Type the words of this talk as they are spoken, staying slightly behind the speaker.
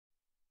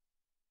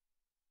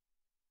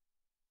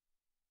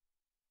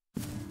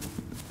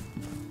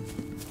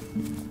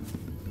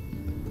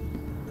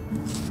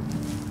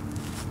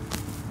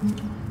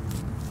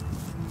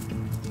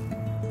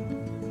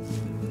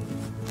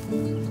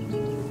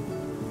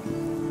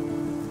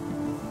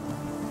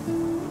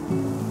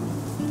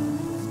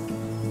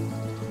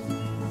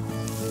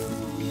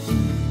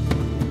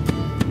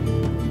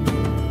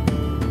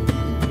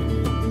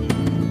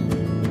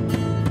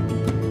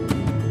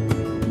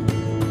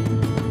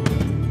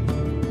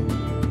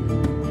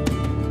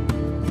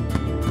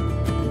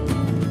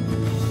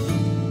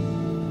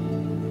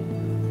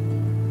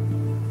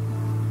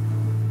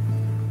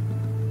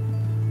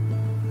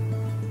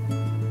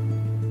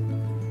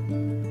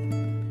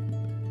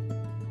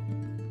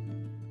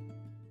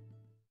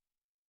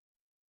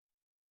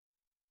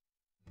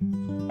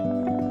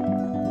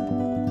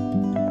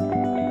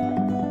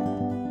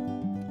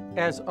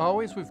As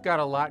always, we've got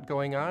a lot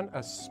going on,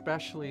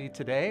 especially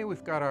today.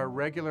 We've got our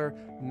regular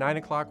 9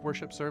 o'clock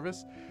worship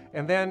service,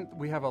 and then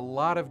we have a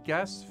lot of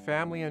guests,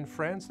 family and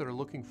friends that are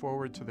looking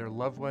forward to their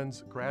loved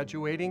ones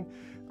graduating.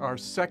 Our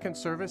second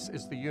service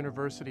is the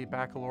University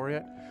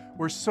Baccalaureate.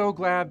 We're so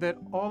glad that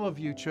all of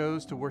you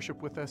chose to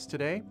worship with us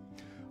today.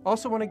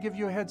 Also want to give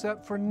you a heads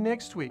up for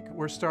next week.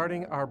 We're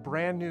starting our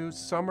brand new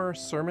summer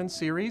sermon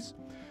series.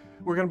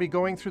 We're going to be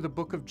going through the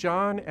book of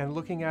John and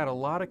looking at a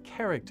lot of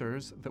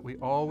characters that we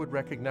all would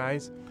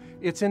recognize.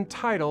 It's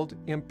entitled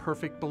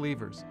Imperfect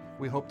Believers.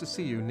 We hope to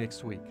see you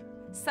next week.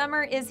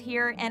 Summer is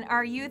here, and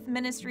our Youth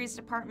Ministries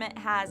Department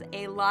has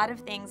a lot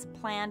of things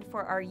planned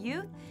for our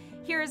youth.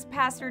 Here is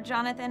Pastor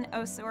Jonathan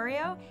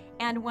Osorio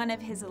and one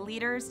of his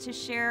leaders to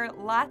share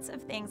lots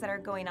of things that are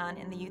going on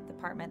in the youth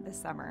department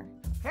this summer.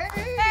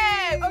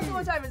 Hey! Oh, so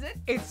what time is it?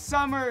 It's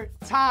summer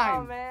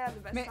time. Oh man,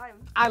 the best time.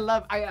 I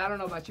don't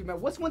know about you, man.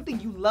 What's one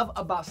thing you love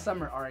about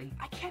summer, Ari?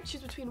 I can't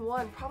choose between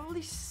one.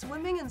 Probably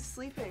swimming and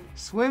sleeping.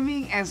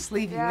 Swimming and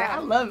sleeping,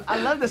 Yeah. man. I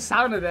love the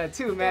sound of that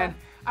too, man.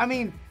 Yeah. I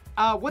mean,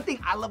 one thing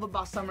I love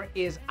about summer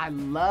is I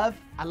love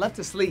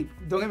to sleep.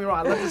 Don't get me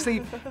wrong, I love to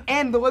sleep.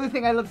 And the other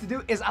thing I love to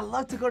do is I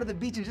love to go to the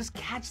beach and just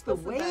catch the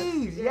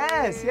waves.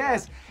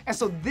 Yes. And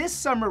so this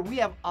summer we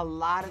have a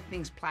lot of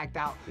things packed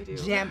out,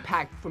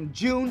 jam-packed from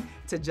June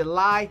to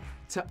July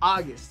to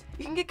August.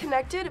 You can get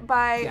connected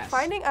by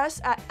finding us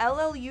at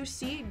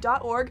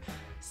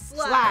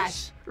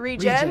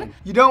LLUC.org/regen.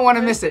 You don't want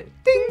to miss it.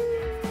 Ding!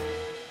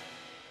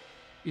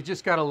 You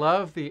just got to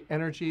love the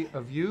energy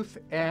of youth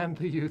and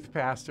the youth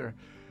pastor.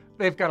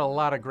 They've got a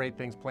lot of great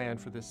things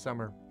planned for this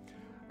summer.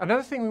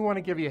 Another thing we want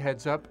to give you a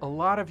heads up, a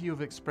lot of you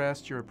have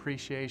expressed your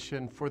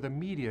appreciation for the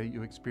media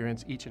you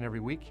experience each and every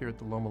week here at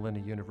the Loma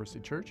University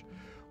Church.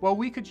 Well,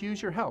 we could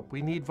use your help.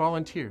 We need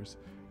volunteers.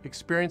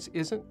 Experience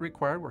isn't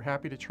required. We're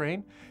happy to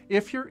train.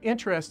 If you're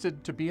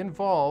interested to be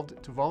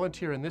involved, to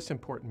volunteer in this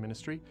important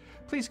ministry,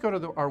 please go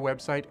to our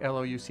website,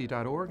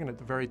 LLUC.org, and at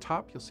the very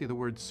top, you'll see the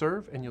word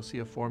serve, and you'll see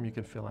a form you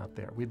can fill out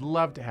there. We'd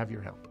love to have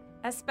your help.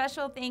 A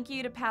special thank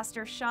you to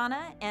Pastor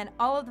Shauna and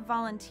all of the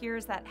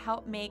volunteers that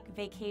helped make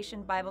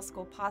Vacation Bible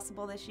School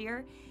possible this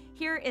year.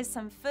 Here is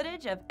some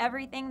footage of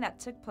everything that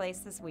took place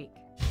this week.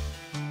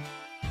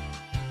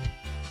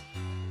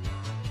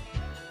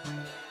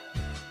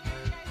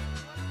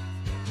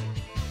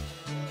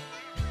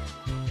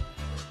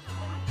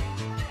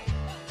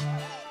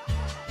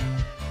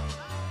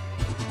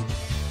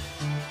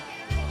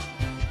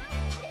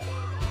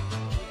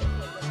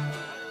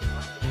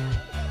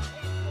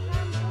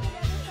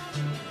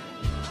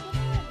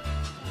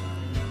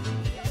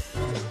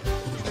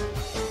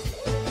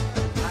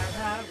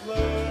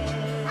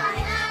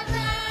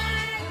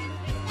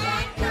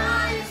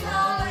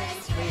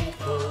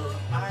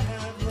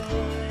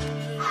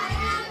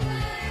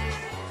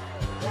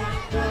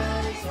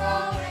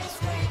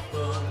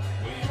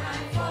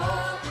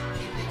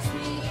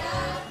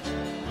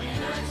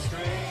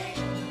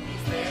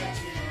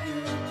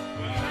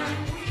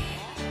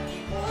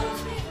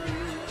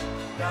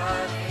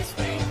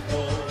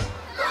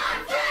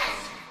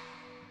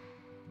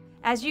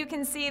 As you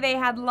can see, they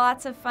had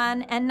lots of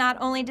fun, and not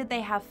only did they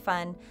have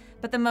fun,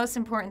 but the most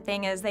important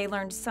thing is they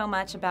learned so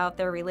much about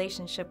their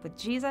relationship with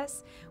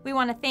Jesus. We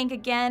want to thank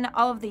again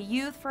all of the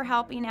youth for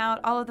helping out,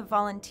 all of the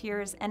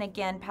volunteers, and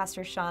again,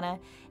 Pastor Shauna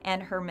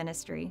and her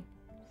ministry.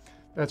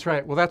 That's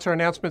right. Well, that's our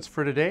announcements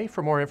for today.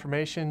 For more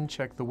information,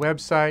 check the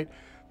website,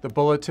 the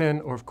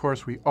bulletin, or of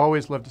course, we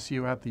always love to see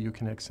you at the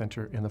UConnect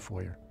Center in the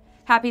foyer.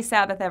 Happy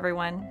Sabbath,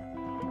 everyone.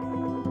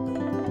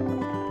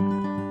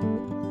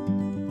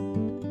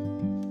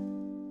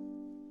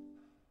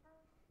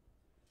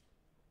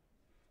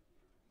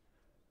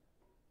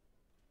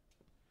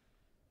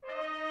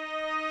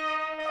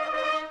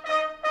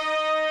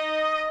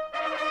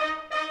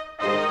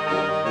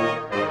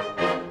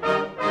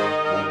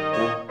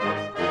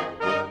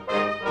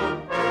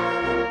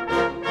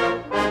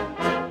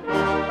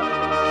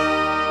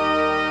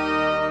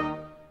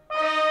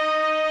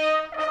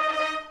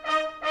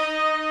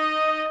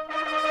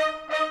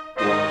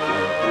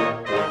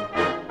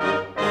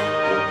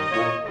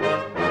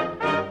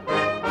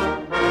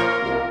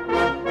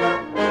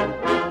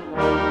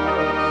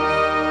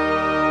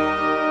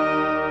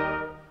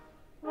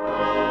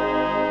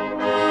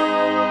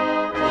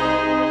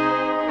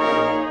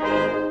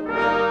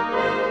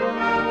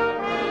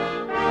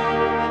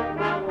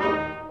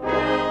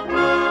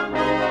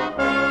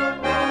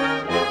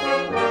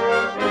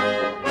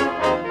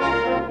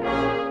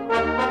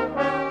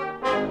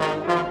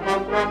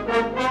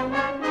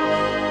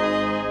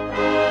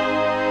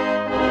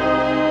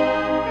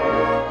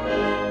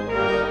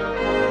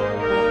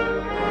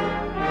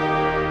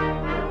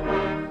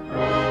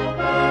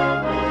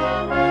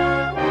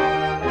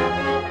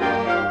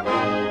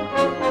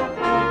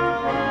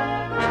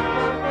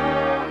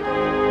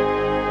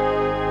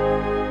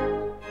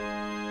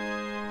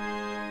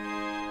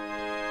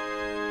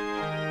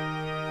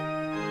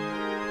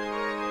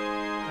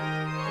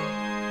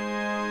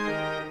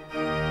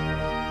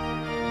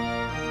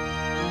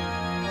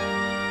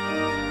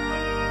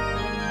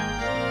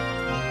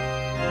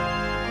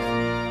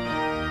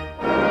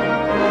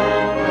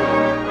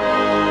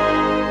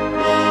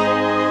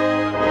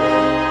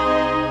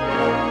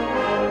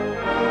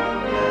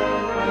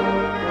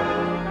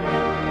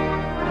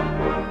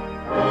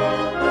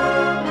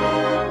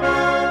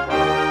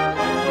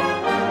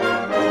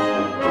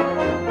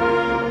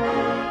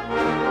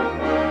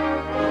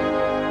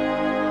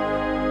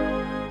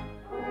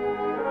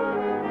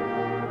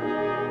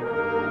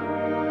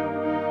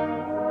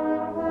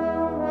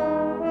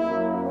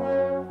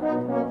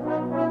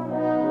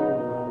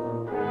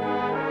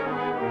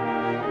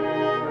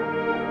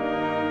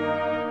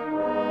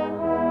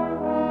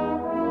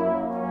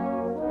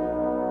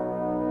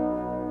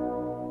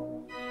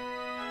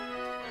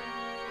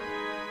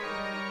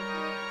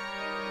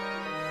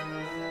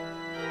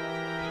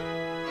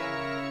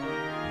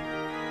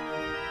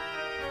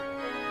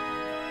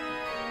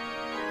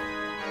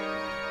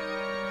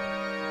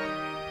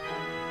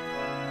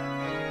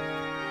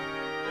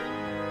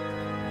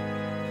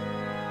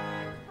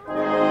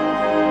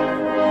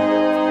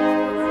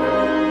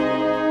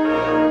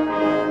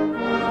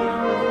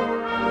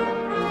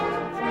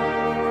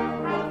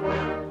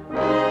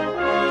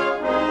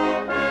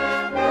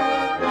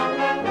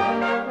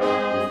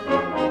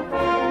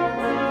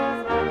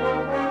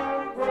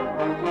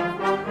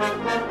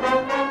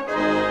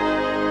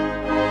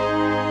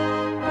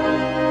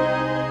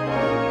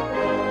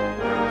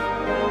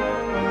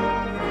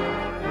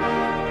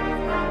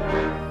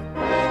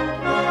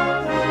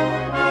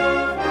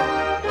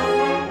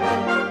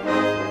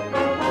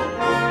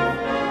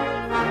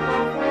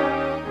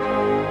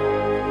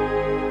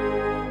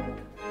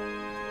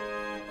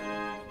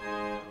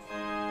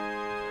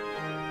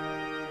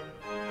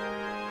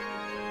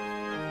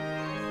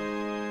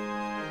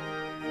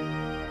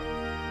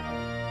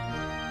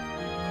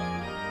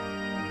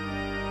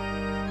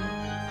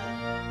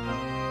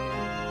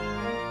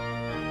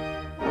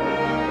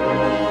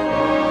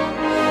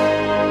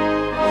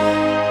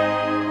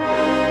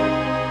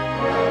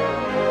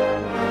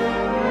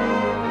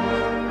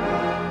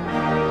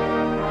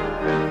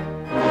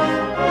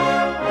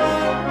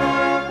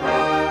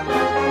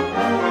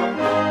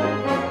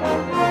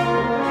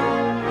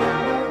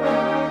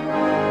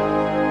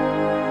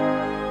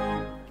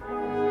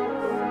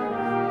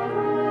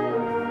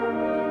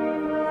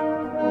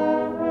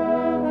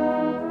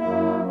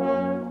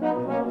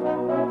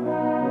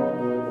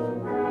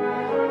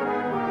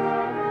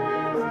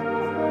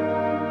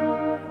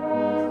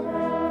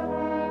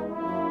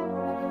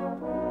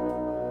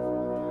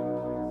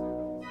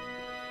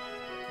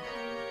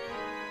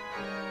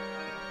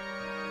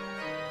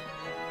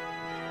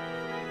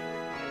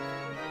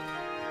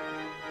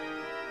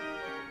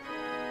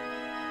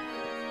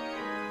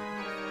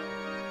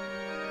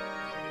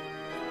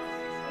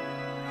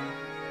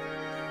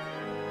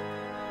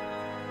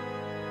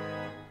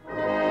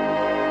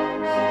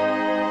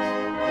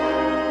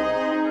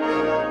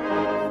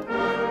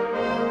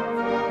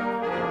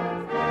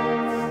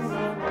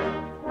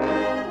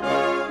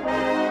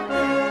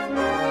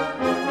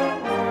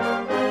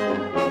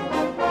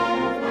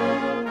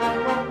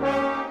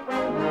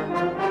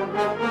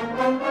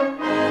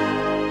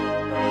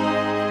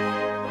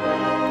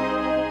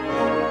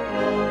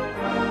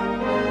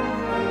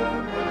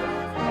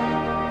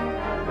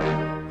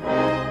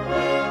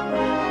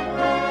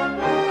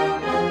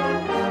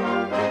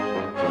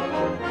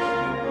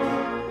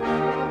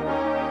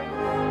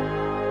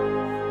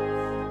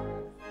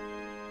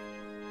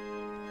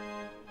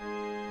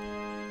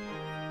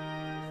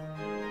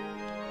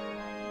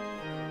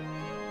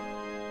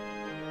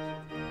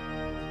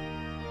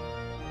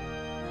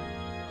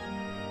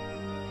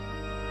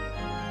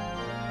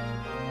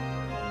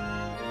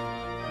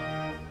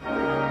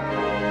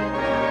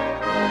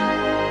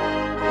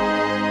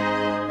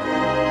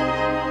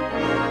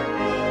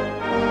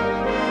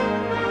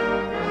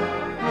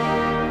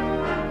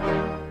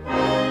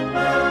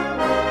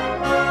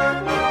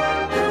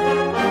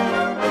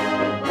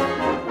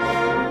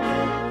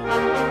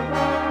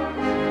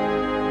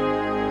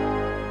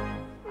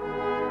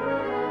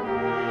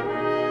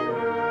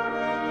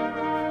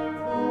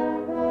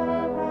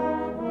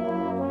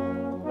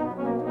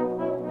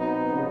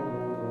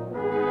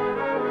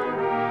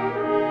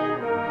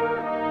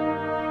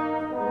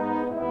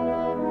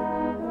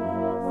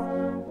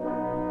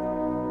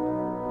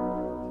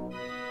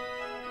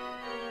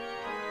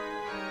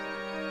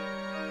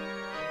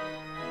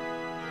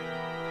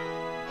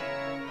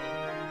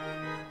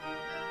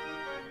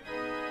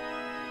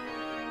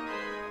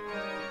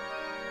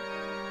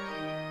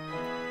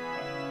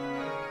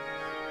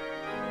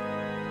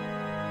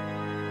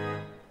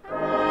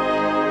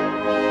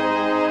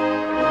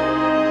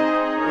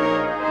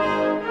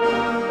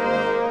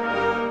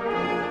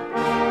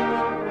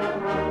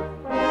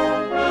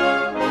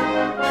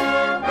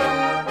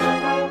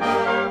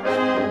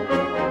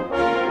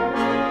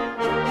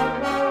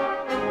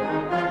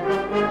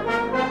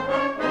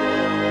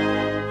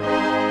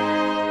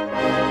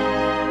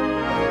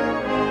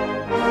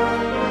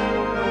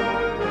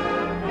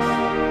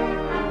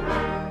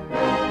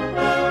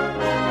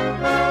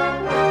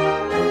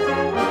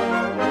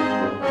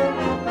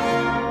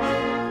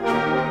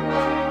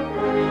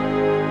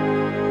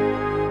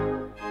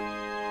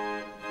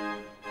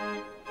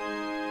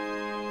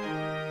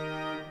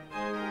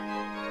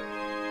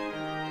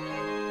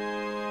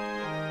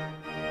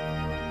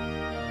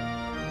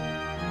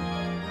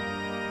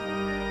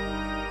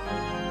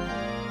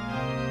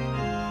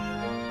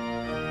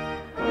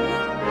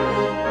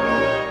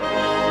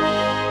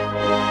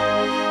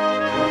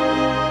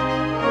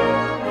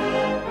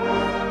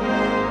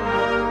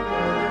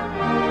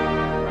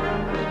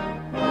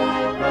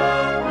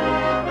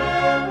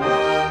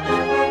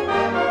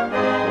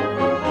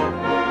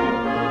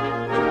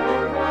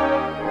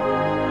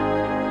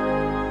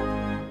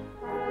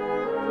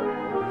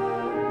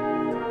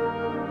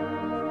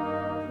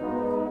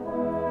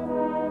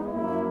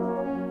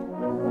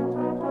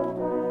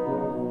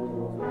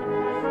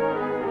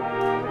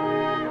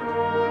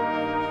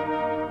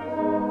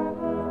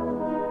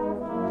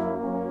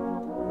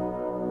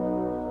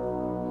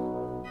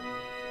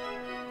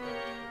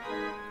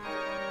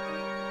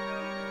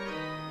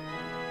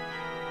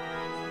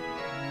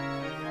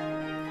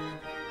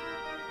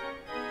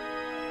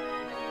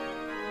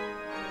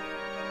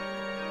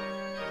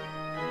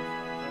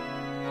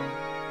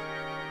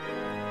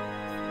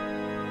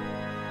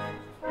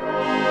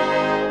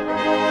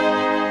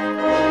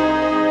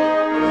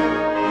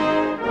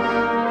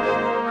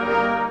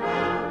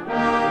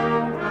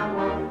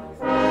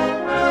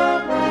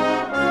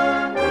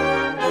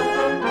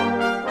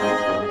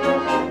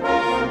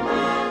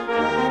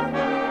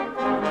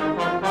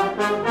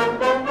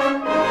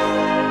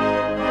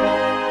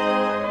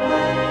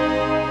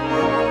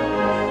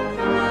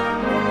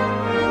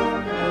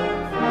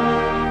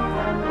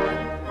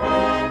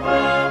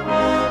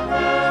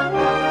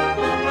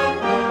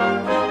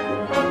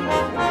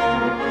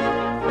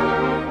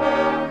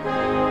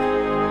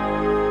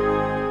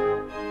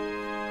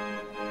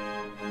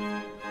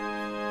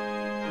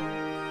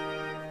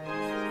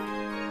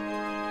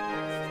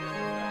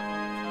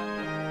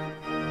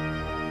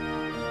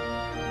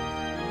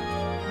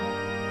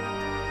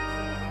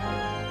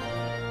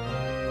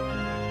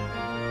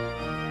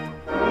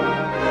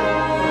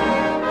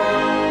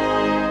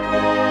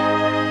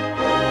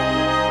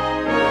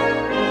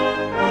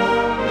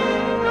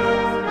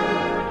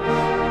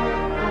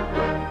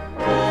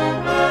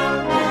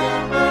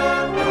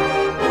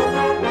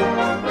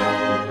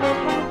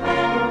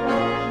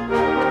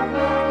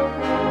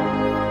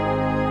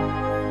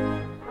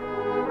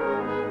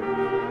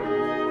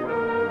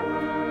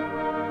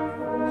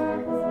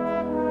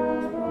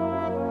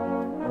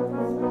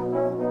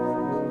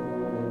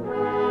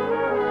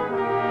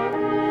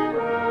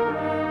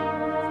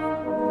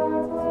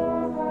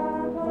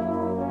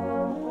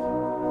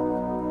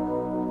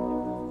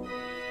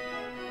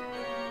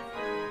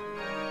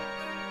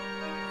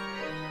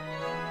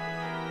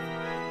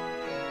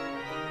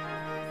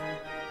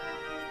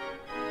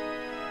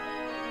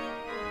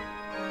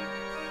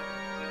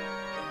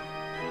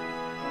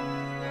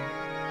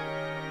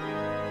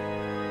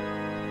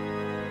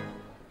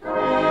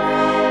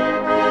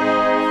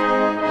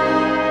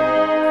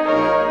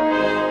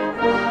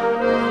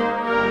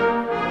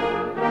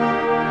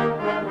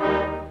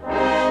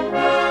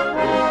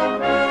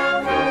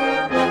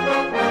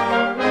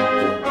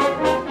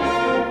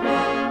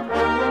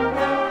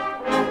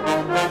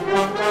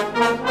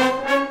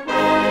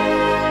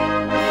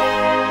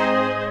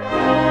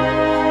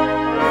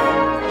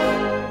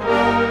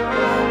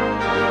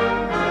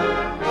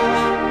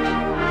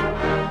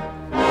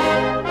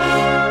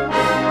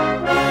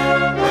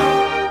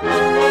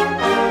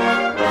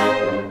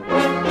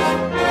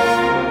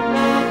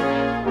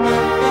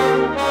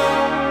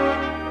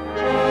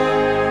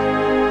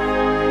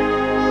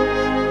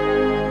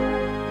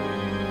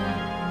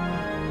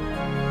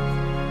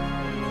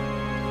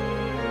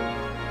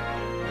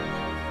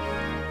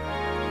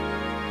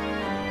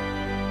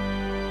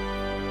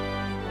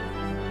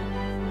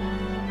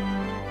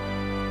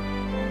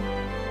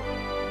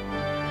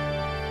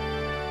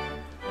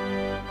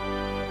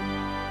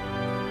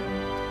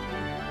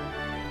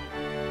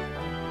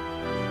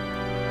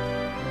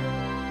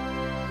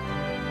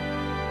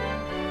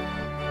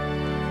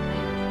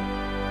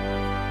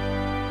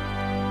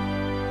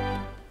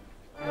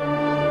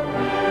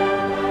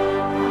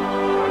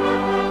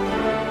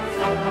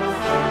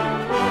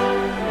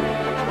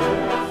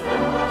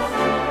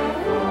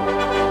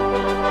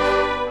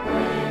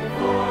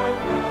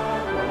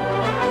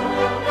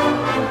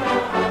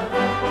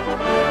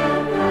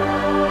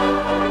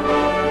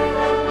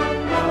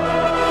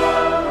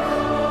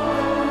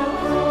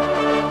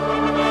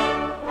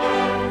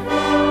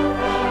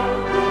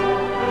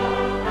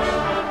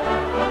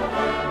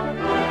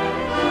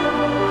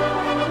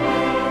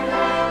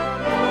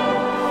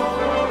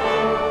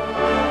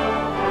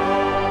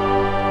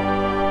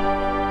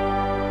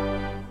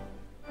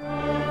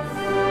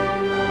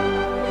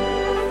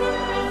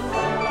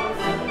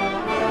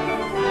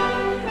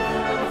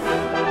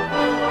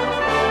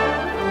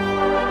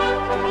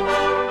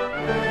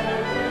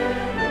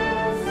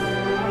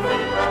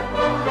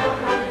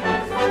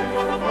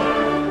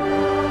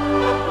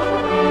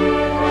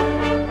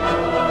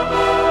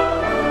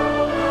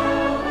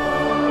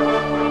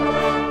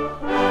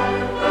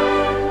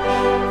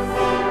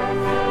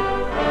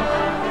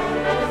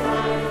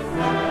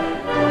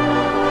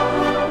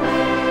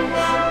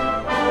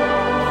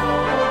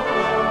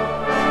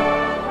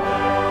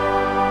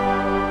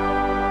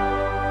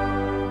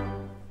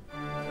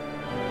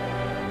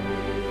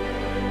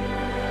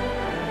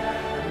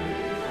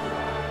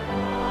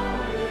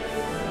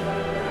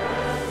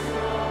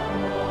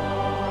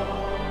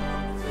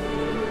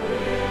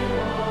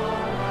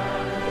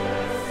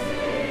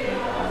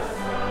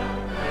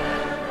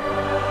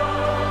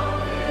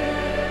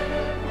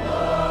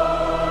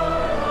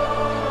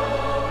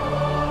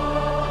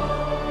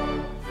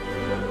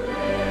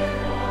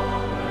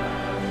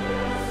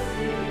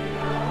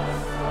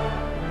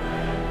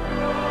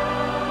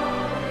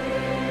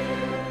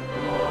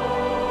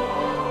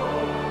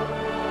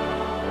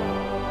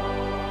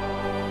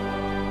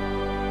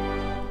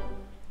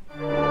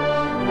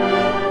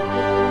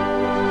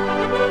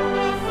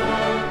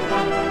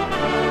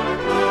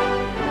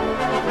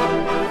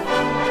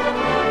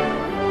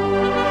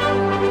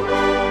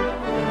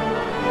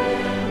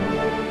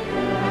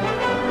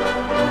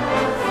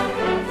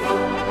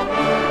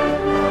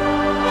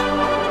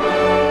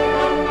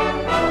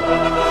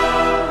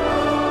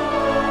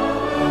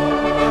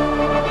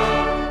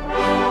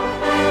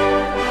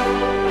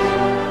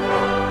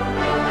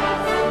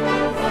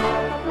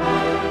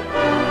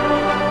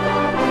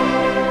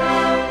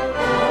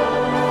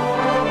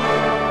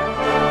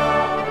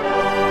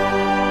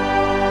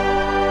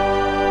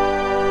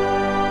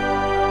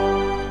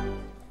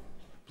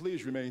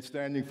 please remain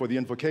standing for the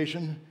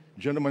invocation.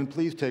 Gentlemen,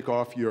 please take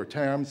off your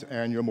tams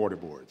and your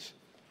mortarboards.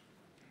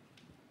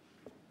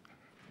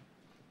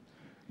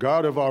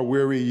 God of our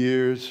weary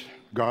years,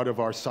 God of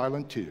our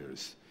silent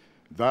tears,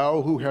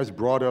 thou who hast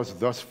brought us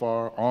thus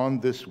far on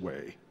this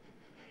way,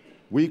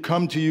 we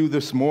come to you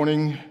this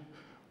morning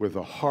with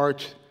a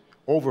heart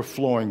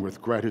overflowing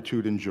with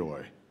gratitude and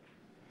joy,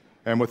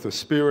 and with a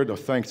spirit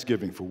of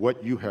thanksgiving for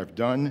what you have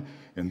done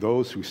in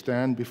those who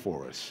stand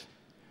before us.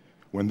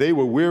 When they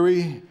were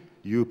weary,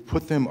 you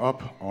put them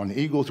up on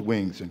eagle's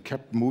wings and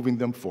kept moving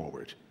them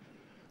forward.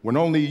 When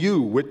only you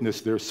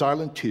witnessed their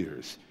silent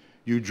tears,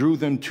 you drew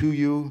them to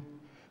you,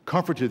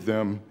 comforted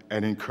them,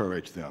 and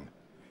encouraged them.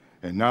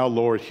 And now,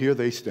 Lord, here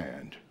they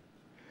stand.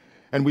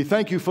 And we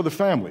thank you for the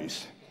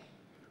families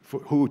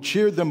who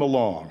cheered them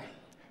along,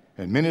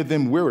 and many of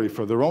them weary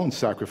for their own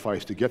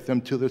sacrifice to get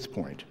them to this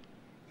point.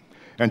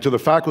 And to the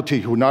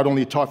faculty who not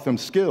only taught them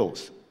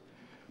skills,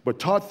 but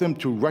taught them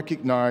to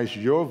recognize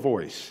your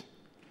voice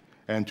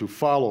and to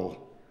follow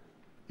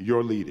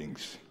your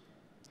leadings.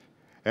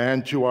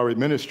 And to our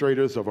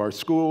administrators of our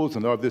schools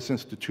and of this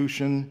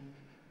institution,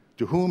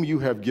 to whom you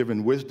have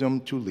given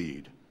wisdom to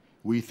lead,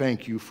 we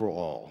thank you for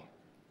all.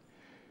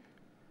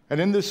 And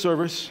in this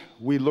service,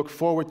 we look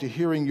forward to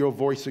hearing your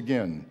voice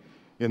again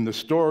in the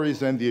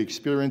stories and the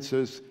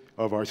experiences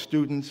of our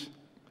students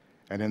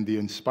and in the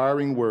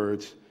inspiring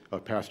words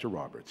of Pastor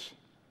Roberts.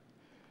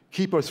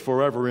 Keep us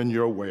forever in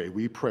your way,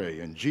 we pray.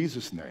 In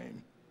Jesus'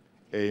 name,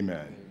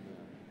 amen.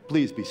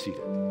 Please be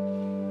seated.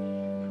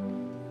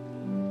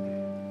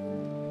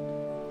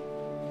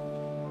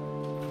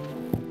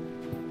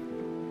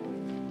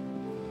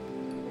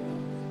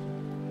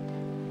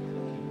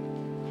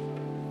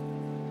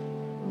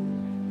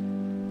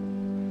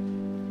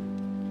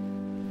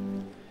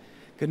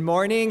 Good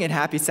morning and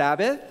happy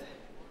Sabbath.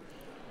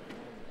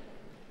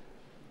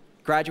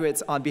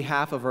 Graduates, on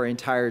behalf of our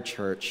entire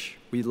church,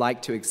 we'd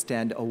like to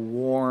extend a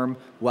warm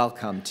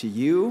welcome to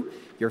you,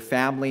 your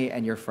family,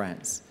 and your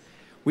friends.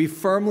 We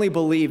firmly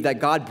believe that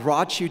God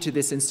brought you to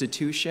this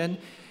institution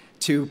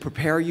to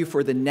prepare you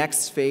for the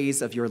next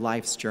phase of your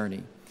life's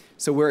journey.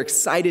 So we're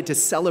excited to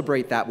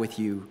celebrate that with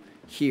you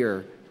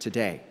here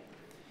today.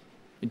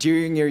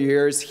 During your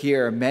years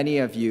here, many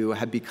of you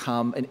have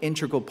become an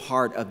integral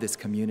part of this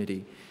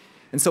community.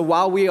 And so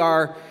while we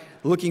are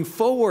looking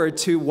forward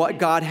to what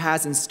God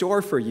has in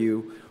store for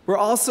you, we're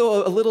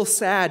also a little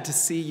sad to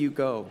see you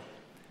go.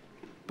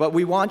 But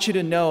we want you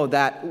to know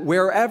that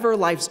wherever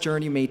life's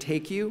journey may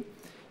take you,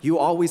 you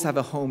always have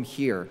a home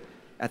here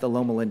at the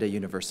Loma Linda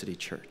University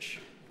Church.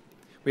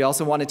 We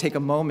also want to take a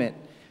moment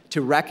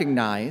to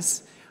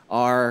recognize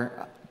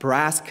our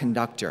brass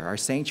conductor, our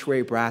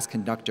sanctuary brass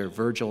conductor,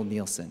 Virgil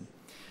Nielsen.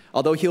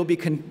 Although he'll be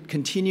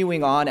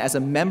continuing on as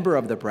a member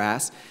of the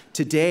brass,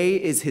 today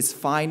is his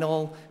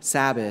final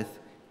Sabbath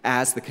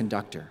as the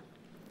conductor.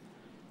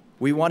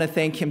 We want to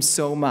thank him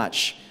so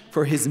much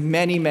for his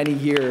many, many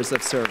years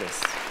of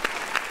service.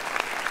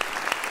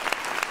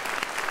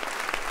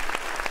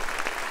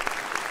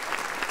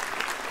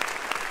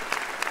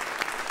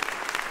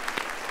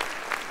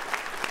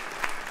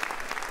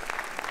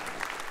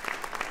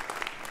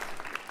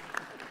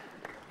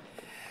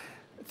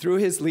 Through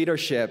his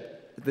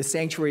leadership, the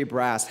Sanctuary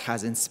Brass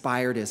has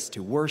inspired us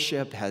to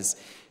worship, has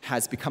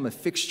become a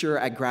fixture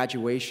at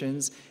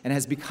graduations, and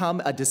has become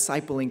a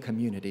discipling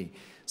community.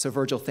 So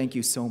Virgil, thank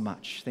you so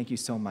much. Thank you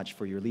so much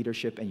for your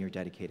leadership and your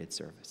dedicated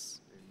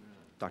service. Amen.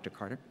 Dr.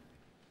 Carter?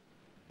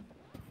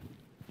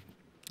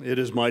 It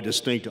is my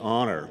distinct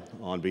honor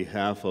on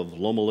behalf of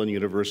Loma Linda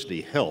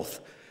University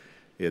Health,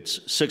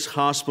 its 6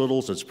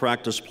 hospitals, its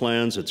practice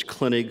plans, its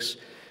clinics,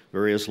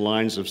 various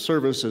lines of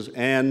services,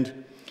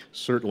 and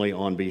certainly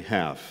on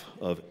behalf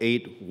of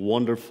 8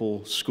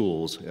 wonderful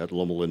schools at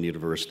Loma Linda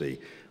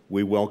University,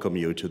 we welcome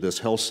you to this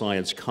health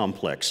science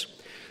complex.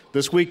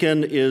 This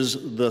weekend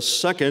is the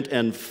second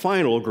and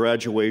final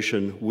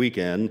graduation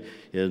weekend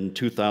in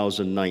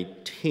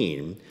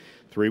 2019.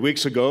 3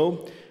 weeks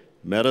ago,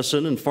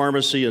 medicine and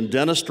pharmacy and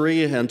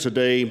dentistry, and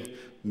today,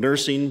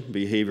 nursing,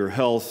 behavioral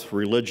health,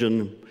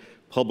 religion,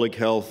 public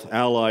health,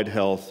 allied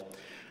health,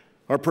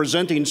 are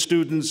presenting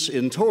students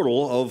in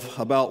total of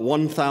about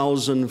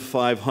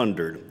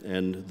 1,500,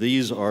 and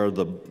these are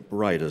the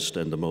brightest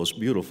and the most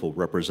beautiful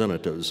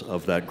representatives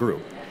of that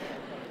group.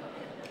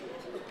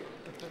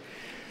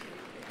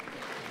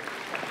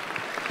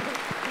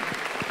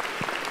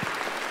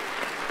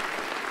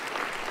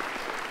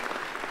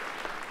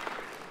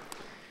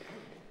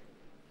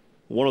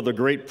 One of the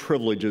great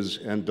privileges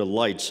and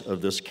delights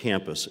of this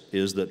campus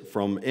is that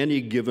from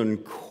any given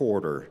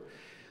quarter,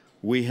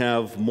 we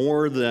have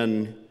more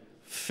than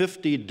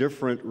 50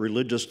 different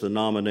religious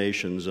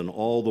denominations and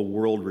all the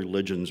world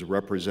religions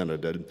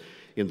represented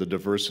in the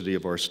diversity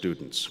of our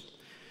students.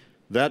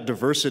 That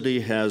diversity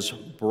has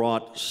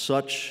brought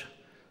such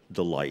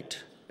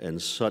delight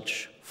and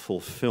such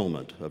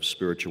fulfillment of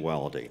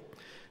spirituality.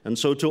 And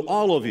so to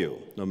all of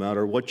you, no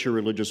matter what your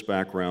religious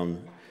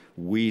background,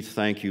 we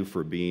thank you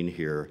for being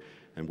here,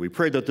 and we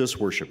pray that this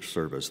worship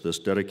service, this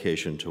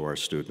dedication to our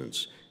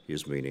students,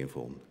 is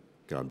meaningful.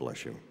 God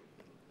bless you.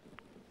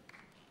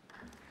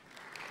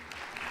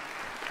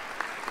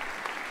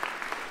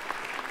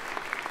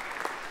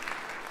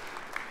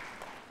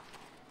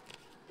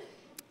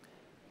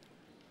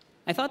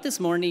 I thought this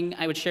morning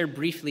I would share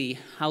briefly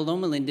how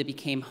Loma Linda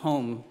became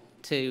home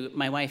to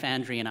my wife,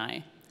 Andrea, and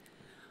I.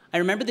 I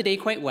remember the day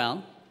quite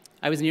well.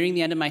 I was nearing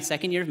the end of my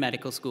second year of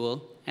medical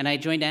school, and I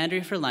joined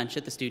Andrea for lunch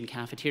at the student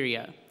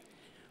cafeteria.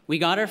 We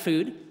got our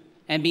food,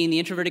 and being the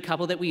introverted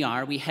couple that we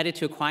are, we headed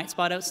to a quiet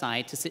spot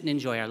outside to sit and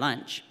enjoy our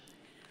lunch.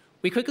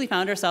 We quickly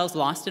found ourselves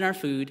lost in our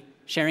food,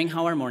 sharing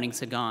how our mornings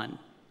had gone.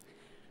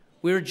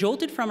 We were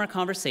jolted from our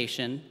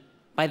conversation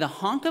by the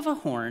honk of a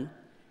horn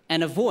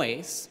and a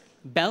voice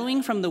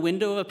bellowing from the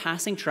window of a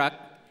passing truck,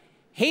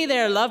 "Hey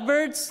there,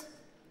 lovebirds!"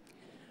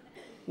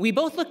 We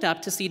both looked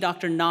up to see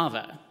Dr.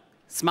 Nava,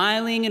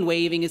 smiling and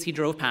waving as he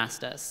drove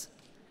past us.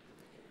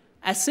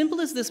 As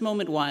simple as this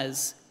moment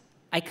was,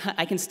 I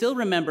can still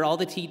remember all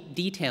the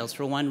details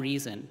for one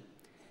reason.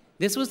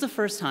 This was the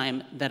first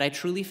time that I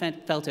truly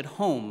felt at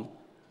home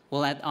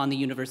while on the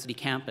university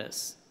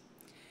campus.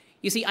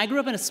 You see, I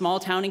grew up in a small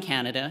town in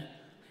Canada,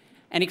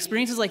 and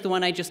experiences like the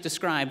one I just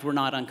described were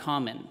not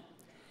uncommon.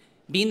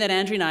 Being that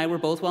Andrea and I were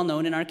both well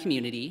known in our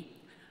community,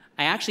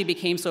 I actually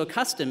became so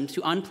accustomed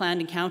to unplanned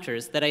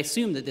encounters that I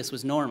assumed that this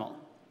was normal.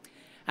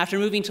 After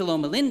moving to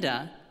Loma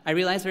Linda, I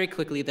realized very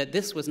quickly that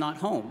this was not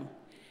home,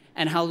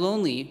 and how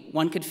lonely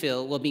one could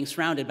feel while being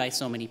surrounded by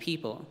so many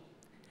people.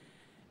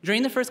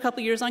 During the first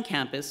couple years on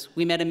campus,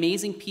 we met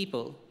amazing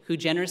people who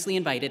generously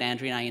invited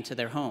Andrea and I into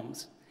their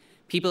homes.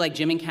 People like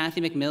Jim and Kathy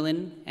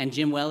McMillan and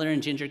Jim Weller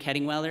and Ginger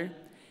Kettingweller.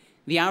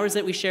 The hours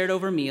that we shared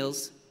over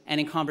meals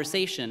and in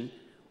conversation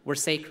were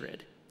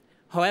sacred.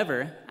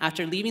 However,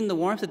 after leaving the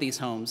warmth of these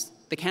homes,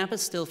 the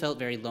campus still felt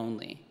very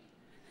lonely.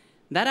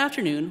 That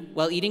afternoon,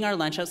 while eating our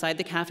lunch outside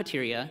the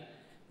cafeteria,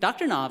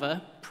 Dr.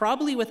 Nava,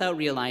 probably without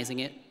realizing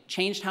it,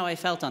 changed how I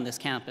felt on this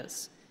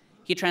campus.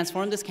 He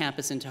transformed this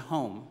campus into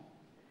home.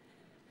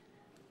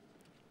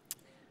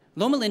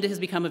 Loma Linda has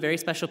become a very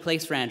special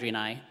place for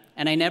Andrea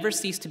and I never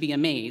cease to be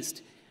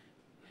amazed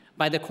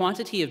by the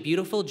quantity of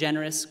beautiful,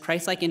 generous,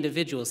 Christ-like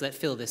individuals that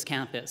fill this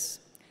campus.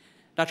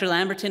 Dr.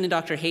 Lamberton and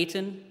Dr.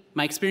 Hayton,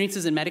 my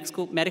experiences in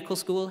medical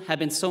school have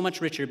been so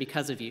much richer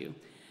because of you.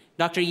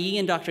 Dr. Yee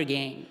and Dr.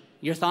 Gang,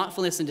 your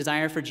thoughtfulness and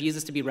desire for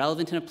Jesus to be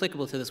relevant and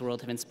applicable to this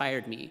world have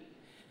inspired me.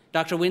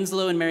 Dr.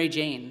 Winslow and Mary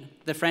Jane,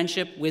 the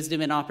friendship,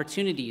 wisdom, and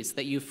opportunities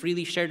that you've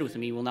freely shared with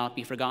me will not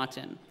be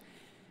forgotten.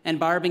 And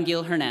Barb and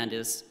Gil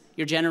Hernandez,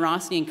 your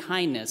generosity and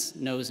kindness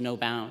knows no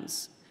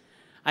bounds.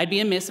 I'd be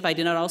amiss if I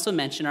did not also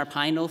mention our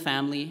Pine Knoll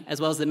family,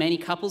 as well as the many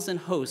couples and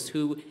hosts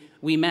who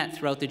we met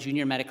throughout the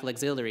Junior Medical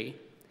Auxiliary.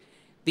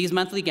 These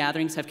monthly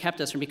gatherings have kept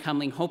us from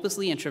becoming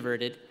hopelessly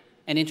introverted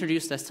and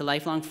introduced us to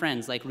lifelong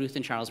friends like Ruth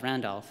and Charles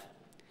Randolph.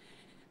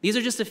 These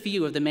are just a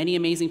few of the many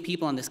amazing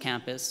people on this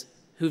campus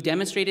who've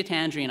demonstrated to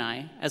Andrea and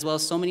I, as well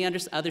as so many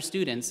other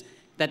students,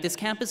 that this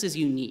campus is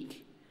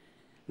unique.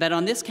 That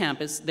on this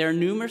campus, there are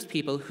numerous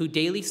people who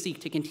daily seek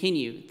to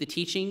continue the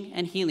teaching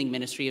and healing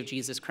ministry of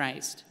Jesus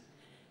Christ.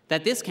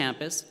 That this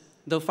campus,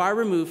 though far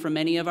removed from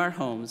many of our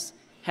homes,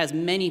 has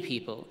many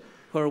people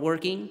who are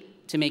working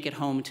to make it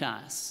home to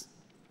us.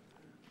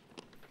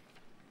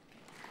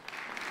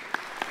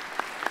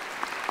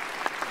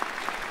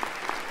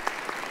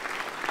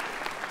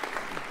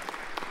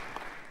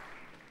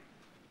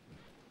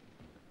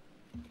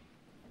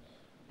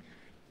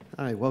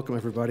 Hi, welcome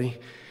everybody.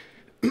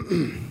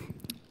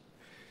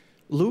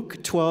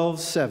 Luke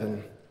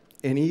 12:7,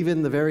 and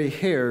even the very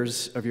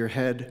hairs of your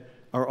head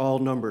are all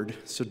numbered,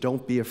 so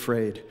don't be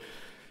afraid.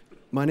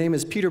 My name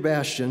is Peter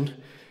Bastian,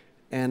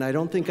 and I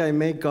don't think I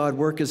make God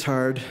work as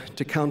hard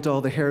to count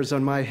all the hairs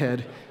on my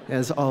head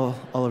as all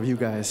of you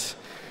guys.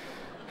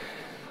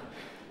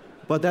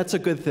 But that's a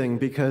good thing,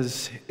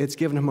 because it's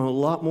given him a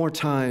lot more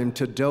time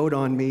to dote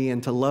on me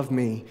and to love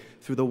me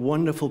through the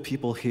wonderful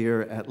people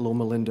here at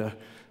Loma Linda,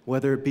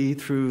 whether it be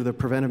through the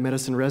preventive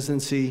medicine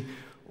residency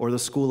or the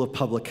School of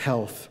Public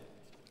Health.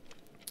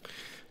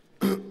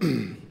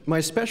 My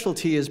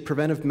specialty is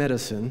preventive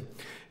medicine,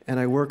 and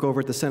I work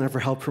over at the Center for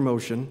Health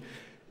Promotion,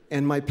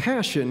 and my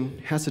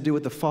passion has to do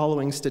with the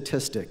following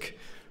statistic: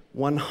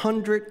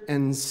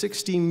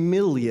 $160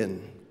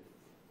 million.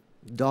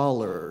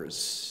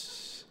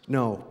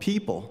 No,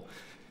 people.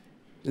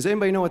 Does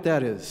anybody know what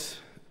that is?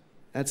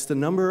 That's the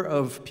number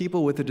of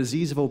people with the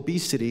disease of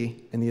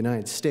obesity in the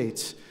United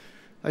States.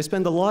 I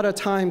spend a lot of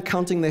time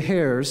counting the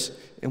hairs,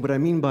 and what I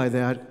mean by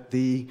that,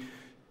 the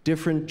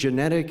different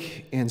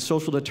genetic and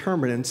social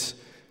determinants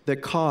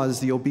that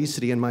cause the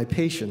obesity in my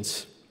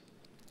patients.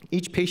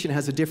 Each patient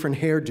has a different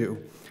hairdo,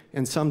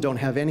 and some don't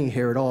have any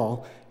hair at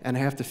all, and I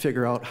have to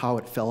figure out how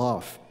it fell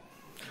off.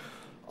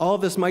 All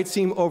of this might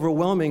seem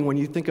overwhelming when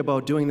you think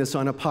about doing this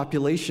on a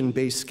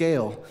population-based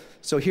scale.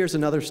 So here's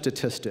another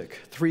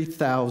statistic: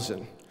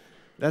 3,000.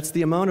 That's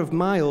the amount of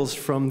miles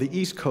from the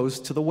East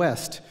Coast to the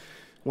West.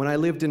 When I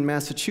lived in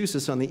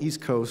Massachusetts on the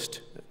East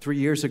Coast 3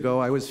 years ago,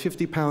 I was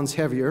 50 pounds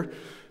heavier,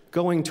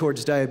 going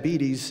towards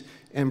diabetes,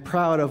 and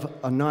proud of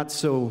a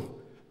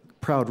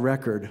not-so-proud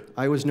record.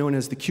 I was known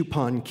as the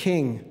coupon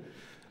king.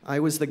 I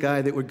was the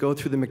guy that would go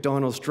through the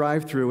McDonald's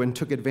drive-thru and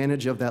took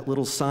advantage of that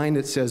little sign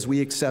that says, "We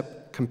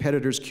accept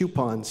competitors'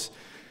 coupons."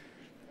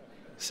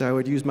 So I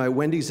would use my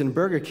Wendy's and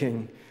Burger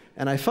King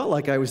and I felt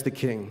like I was the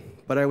king,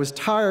 but I was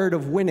tired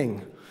of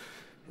winning.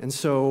 And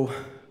so,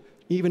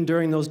 even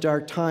during those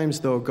dark times,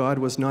 though, God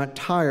was not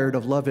tired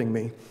of loving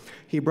me.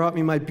 He brought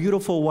me my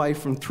beautiful wife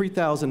from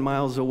 3,000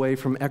 miles away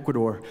from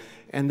Ecuador.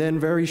 And then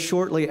very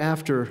shortly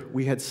after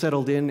we had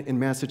settled in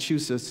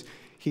Massachusetts,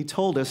 he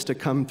told us to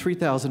come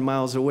 3,000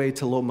 miles away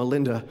to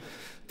Loma,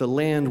 the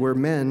land where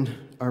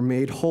men are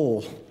made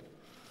whole.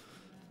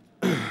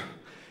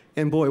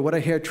 And boy, what a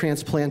hair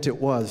transplant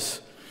it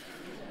was.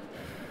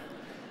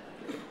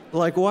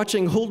 Like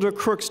watching Hulda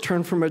Crooks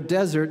turn from a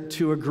desert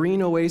to a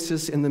green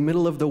oasis in the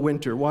middle of the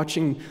winter,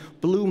 watching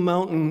Blue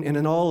Mountain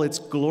in all its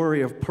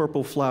glory of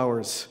purple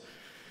flowers.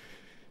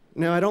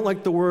 Now, I don't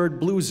like the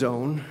word blue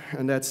zone,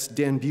 and that's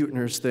Dan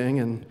Buettner's thing,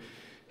 and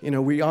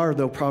we are,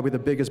 though, probably the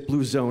biggest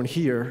blue zone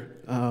here.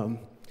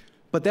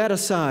 But that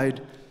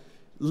aside,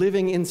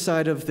 living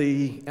inside of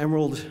the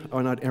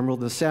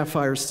the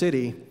Sapphire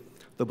City,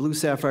 the Blue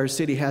Sapphire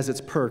City has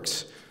its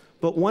perks,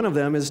 but one of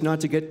them is not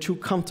to get too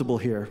comfortable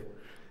here.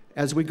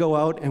 As we go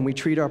out and we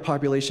treat our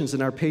populations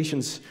and our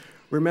patients,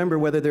 remember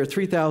whether they're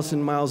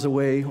 3,000 miles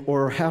away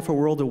or half a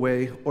world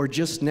away or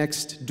just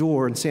next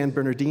door in San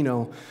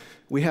Bernardino,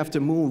 we have to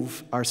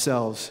move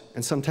ourselves,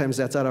 and sometimes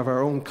that's out of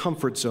our own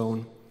comfort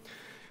zone.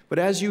 But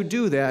as you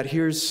do that,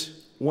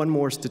 here's one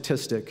more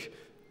statistic.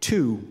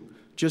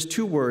 Just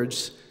two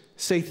words.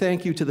 Say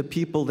thank you to the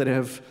people that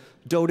have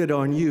doted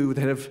on you,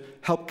 that have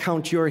helped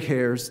count your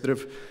hairs, that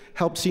have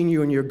helped see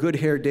you in your good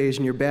hair days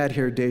and your bad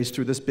hair days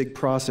through this big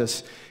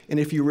process. And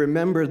if you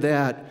remember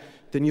that,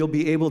 then you'll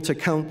be able to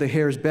count the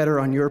hairs better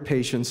on your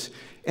patients.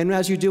 And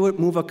as you do it,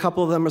 move a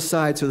couple of them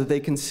aside so that they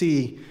can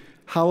see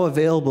how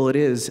available it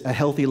is, a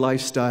healthy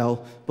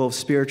lifestyle, both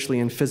spiritually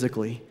and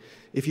physically.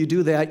 If you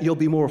do that, you'll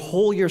be more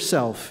whole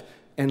yourself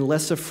and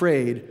less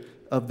afraid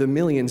of the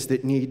millions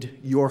that need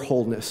your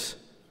wholeness.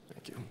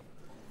 Thank you.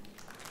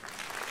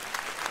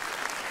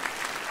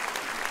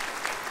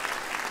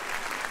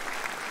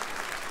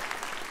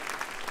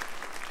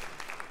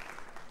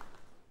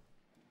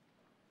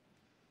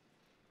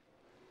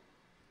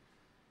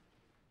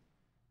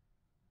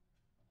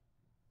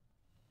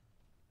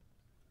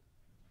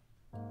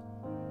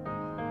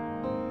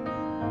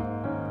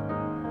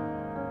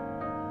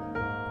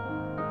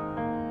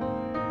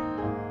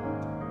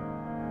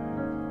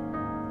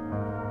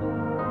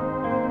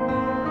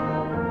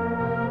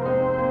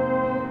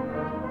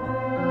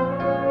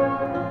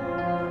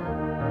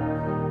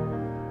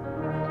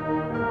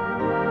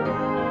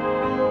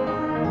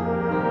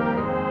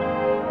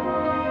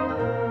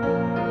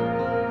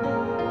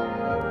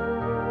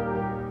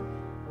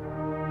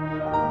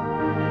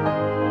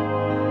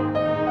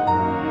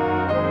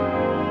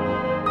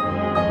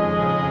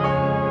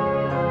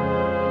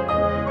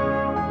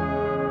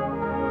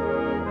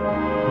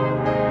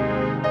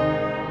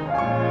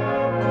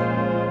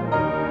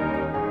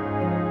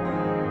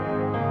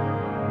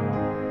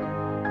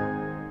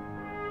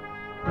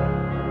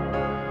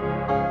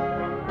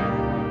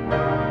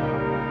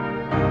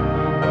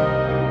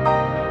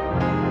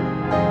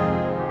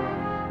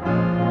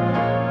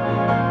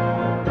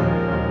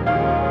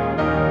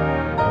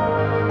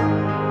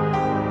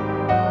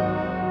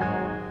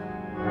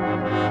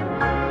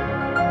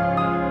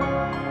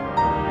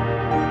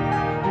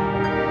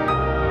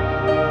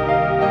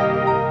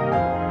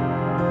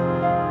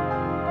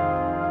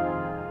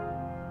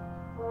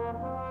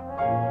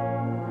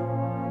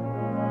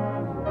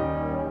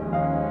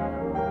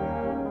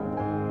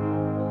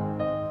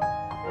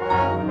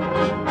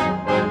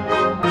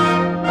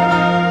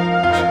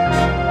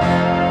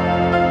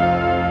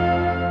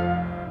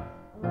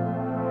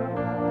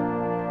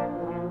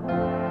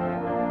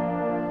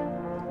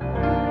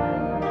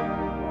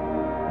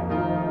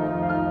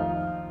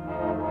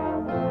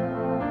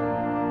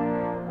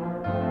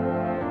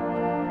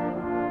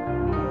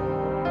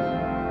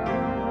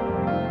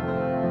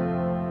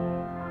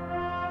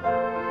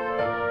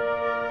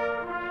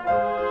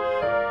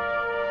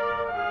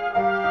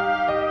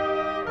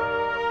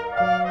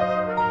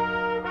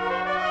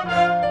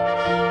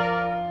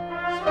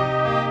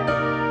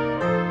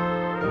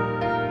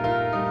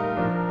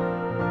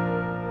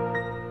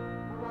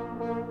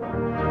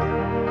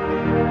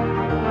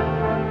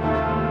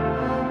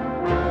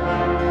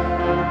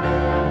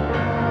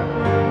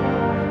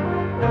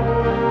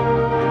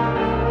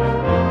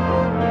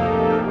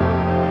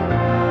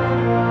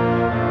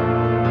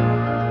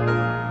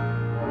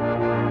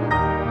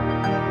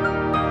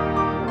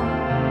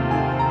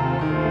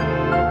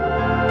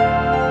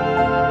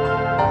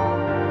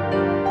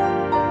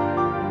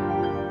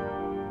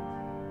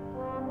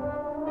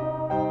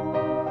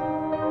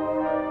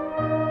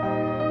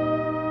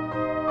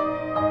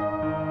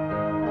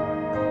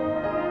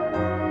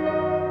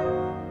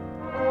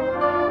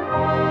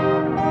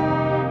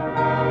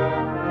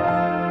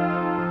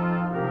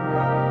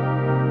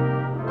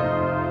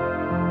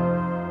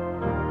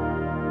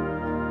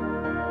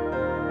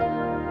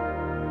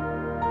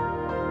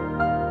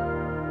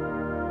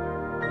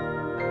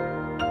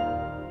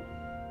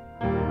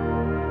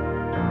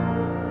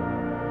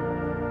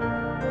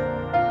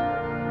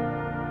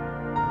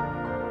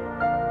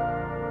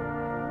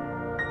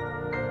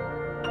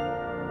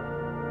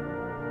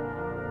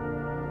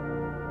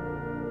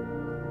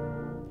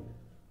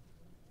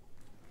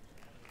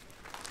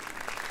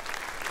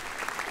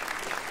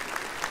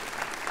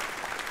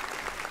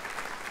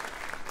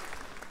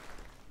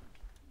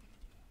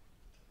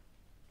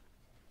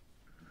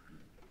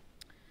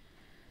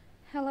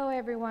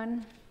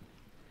 everyone.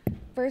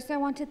 First, I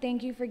want to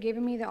thank you for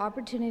giving me the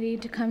opportunity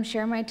to come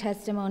share my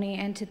testimony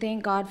and to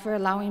thank God for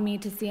allowing me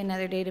to see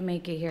another day to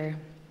make it here.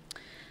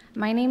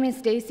 My name is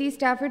Stacy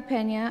Stafford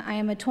Pena. I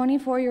am a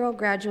 24-year-old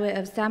graduate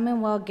of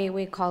Samuel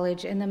Gateway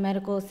College in the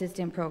medical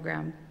assistant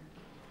program.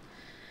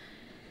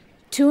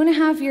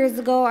 2.5 years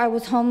ago, I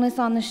was homeless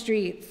on the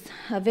streets,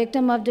 a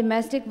victim of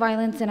domestic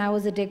violence, and I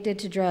was addicted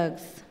to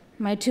drugs.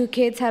 My 2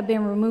 kids had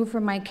been removed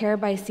from my care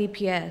by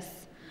CPS.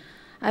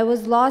 I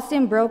was lost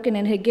and broken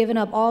and had given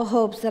up all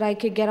hopes that I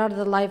could get out of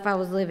the life I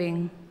was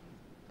living.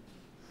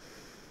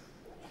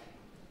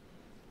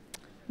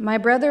 My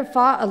brother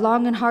fought a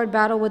long and hard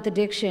battle with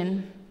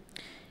addiction,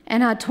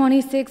 and at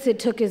 26, it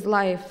took his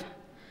life.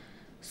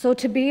 So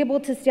to be able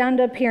to stand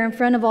up here in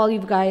front of all you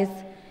guys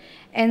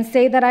and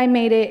say that I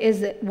made it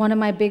is one of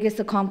my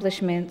biggest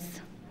accomplishments.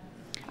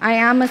 I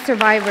am a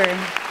survivor.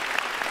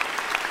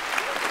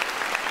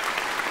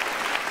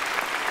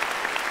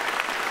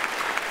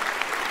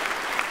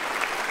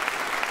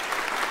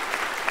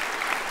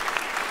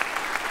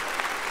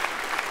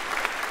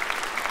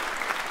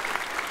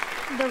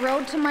 The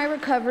road to my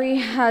recovery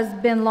has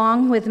been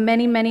long with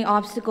many, many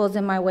obstacles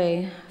in my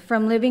way,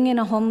 from living in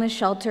a homeless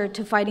shelter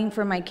to fighting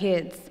for my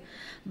kids.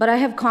 But I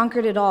have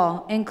conquered it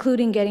all,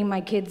 including getting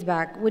my kids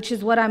back, which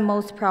is what I'm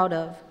most proud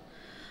of.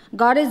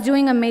 God is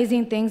doing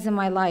amazing things in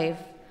my life.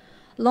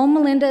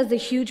 Loma Linda is a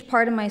huge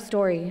part of my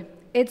story.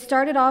 It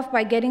started off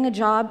by getting a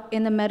job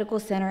in the medical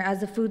center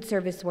as a food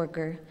service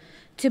worker,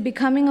 to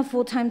becoming a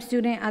full-time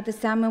student at the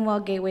Samuel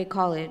Gateway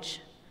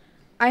College.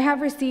 I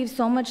have received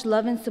so much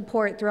love and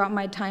support throughout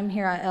my time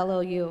here at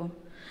LLU.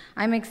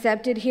 I'm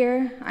accepted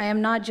here, I am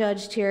not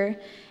judged here,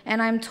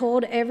 and I'm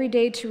told every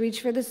day to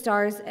reach for the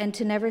stars and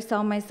to never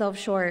sell myself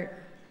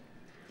short.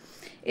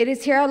 It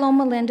is here at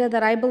Loma Linda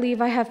that I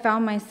believe I have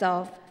found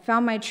myself,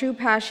 found my true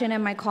passion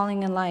and my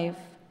calling in life.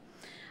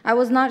 I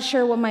was not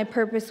sure what my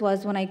purpose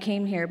was when I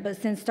came here,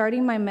 but since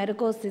starting my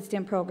medical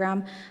assistant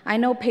program, I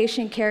know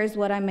patient care is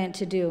what I meant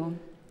to do.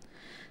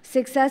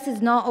 Success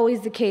is not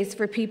always the case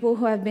for people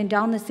who have been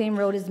down the same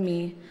road as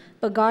me,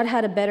 but God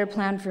had a better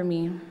plan for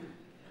me.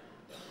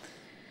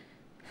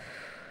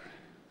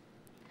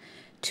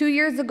 2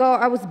 years ago,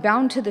 I was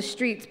bound to the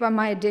streets by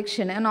my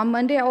addiction, and on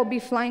Monday, I will be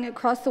flying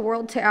across the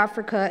world to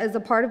Africa as a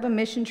part of a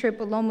mission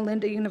trip at Loma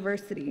Linda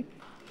University.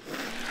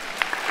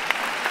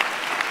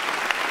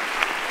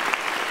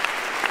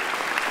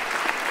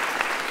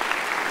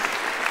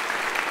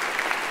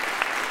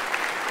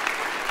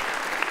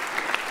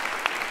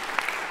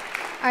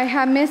 I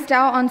have missed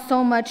out on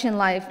so much in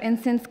life, and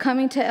since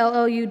coming to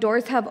LLU,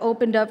 doors have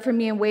opened up for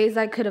me in ways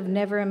I could have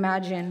never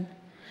imagined.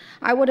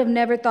 I would have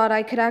never thought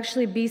I could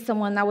actually be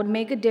someone that would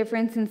make a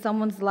difference in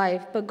someone's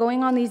life, but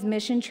going on these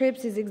mission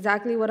trips is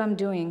exactly what I'm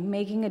doing,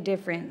 making a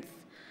difference.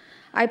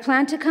 I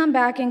plan to come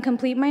back and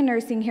complete my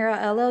nursing here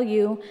at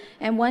LLU,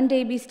 and one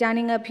day be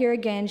standing up here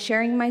again,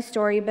 sharing my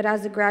story, but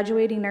as a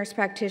graduating nurse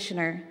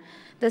practitioner.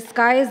 The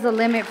sky is the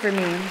limit for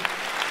me.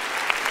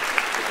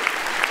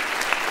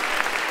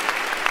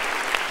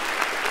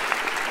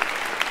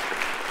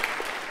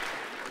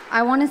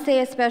 I want to say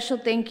a special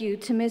thank you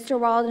to Mr.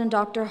 Wild and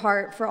Dr.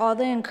 Hart for all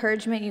the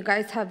encouragement you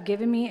guys have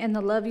given me and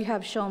the love you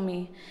have shown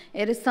me.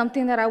 It is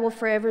something that I will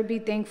forever be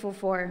thankful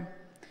for.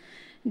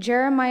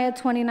 Jeremiah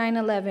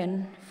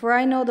 29:11, for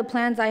I know the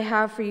plans I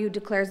have for you,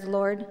 declares the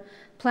Lord,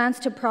 plans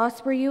to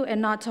prosper you and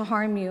not to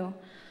harm you,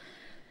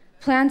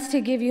 plans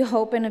to give you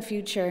hope and a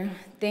future.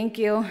 Thank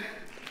you.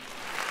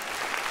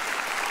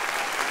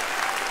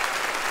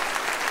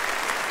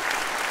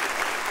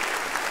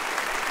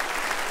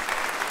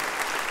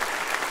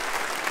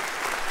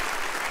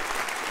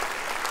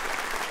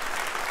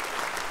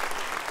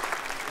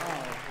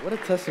 What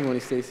a testimony,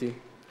 Stacy.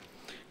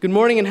 Good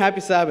morning and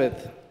happy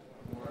Sabbath.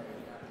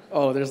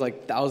 Oh, there's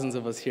like thousands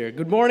of us here.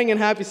 Good morning and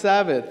happy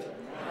Sabbath.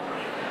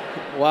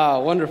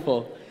 Wow,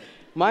 wonderful.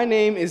 My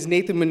name is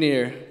Nathan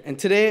Munir, and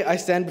today I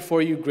stand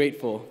before you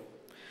grateful.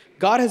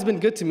 God has been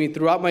good to me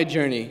throughout my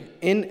journey,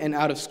 in and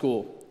out of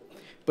school.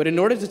 But in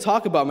order to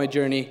talk about my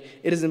journey,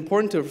 it is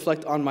important to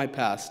reflect on my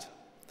past.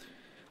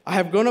 I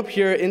have grown up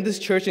here in this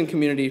church and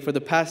community for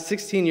the past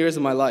 16 years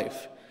of my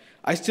life.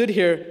 I stood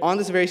here on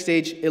this very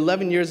stage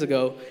 11 years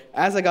ago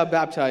as I got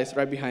baptized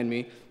right behind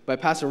me by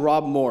Pastor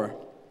Rob Moore.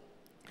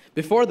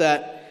 Before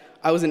that,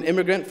 I was an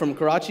immigrant from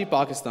Karachi,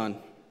 Pakistan.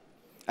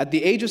 At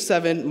the age of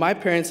 7, my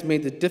parents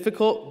made the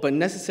difficult but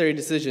necessary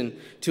decision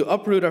to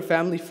uproot our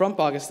family from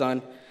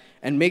Pakistan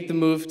and make the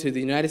move to the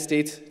United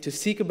States to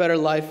seek a better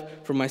life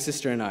for my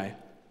sister and I.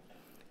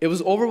 It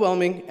was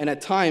overwhelming, and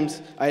at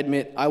times, I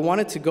admit, I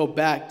wanted to go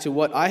back to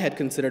what I had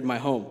considered my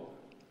home.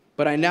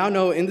 But I now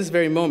know in this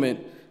very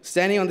moment,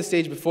 standing on the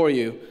stage before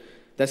you,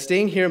 that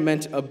staying here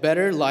meant a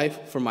better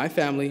life for my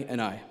family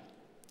and I.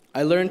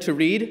 I learned to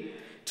read,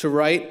 to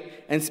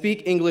write, and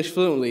speak English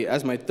fluently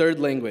as my third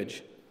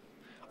language.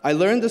 I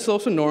learned the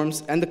social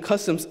norms and the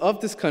customs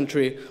of this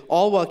country,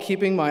 all while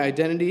keeping my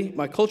identity,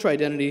 my cultural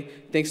identity,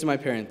 thanks to my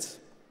parents.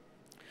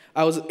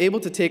 I was able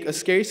to take a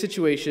scary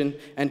situation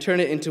and turn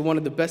it into one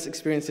of the best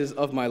experiences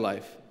of my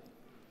life.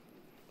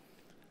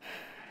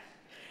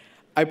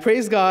 I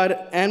praise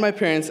God and my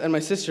parents and my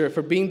sister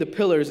for being the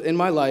pillars in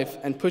my life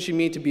and pushing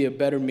me to be a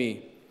better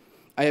me.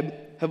 I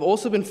have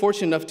also been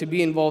fortunate enough to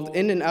be involved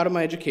in and out of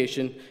my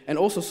education and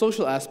also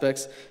social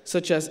aspects,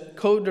 such as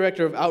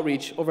co-director of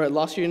outreach over at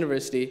Loma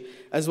University,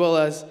 as well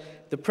as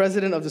the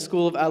president of the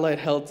School of Allied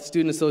Health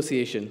Student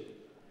Association.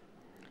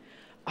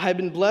 I have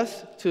been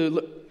blessed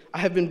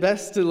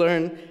to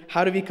learn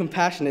how to be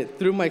compassionate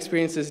through my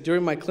experiences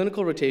during my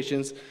clinical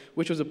rotations,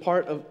 which is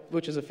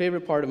a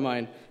favorite part of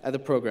mine at the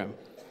program.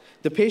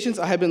 The patients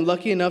I have been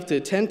lucky enough to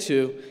attend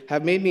to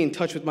have made me in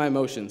touch with my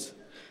emotions.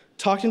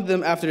 Talking to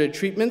them after their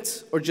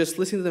treatments or just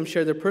listening to them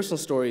share their personal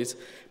stories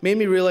made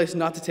me realize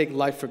not to take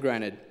life for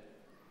granted.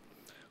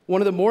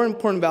 One of the more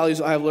important values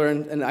I have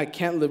learned and I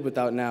can't live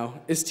without now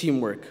is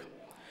teamwork.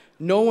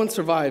 No one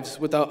survives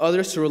without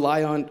others to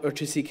rely on or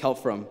to seek help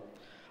from.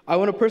 I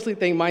want to personally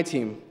thank my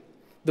team.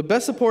 The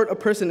best support a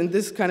person in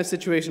this kind of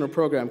situation or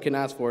program can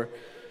ask for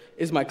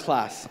is my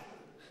class.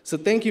 So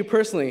thank you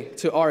personally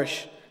to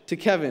Arsh, to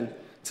Kevin,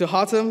 to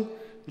Hatem,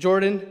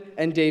 Jordan,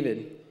 and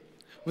David.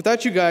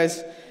 Without you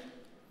guys,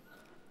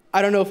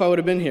 I don't know if I would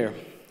have been here.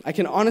 I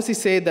can honestly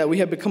say that we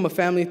have become a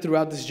family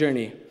throughout this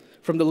journey,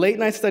 from the late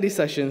night study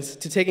sessions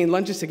to taking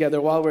lunches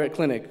together while we're at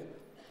clinic.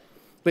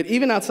 But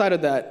even outside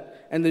of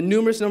that, and the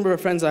numerous number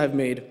of friends I have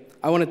made,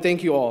 I want to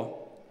thank you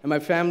all, and my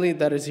family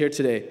that is here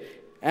today,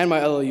 and my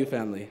LLU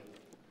family.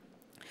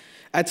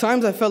 At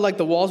times I felt like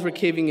the walls were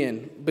caving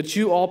in, but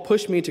you all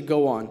pushed me to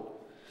go on.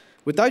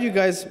 Without you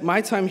guys, my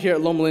time here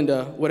at Loma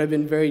Linda would have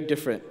been very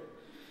different.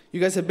 You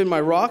guys have been my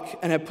rock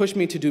and have pushed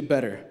me to do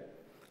better.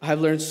 I have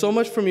learned so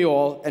much from you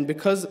all, and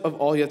because of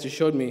all you have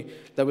showed me,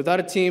 that without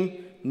a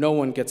team, no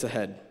one gets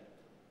ahead.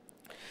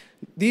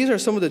 These are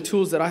some of the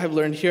tools that I have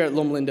learned here at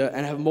Loma Linda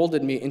and have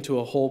molded me into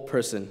a whole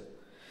person.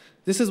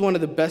 This is one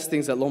of the best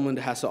things that Loma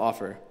Linda has to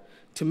offer.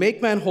 To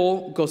make man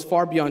whole goes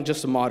far beyond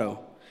just a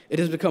motto. It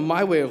has become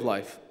my way of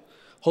life.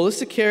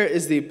 Holistic care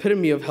is the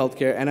epitome of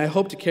healthcare, and I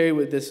hope to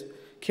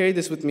carry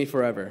this with me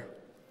forever.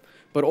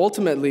 But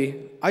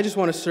ultimately, I just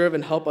want to serve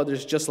and help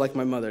others just like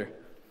my mother.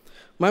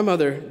 My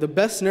mother, the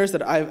best nurse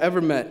that I have ever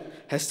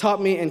met, has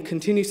taught me and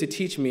continues to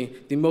teach me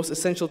the most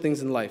essential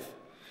things in life.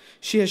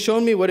 She has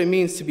shown me what it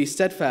means to be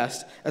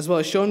steadfast, as well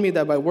as shown me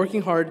that by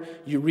working hard,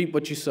 you reap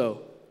what you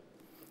sow.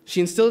 She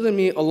instilled in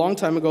me a long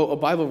time ago a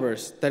Bible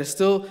verse that is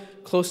still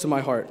close to my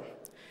heart.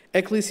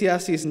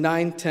 Ecclesiastes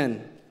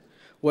 9:10.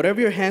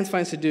 Whatever your hands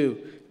finds to do,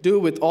 do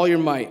it with all your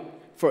might,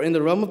 for in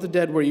the realm of the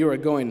dead where you are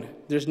going,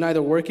 there's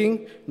neither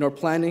working, nor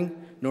planning,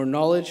 nor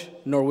knowledge,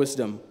 nor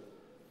wisdom.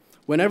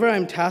 Whenever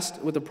I'm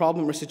tasked with a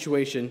problem or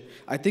situation,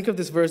 I think of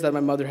this verse that my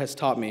mother has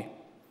taught me.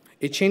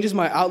 It changes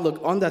my outlook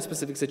on that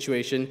specific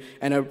situation,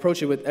 and I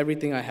approach it with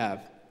everything I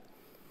have.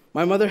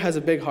 My mother has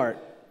a big heart,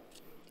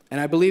 and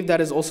I believe that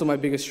is also my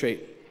biggest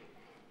trait.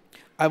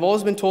 I've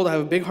always been told I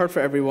have a big heart for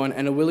everyone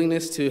and a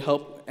willingness to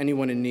help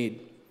anyone in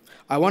need.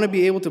 I want to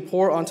be able to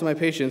pour onto my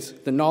patients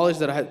the knowledge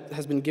that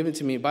has been given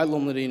to me by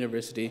Loma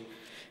University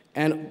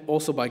and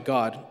also by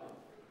God.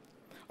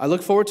 I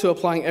look forward to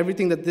applying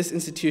everything that this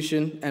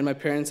institution and my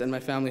parents and my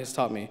family has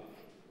taught me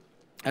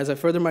as I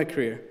further my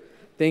career.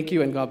 Thank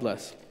you, and God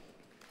bless.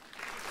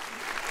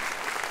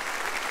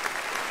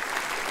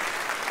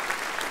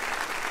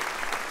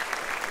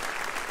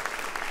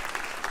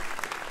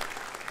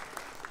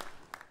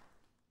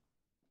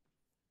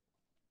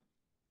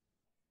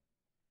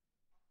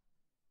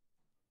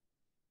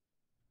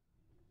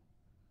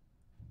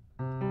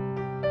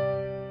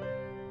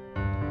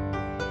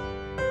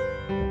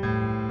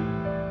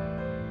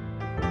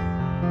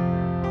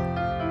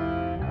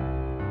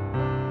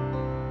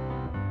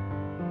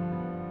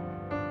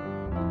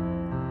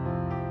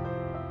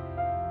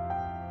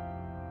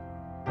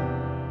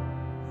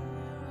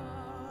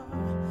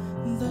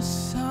 The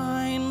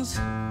signs,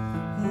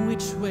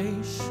 which way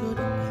should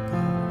I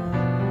go?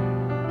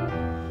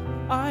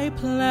 I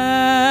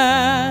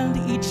planned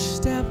each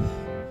step,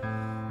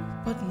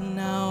 but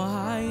now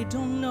I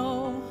don't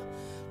know.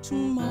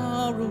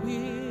 Tomorrow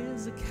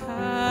is a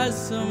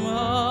chasm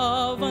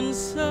of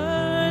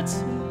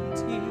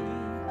uncertainty,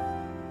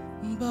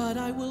 but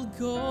I will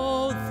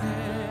go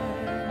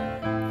there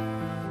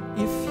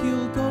if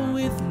you'll go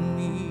with me.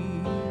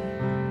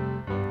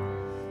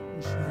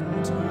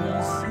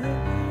 Gentle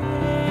Savior,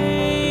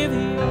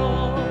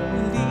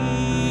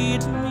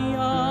 lead me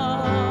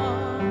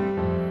on.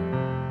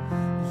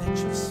 Let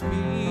your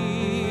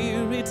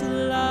spirit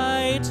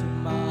light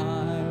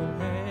my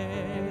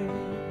way.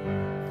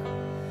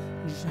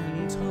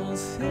 Gentle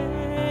Savior,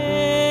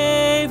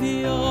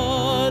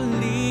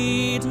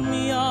 lead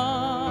me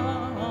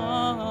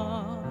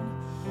on.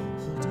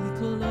 Hold me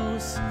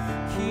close,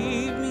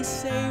 keep me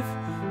safe,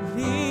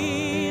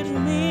 lead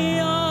me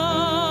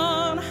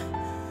on.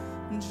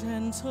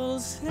 Gentle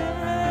Savior.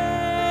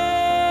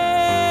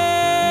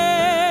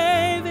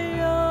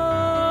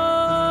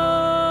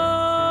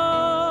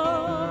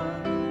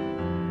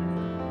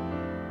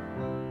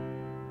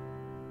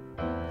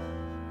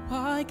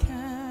 Why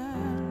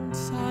can't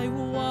I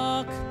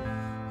walk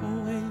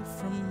away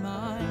from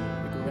my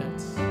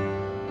regrets?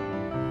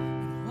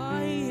 And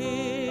why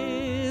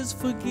is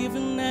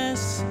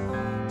forgiveness,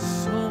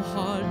 so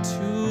hard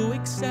to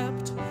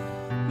accept.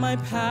 My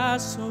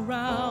past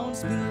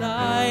surrounds me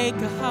like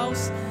a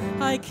house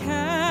I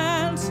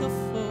can't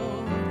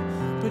afford,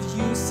 but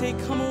you say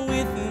come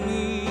with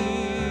me,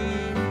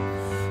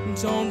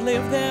 don't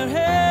live there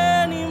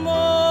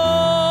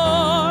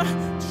anymore.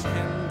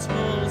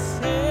 Gentle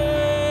Savior,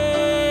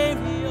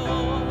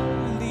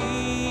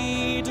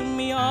 lead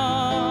me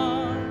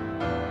on,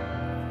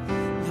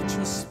 let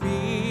your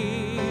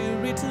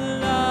spirit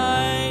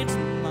light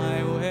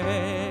my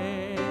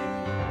way.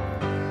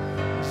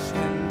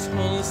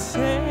 Gentle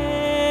Savior,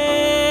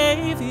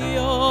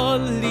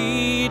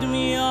 lead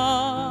me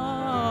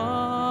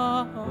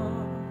on,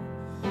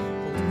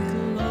 hold me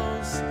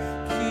close,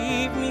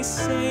 keep me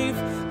safe,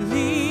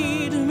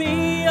 lead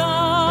me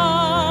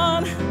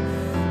on.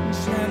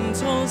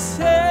 Gentle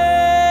Savior,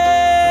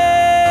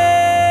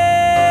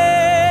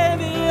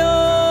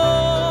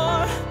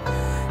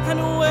 and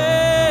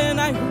when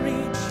I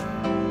reach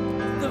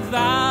the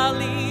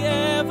valley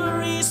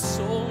every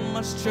soul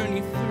must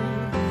journey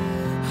through,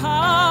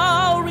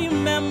 I'll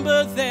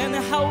remember then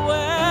how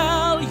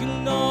well you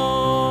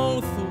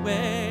know the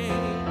way.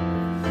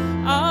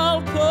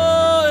 I'll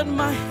put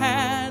my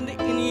hand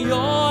in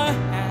your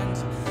hand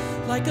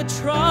like a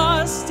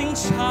trusting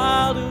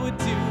child would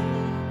do,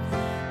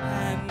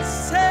 and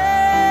say,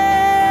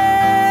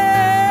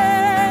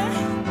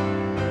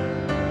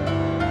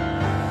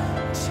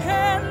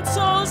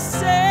 gentle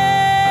Savior,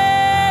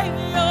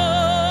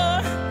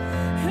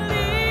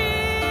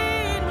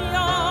 lead me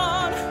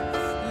on,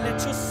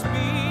 let your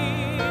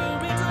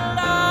spirit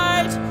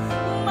light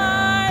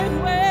my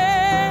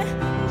way.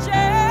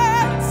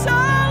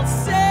 Gentle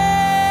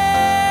Savior,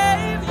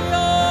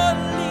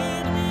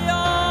 lead me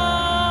on,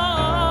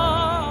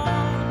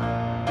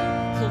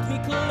 hold me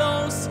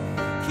close,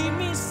 keep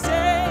me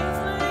safe,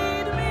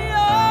 lead me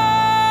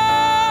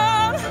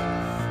on.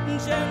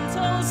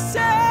 Gentle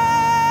Savior,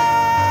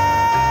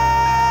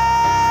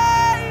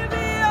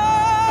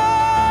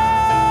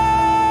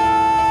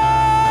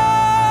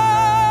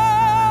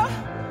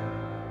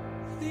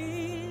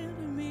 lead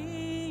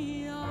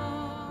me on.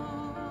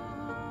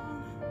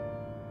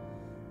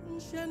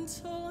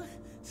 Gentle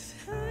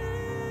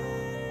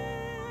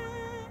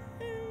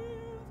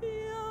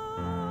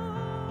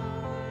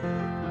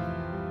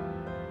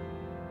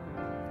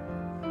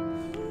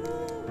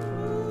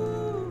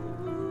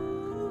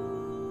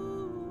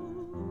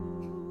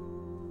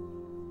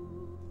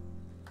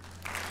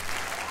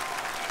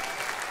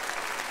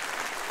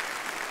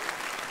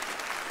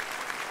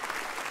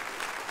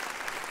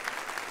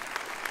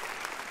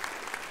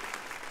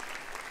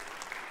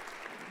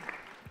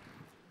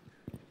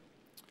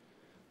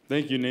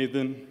Thank you,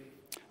 Nathan.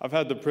 I've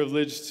had the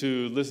privilege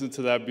to listen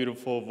to that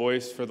beautiful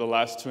voice for the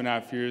last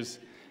 2.5 years,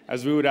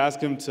 as we would ask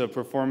him to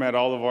perform at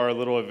all of our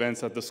little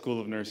events at the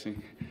School of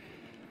Nursing.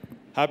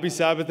 Happy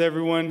Sabbath,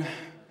 everyone,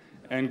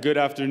 and good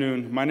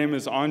afternoon. My name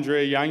is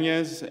Andre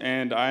Yanez,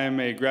 and I am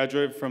a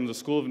graduate from the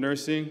School of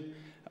Nursing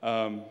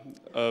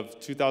of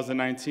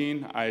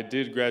 2019. I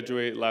did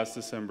graduate last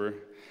December.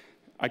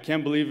 I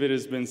can't believe it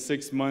has been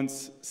 6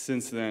 months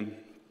since then.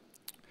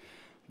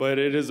 But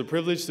it is a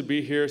privilege to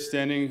be here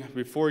standing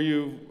before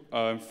you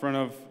in front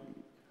of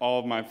all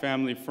of my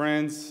family,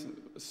 friends,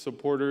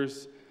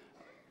 supporters,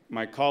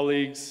 my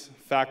colleagues,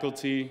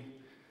 faculty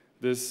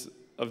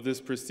of this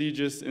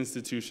prestigious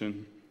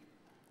institution.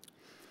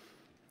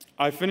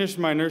 I finished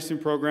my nursing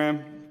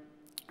program,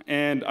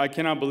 and I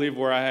cannot believe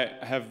where I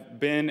have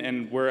been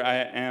and where I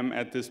am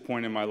at this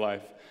point in my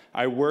life.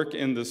 I work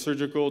in the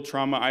surgical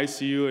trauma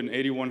ICU in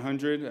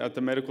 8100 at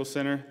the medical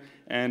center,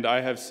 and I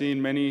have seen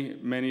many,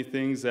 many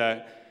things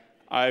that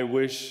I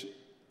wish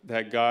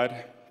that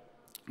God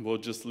will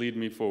just lead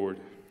me forward.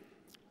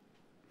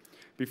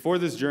 Before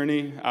this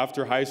journey,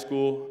 after high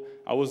school,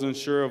 I wasn't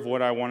sure of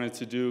what I wanted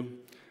to do,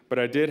 but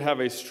I did have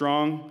a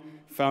strong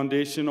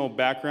foundational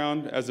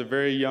background as a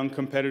very young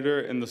competitor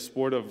in the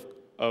sport of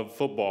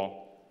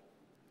football.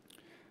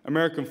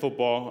 American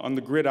football, on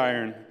the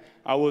gridiron.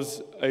 I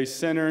was a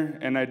center,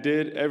 and I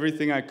did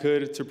everything I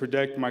could to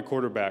protect my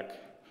quarterback.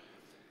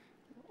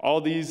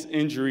 All these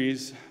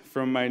injuries,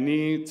 from my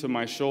knee to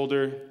my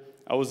shoulder,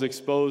 I was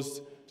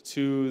exposed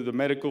to the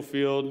medical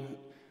field,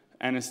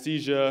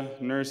 anesthesia,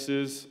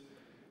 nurses,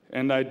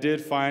 and I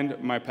did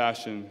find my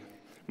passion.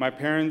 My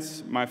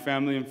parents, my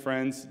family, and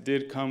friends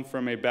did come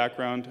from a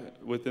background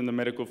within the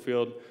medical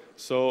field,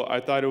 so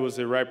I thought it was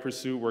the right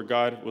pursuit where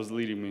God was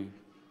leading me.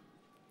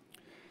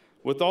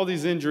 With all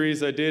these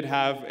injuries, I did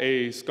have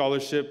a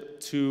scholarship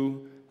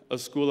to a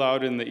school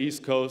out in the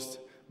East Coast,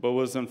 but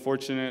was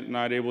unfortunate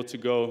not able to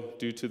go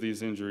due to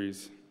these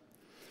injuries.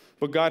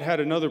 But God had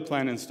another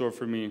plan in store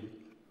for me.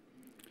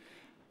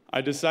 I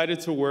decided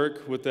to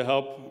work with the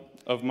help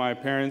of my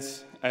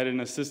parents at an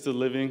assisted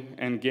living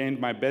and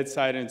gained my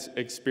bedside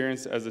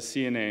experience as a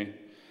CNA.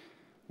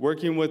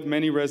 Working with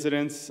many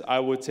residents, I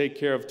would take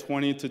care of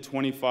 20 to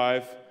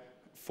 25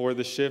 for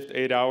the shift,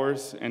 8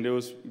 hours, and it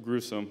was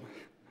gruesome.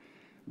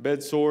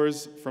 Bed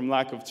sores from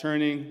lack of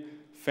turning,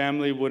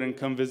 family wouldn't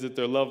come visit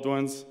their loved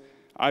ones.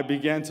 I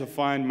began to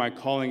find my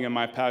calling and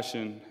my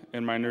passion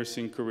in my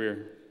nursing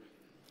career.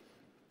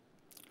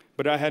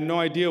 But I had no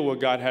idea what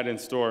God had in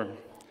store.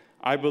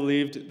 I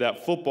believed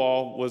that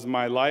football was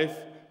my life.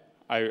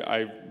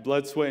 I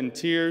blood, sweat, and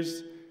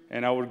tears,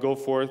 and I would go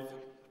forth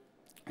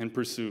and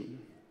pursue.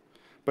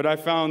 But I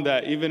found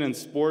that even in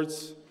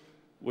sports,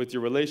 with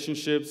your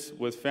relationships,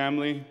 with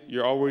family,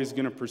 you're always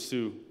going to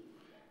pursue.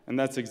 And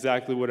that's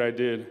exactly what I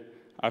did.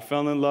 I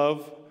fell in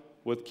love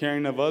with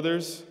caring of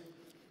others,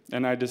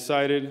 and I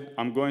decided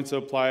I'm going to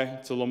apply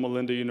to Loma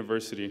Linda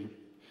University.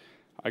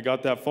 I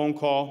got that phone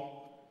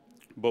call,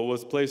 but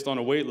was placed on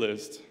a wait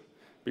list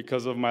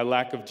because of my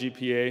lack of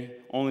GPA,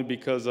 only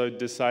because I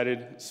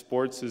decided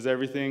sports is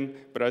everything,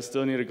 but I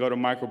still need to go to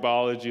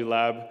microbiology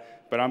lab,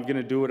 but I'm going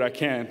to do what I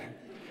can.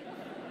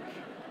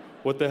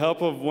 With the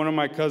help of one of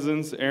my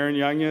cousins, Aaron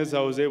Yanez, I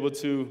was able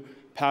to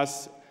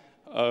pass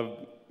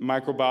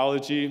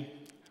microbiology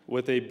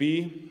with a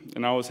B,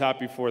 and I was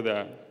happy for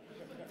that.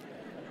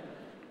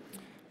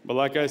 But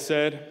like I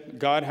said,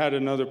 God had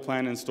another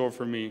plan in store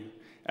for me.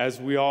 As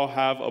we all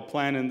have a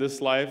plan in this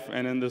life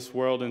and in this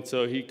world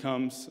until he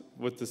comes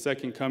with the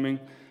second coming,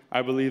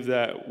 I believe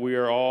that we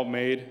are all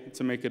made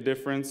to make a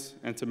difference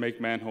and to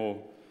make man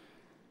whole.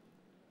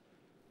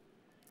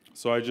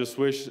 So I just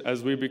wish,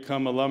 as we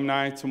become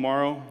alumni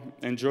tomorrow,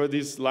 enjoy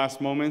these last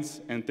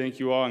moments, and thank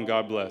you all, and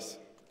God bless.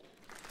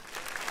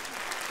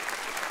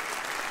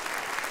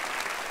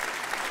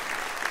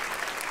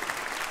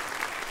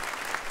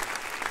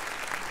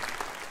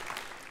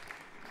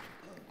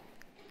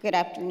 Good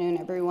afternoon,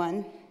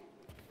 everyone.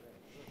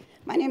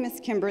 My name is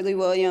Kimberly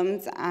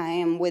Williams. I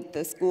am with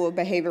the School of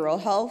Behavioral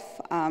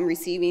Health,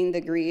 receiving the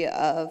degree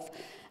of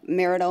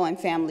marital and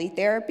family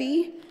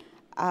therapy.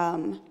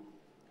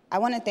 I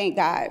want to thank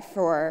God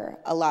for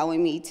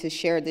allowing me to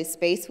share this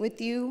space with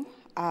you.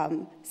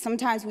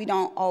 Sometimes we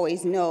don't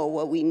always know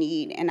what we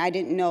need, and I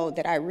didn't know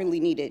that I really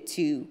needed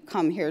to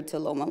come here to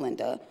Loma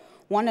Linda.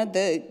 One of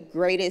the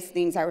greatest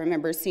things I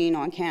remember seeing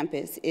on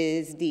campus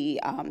is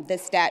the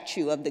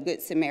statue of the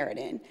Good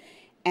Samaritan.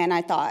 And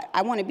I thought,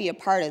 I want to be a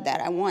part of that.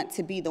 I want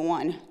to be the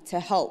one to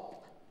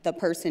help the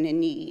person in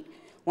need.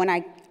 When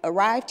I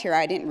arrived here,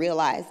 I didn't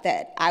realize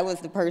that I was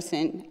the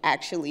person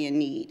actually in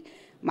need.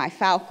 My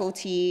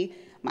faculty,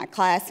 my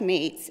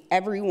classmates,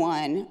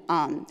 everyone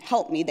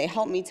helped me. They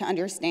helped me to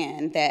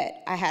understand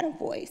that I had a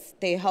voice.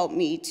 They helped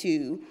me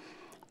to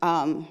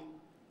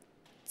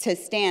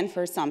stand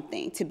for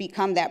something, to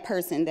become that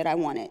person that I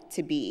wanted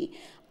to be.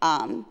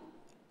 And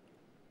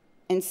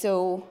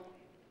so,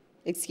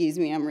 excuse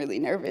me, I'm really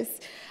nervous.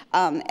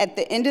 At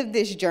the end of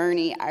this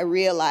journey, I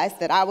realized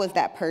that I was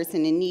that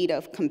person in need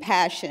of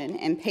compassion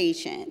and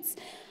patience.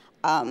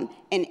 And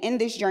in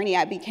this journey,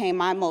 I became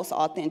my most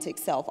authentic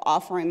self,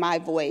 offering my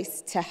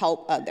voice to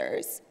help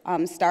others,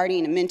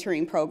 starting a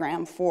mentoring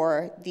program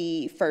for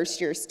the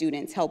first-year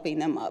students, helping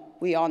them up.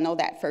 We all know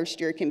that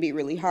first year can be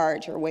really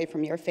hard. You're away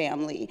from your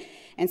family.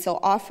 And so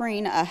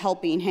offering a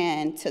helping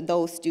hand to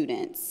those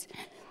students.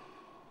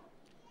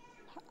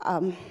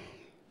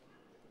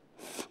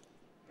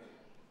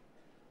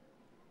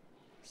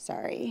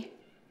 Sorry.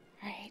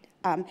 All right.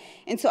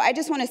 And so I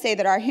just want to say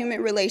that our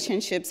human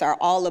relationships are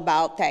all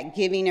about that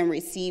giving and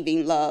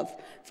receiving love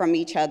from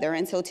each other.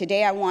 And so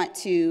today I want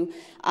to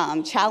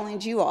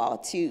challenge you all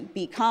to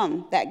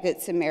become that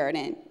Good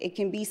Samaritan. It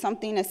can be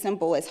something as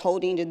simple as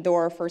holding the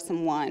door for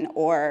someone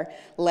or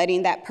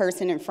letting that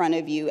person in front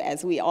of you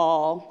as we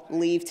all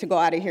leave to go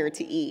out of here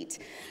to eat.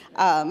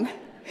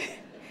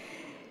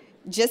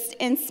 Just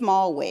in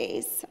small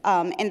ways.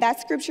 And that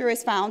scripture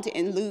is found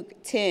in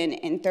Luke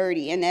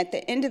 10:30. And at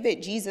the end of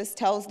it, Jesus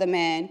tells the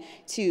man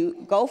to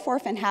go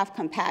forth and have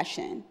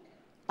compassion,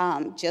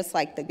 just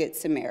like the Good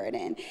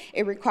Samaritan.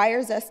 It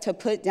requires us to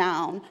put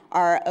down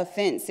our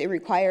offense. It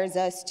requires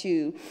us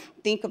to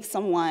think of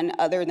someone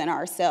other than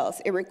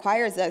ourselves. It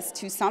requires us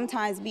to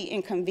sometimes be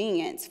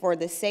inconvenienced for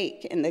the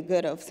sake and the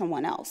good of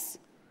someone else.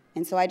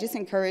 And so I just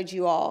encourage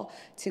you all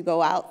to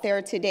go out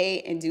there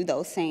today and do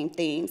those same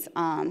things.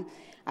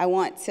 I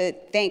want to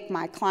thank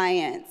my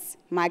clients,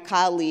 my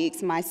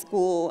colleagues, my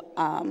school,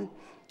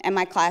 and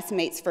my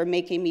classmates for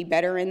making me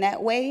better in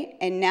that way.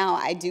 And now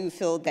I do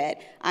feel that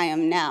I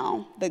am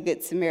now the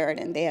Good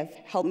Samaritan. They have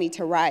helped me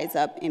to rise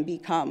up and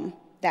become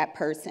that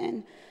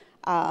person.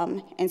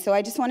 And so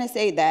I just want to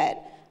say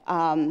that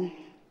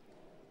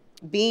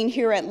being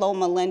here at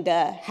Loma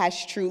Linda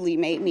has truly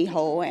made me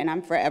whole, and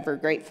I'm forever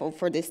grateful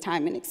for this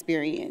time and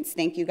experience.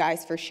 Thank you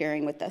guys for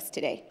sharing with us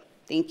today.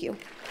 Thank you.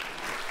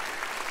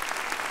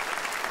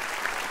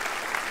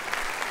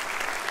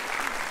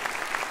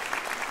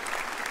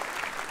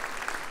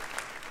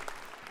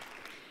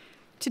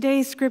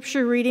 Today's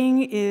scripture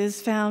reading is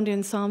found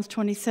in Psalms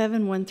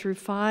 27,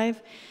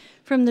 1-5,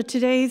 from the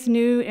Today's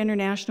New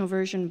International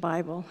Version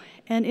Bible.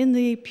 And in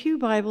the Pew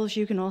Bibles,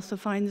 you can also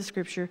find the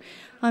scripture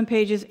on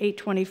pages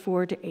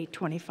 824 to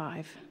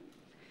 825.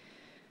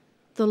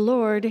 The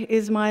Lord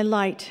is my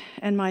light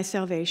and my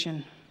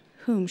salvation.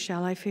 Whom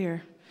shall I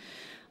fear?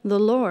 The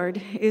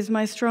Lord is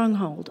my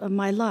stronghold of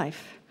my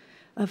life.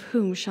 Of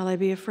whom shall I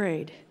be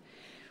afraid?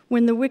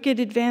 When the wicked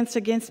advance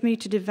against me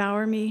to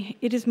devour me,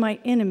 it is my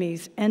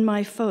enemies and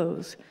my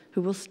foes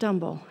who will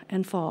stumble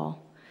and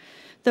fall.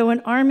 Though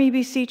an army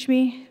besiege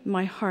me,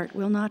 my heart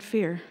will not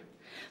fear.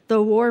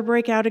 Though war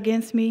break out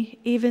against me,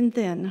 even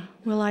then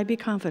will I be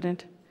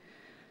confident.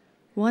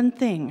 One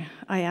thing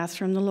I ask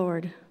from the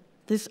Lord,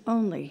 this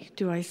only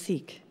do I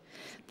seek,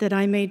 that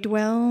I may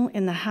dwell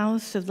in the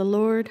house of the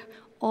Lord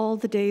all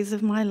the days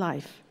of my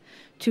life,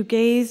 to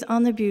gaze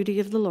on the beauty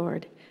of the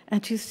Lord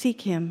and to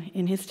seek him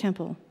in his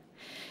temple.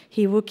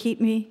 He will keep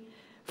me,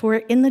 for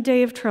in the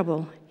day of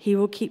trouble, he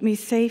will keep me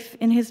safe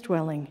in his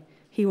dwelling.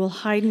 He will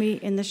hide me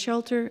in the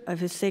shelter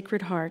of his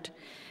sacred heart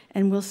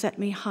and will set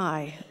me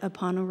high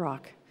upon a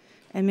rock.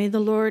 And may the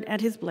Lord add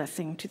his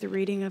blessing to the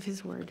reading of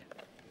his word.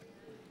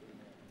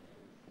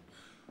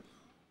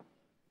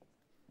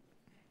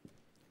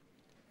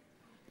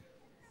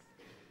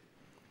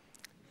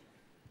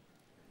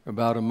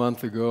 About a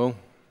month ago,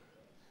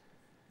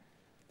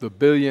 the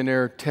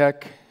billionaire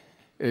tech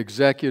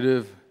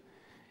executive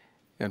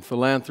and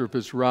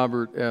philanthropist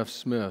Robert F.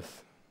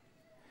 Smith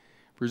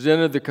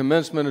presented the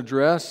commencement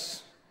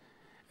address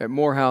at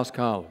Morehouse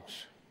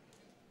College.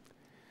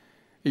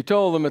 He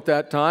told them at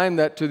that time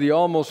that to the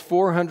almost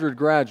 400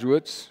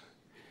 graduates,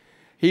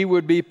 he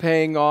would be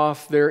paying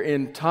off their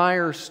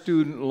entire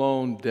student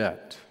loan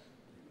debt.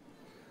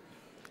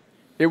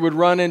 It would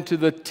run into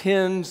the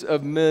tens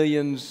of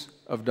millions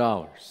of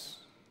dollars.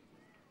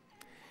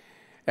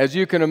 As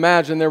you can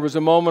imagine, there was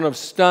a moment of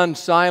stunned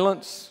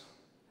silence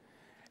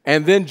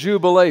and then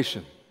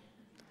jubilation.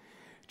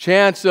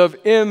 Chants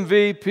of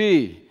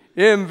MVP,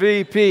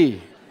 MVP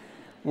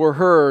were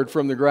heard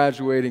from the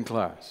graduating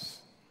class.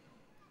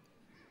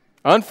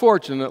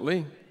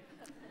 Unfortunately,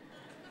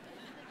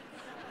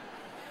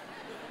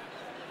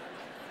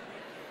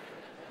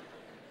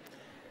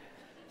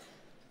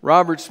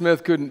 Robert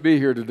Smith couldn't be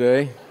here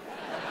today.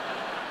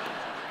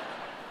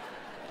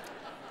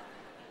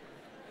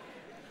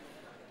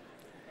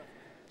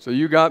 So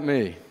you got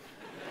me.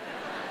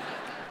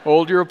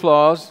 Hold your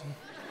applause.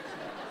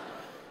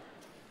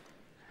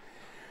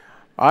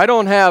 I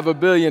don't have $1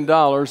 billion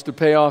to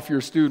pay off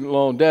your student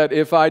loan debt.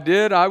 If I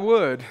did, I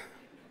would.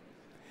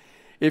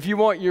 If you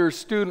want your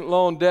student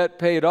loan debt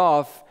paid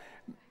off,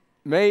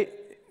 well,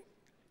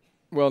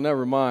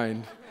 never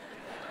mind.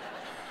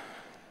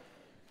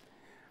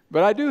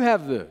 But I do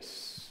have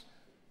this.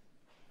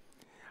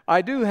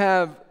 I do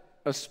have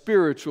a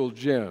spiritual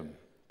gem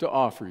to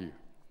offer you.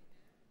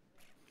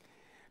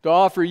 To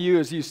offer you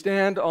as you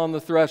stand on the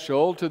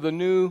threshold to the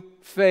new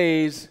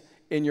phase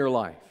in your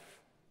life.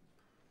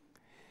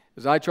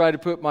 As I try to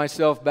put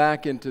myself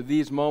back into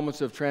these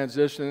moments of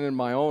transition in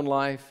my own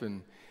life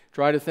and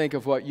try to think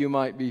of what you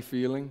might be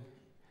feeling,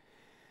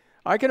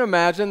 I can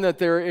imagine that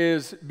there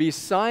is,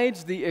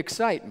 besides the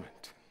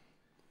excitement,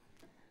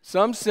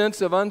 some sense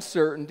of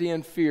uncertainty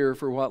and fear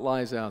for what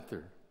lies out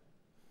there.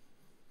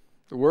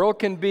 The world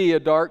can be a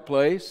dark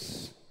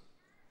place,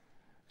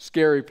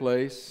 scary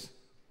place,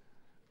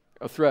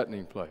 a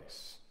threatening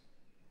place.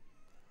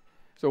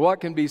 So what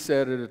can be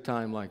said at a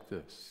time like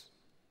this?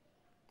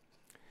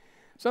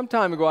 Some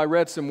time ago, I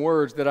read some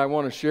words that I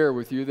want to share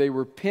with you. They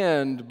were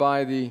penned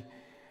by the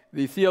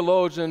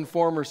theologian,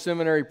 former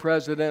seminary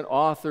president,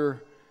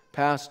 author,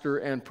 pastor,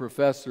 and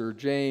professor,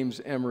 James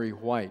Emery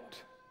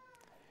White.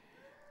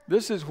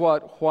 This is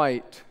what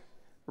White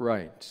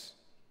writes.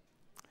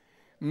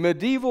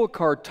 Medieval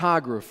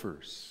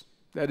cartographers,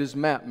 that is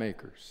map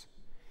makers,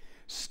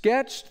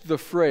 sketched the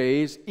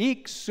phrase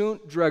 "Hic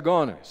sunt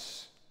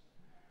dragones,"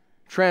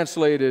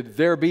 translated,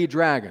 "there be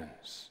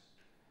dragons,"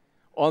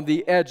 on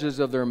the edges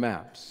of their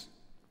maps.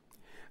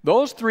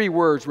 Those three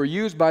words were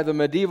used by the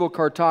medieval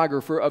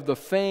cartographer of the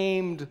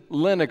famed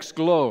Lennox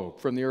globe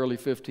from the early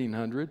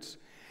 1500s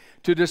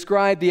to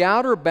describe the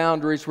outer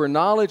boundaries where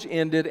knowledge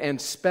ended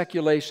and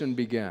speculation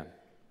began.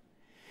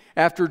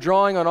 After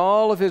drawing on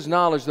all of his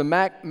knowledge, the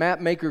map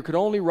maker could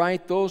only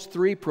write those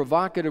three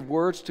provocative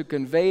words to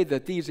convey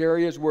that these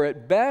areas were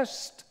at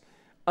best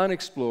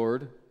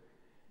unexplored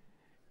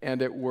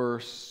and at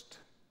worst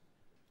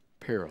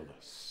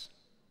perilous.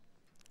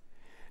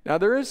 Now,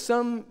 there is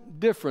some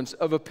difference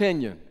of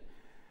opinion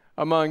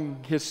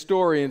among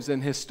historians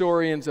and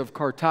historians of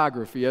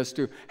cartography as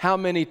to how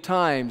many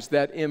times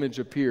that image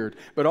appeared,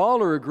 but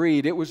all are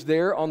agreed it was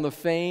there on the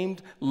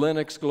famed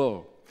Lennox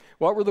globe.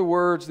 What were the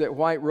words that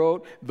White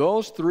wrote?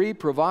 Those three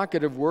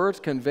provocative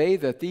words convey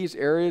that these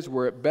areas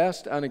were at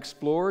best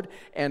unexplored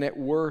and at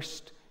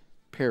worst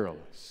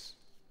perilous.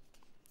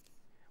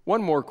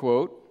 One more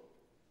quote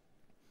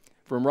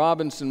from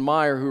Robinson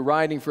Meyer, who,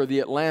 writing for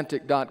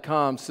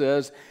theatlantic.com,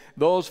 says,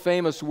 those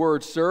famous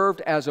words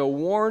served as a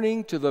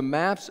warning to the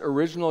map's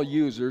original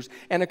users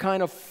and a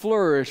kind of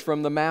flourish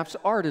from the map's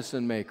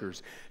artisan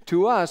makers.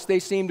 To us, they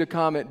seem to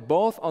comment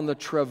both on the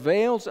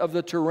travails of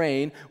the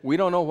terrain, we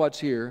don't know what's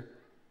here,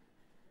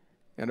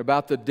 and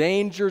about the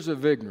dangers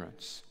of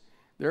ignorance.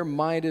 There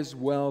might as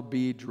well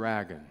be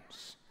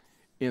dragons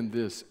in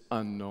this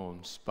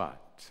unknown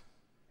spot.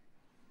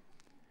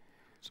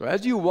 So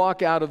as you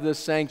walk out of this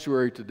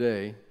sanctuary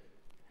today,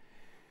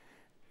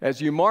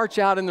 as you march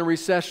out in the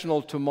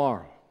recessional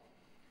tomorrow,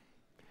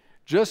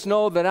 just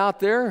know that out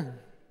there,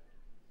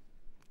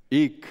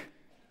 hic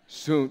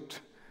sunt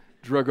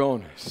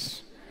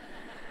dragones.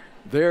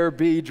 There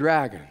be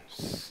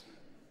dragons.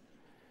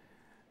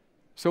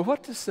 So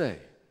what to say?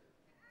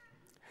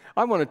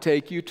 I want to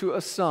take you to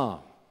a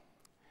psalm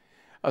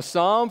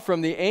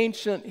from the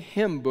ancient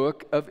hymn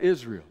book of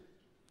Israel.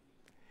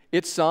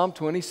 It's Psalm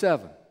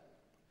 27.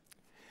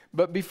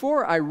 But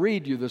before I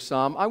read you the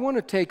psalm, I want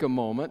to take a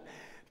moment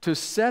to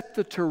set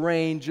the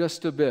terrain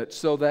just a bit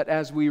so that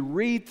as we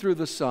read through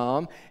the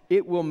psalm,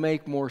 it will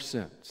make more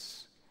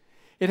sense.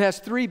 It has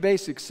three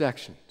basic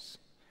sections.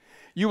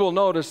 You will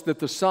notice that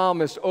the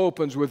psalmist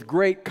opens with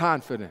great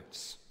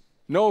confidence.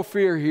 No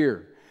fear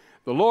here.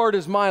 The Lord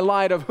is my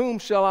light, of whom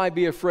shall I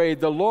be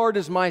afraid? The Lord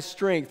is my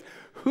strength.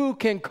 Who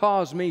can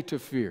cause me to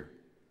fear?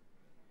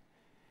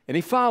 And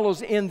he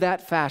follows in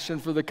that fashion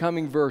for the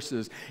coming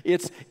verses.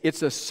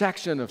 It's a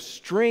section of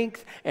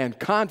strength and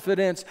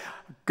confidence.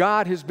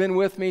 God has been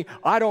with me.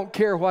 I don't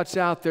care what's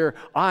out there.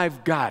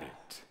 I've got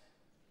it.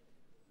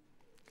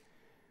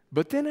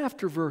 But then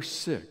after verse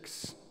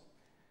 6,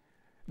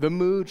 the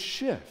mood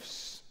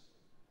shifts.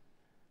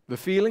 The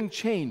feeling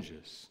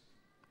changes.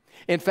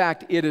 In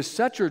fact, it is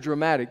such a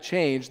dramatic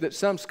change that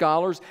some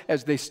scholars,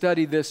 as they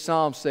study this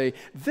psalm, say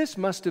this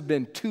must have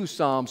been two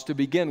psalms to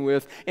begin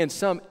with, and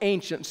some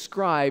ancient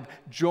scribe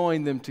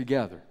joined them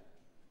together.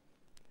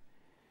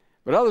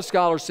 But other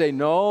scholars say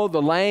no,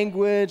 the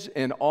language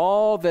and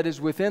all that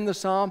is within the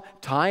psalm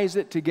ties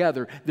it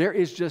together. There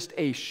is just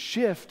a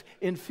shift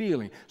in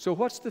feeling. So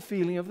what's the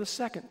feeling of the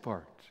second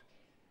part?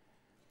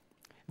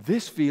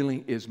 This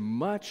feeling is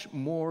much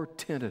more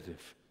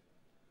tentative.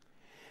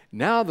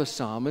 Now the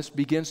psalmist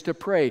begins to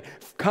pray.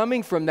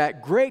 Coming from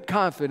that great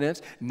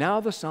confidence, now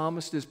the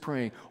psalmist is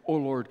praying, "Oh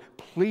Lord,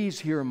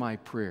 please hear my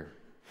prayer.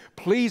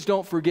 Please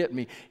don't forget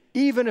me.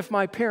 Even if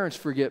my parents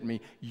forget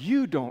me,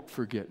 you don't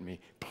forget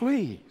me.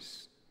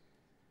 Please."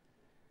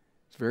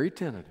 It's very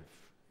tentative.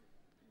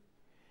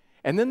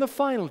 And then the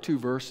final two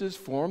verses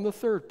form the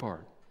third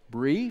part.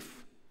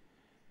 Brief,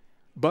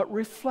 but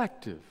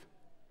reflective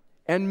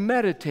and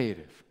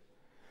meditative.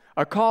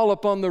 A call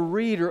upon the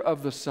reader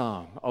of the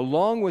psalm,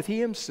 along with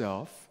he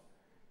himself,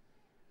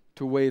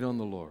 to wait on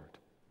the Lord.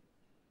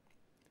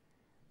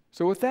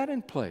 So with that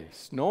in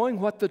place, knowing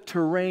what the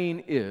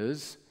terrain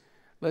is,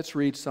 let's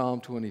read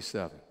Psalm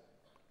 27.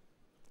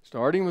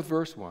 Starting with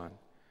verse 1.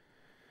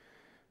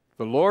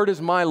 The Lord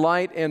is my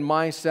light and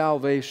my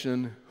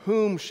salvation.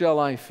 Whom shall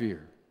I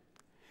fear?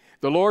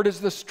 The Lord is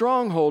the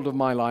stronghold of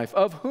my life.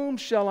 Of whom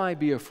shall I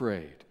be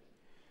afraid?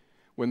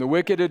 When the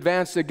wicked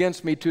advance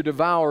against me to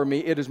devour me,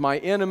 it is my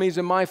enemies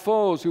and my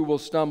foes who will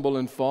stumble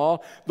and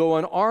fall. Though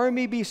an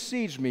army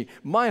besiege me,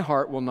 my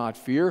heart will not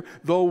fear.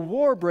 Though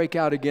war break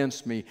out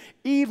against me,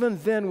 even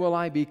then will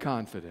I be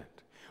confident.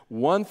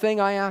 One thing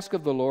I ask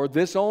of the Lord,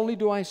 this only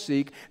do I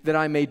seek, that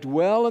I may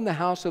dwell in the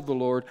house of the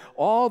Lord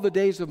all the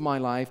days of my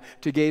life,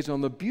 to gaze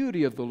on the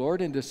beauty of the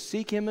Lord and to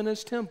seek him in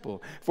his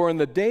temple. For in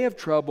the day of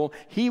trouble,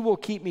 he will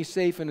keep me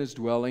safe in his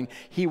dwelling.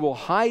 He will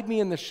hide me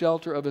in the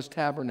shelter of his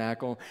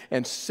tabernacle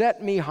and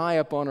set me high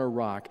upon a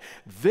rock.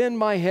 Then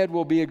my head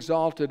will be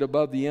exalted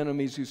above the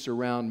enemies who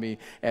surround me.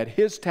 At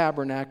his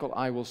tabernacle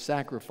I will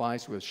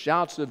sacrifice with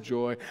shouts of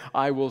joy.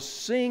 I will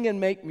sing and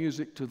make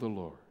music to the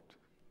Lord.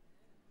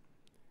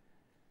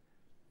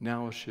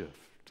 Now a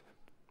shift.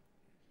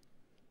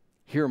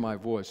 Hear my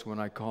voice when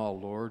I call,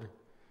 Lord.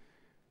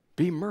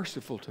 Be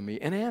merciful to me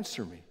and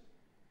answer me.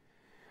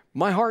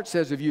 My heart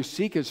says, if you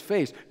seek his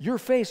face, your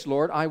face,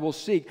 Lord, I will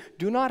seek.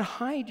 Do not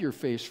hide your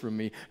face from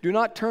me. Do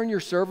not turn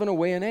your servant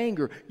away in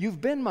anger. You've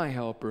been my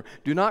helper.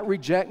 Do not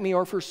reject me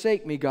or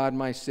forsake me, God,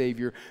 my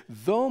Savior.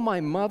 Though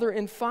my mother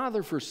and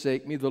father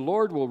forsake me, the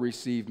Lord will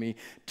receive me.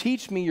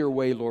 Teach me your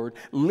way, Lord.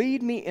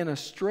 Lead me in a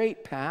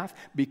straight path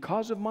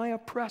because of my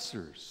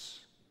oppressors.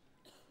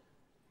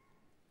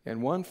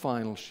 And one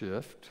final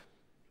shift.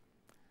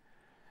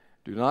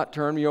 Do not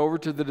turn me over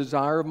to the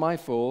desire of my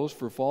foes,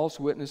 for false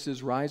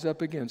witnesses rise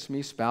up against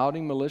me,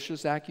 spouting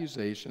malicious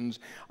accusations.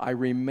 I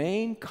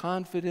remain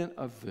confident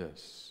of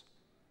this.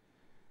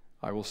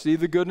 I will see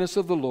the goodness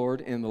of the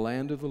Lord in the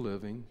land of the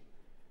living.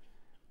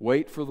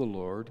 Wait for the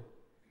Lord.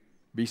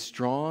 Be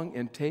strong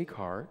and take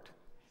heart,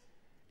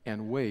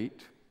 and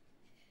wait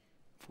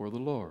for the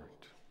Lord.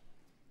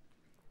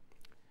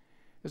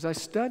 As I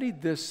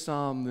studied this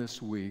psalm this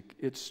week,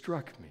 it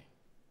struck me.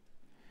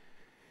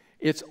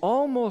 It's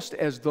almost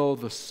as though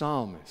the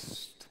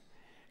psalmist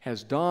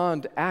has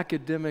donned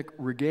academic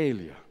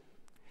regalia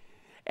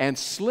and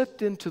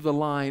slipped into the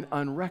line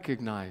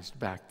unrecognized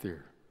back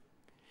there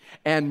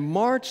and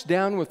marched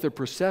down with the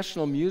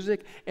processional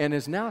music and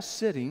is now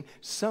sitting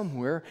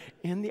somewhere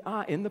in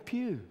the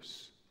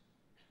pews.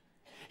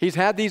 He's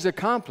had these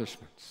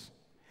accomplishments.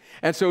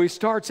 And so he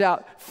starts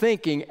out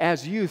thinking,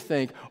 as you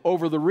think,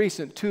 over the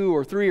recent 2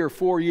 or 3 or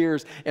 4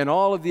 years and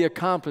all of the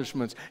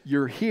accomplishments.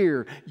 You're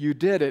here, you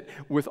did it,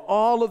 with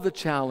all of the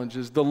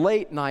challenges, the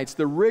late nights,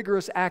 the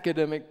rigorous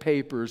academic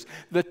papers,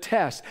 the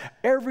tests,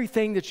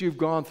 everything that you've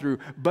gone through,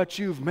 but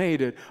you've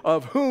made it.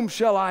 Of whom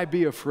shall I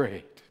be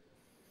afraid?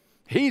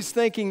 He's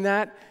thinking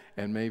that,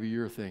 and maybe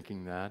you're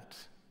thinking that.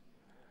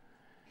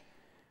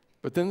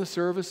 But then the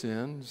service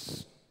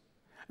ends.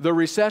 The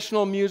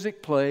recessional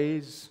music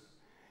plays.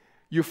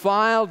 You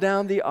file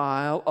down the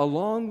aisle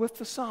along with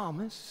the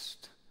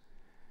psalmist.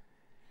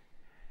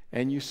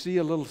 And you see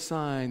a little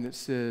sign that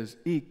says,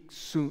 Hic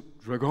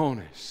sunt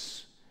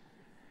dragones.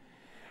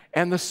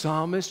 And the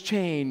psalmist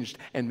changed,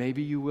 and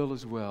maybe you will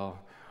as well.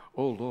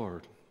 Oh,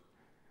 Lord,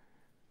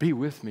 be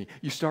with me.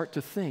 You start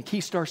to think.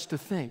 He starts to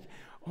think,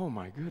 oh,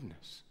 my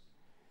goodness.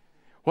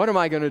 What am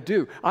I going to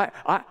do?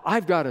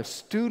 I've got a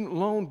student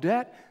loan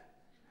debt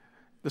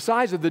the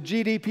size of the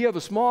GDP of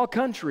a small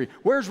country.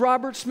 Where's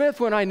Robert Smith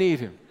when I need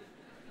him?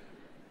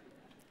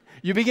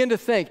 You begin to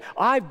think,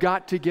 I've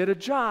got to get a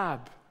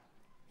job.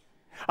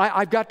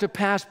 I've got to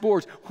pass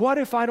boards. What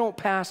if I don't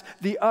pass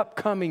the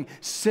upcoming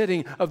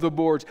sitting of the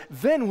boards?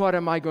 Then what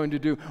am I going to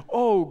do?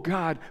 Oh,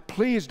 God,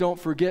 please don't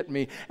forget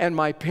me. And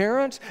my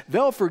parents,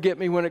 they'll forget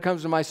me when it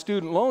comes to my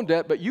student loan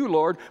debt, but you,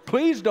 Lord,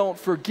 please don't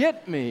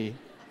forget me.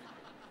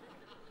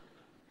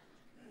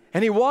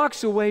 And he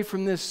walks away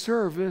from this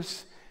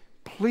service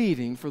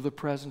pleading for the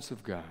presence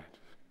of God.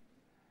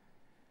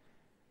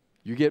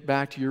 You get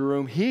back to your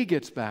room. He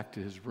gets back to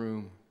his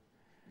room.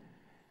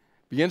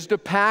 Begins to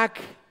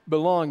pack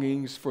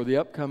belongings for the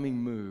upcoming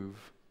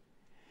move.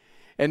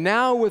 And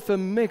now with a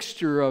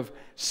mixture of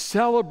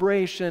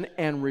celebration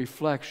and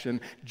reflection,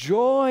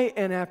 joy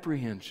and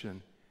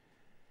apprehension,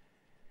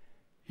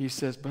 he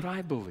says, but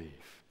I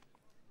believe.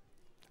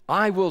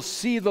 I will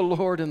see the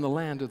Lord in the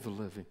land of the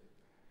living.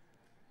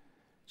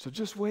 So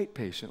just wait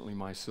patiently,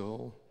 my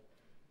soul.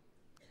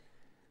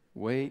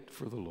 Wait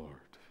for the Lord.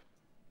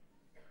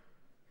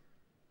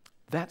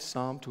 That's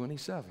Psalm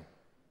 27.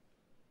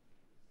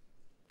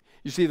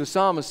 You see, the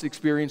psalmist's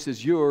experience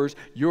is yours.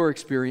 Your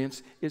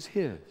experience is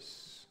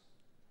his.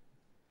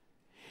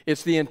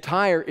 It's the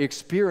entire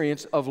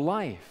experience of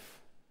life.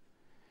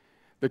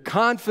 The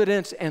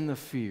confidence and the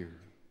fear.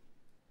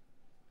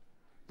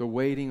 The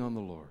waiting on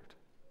the Lord.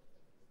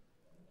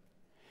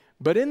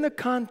 But in the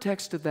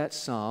context of that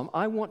psalm,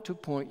 I want to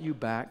point you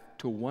back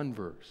to one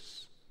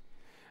verse.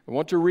 I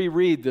want to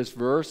reread this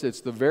verse. It's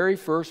the very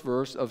first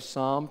verse of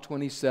Psalm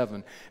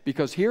 27.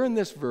 Because here in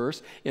this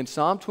verse, in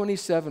Psalm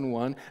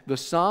 27:1, the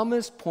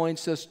psalmist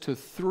points us to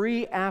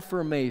three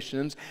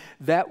affirmations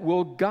that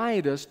will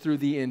guide us through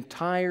the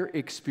entire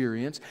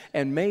experience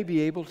and may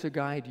be able to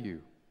guide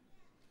you.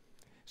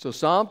 So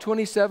Psalm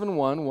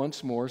 27:1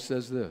 once more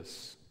says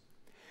this: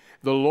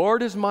 The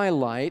Lord is my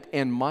light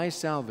and my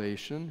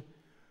salvation.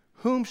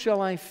 Whom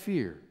shall I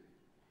fear?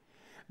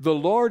 The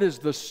Lord is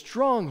the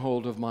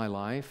stronghold of my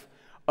life.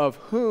 Of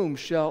whom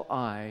shall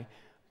I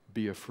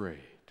be afraid?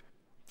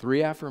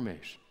 Three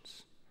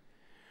affirmations.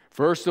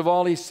 First of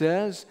all, he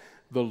says,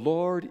 the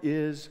Lord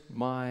is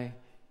my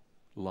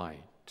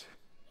light.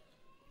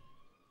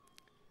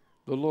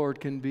 The Lord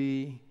can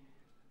be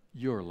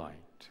your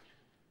light.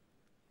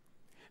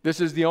 This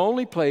is the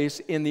only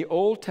place in the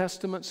Old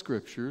Testament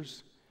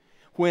scriptures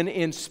when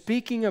in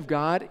speaking of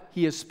God,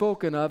 he is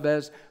spoken of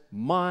as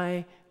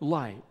my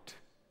light.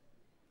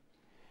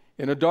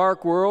 In a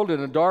dark world, in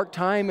a dark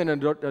time, in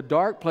a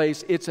dark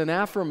place, it's an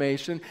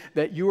affirmation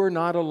that you are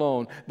not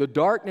alone. The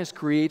darkness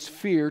creates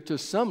fear to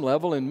some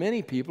level in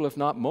many people, if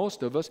not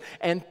most of us,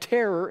 and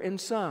terror in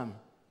some.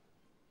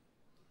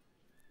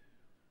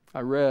 I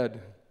read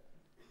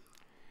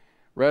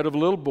of a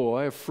little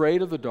boy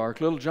afraid of the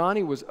dark. Little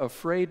Johnny was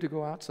afraid to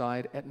go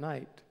outside at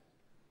night.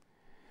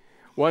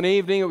 One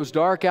evening, it was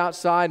dark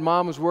outside.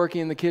 Mom was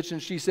working in the kitchen.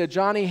 She said,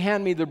 Johnny,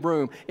 hand me the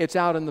broom. It's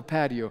out in the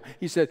patio.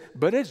 He said,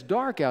 but it's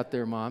dark out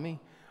there, Mommy.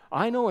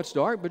 I know it's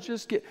dark, but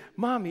just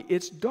Mommy,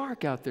 it's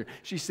dark out there.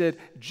 She said,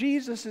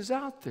 Jesus is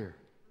out there.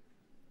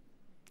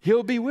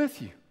 He'll be with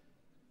you.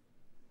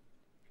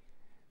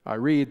 I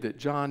read that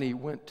Johnny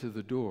went to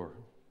the door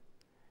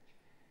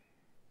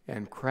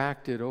and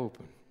cracked it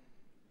open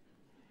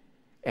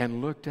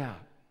and looked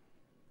out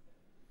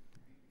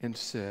and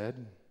said,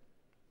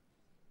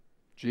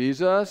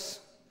 Jesus,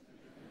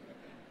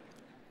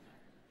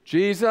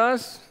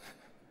 Jesus,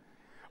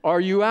 are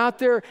you out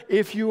there?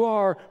 If you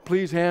are,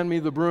 please hand me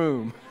the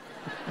broom.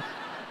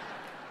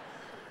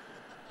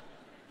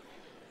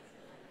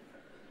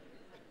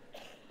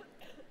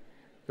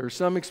 There are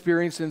some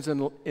experiences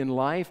in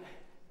life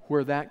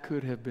where that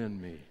could have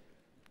been me.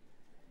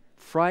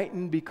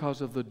 Frightened because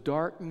of the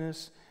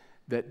darkness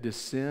that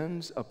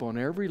descends upon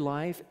every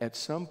life at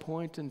some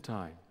point in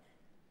time.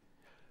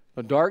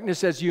 The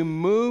darkness, as you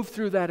move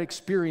through that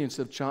experience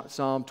of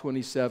Psalm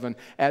 27,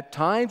 at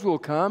times will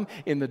come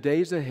in the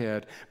days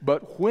ahead.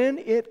 But when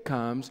it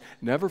comes,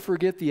 never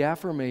forget the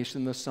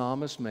affirmation the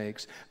psalmist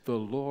makes, the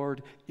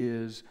Lord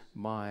is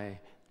my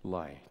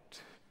light.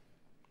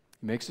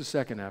 He makes a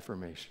second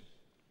affirmation.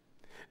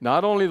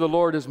 Not only the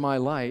Lord is my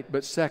light,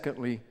 but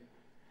secondly,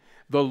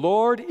 the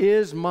Lord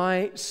is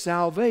my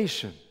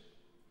salvation.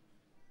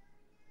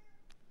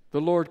 The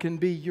Lord can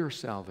be your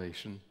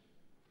salvation.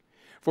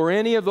 For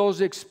any of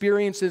those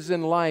experiences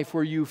in life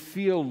where you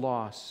feel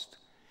lost,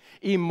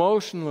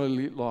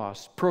 emotionally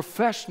lost,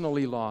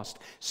 professionally lost,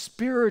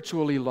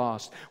 spiritually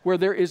lost, where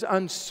there is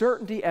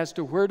uncertainty as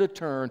to where to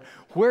turn,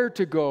 where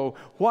to go,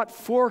 what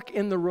fork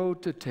in the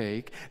road to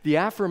take, the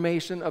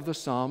affirmation of the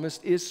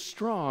psalmist is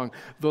strong.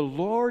 The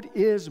Lord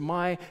is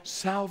my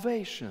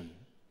salvation.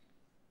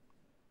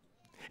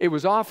 It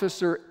was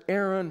Officer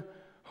Aaron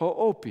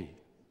Ho'opi.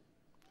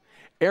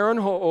 Aaron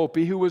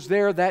Ho'opi, who was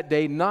there that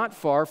day not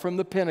far from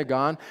the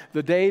Pentagon,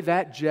 the day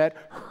that jet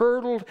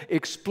hurtled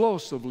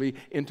explosively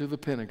into the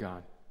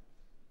Pentagon.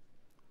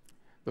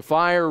 The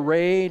fire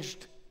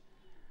raged.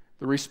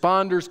 The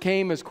responders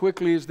came as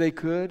quickly as they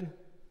could.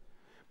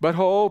 But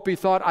Ho'opi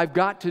thought, I've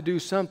got to do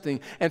something.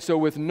 And so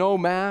with no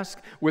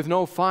mask, with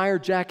no fire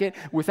jacket,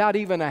 without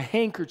even a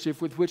handkerchief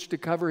with which to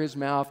cover his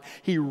mouth,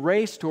 he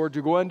raced toward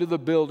to go into the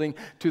building.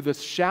 To the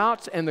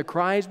shouts and the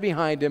cries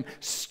behind him,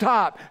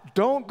 stop,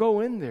 don't go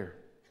in there.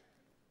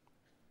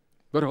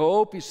 But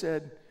Ho'opi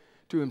said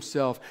to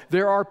himself,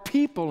 there are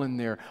people in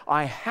there.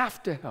 I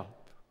have to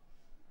help.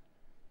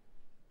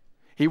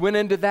 He went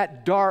into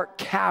that dark,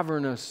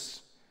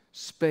 cavernous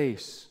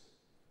space.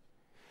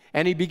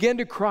 And he began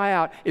to cry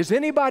out, is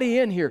anybody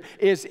in here?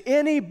 Is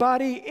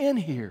anybody in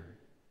here?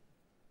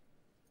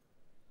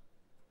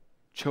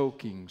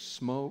 Choking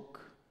smoke.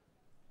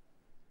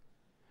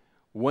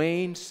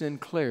 Wayne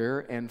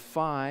Sinclair and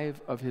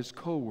 5 of his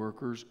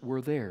co-workers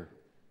were there.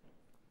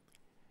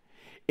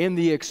 In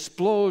the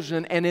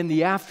explosion and in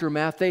the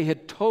aftermath, they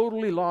had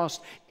totally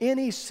lost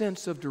any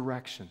sense of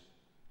direction.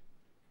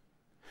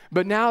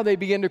 But now they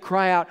began to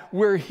cry out,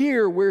 we're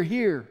here, we're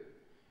here.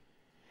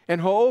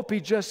 And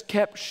Ho'opi just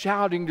kept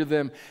shouting to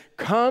them,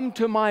 come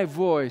to my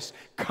voice,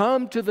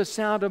 come to the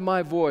sound of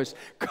my voice,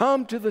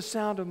 come to the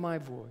sound of my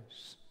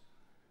voice.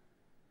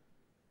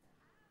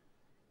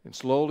 And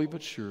slowly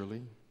but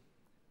surely,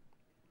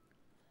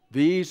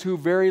 these who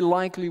very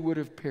likely would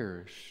have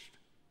perished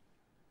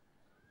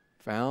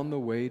found the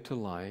way to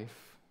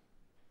life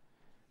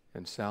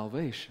and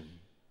salvation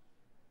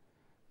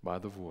by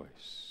the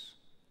voice.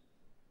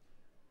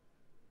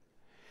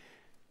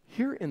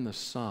 Here in the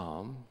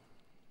psalm,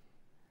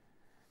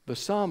 the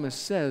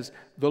psalmist says,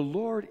 the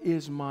Lord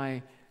is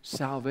my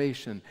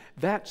salvation.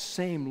 That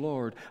same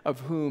Lord of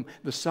whom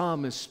the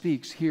psalmist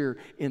speaks here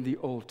in the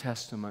Old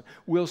Testament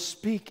will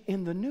speak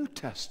in the New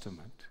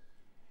Testament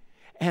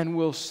and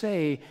will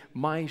say,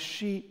 my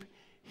sheep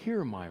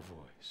hear my voice.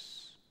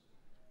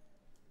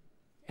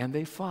 And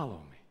they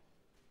follow me.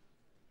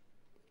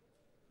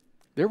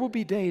 There will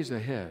be days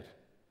ahead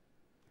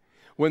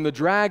when the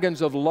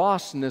dragons of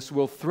lostness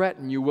will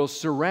threaten you, will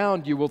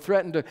surround you, will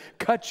threaten to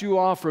cut you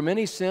off from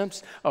any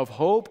sense of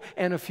hope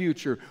and a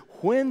future.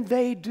 When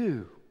they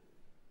do,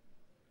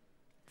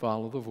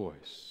 follow the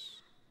voice.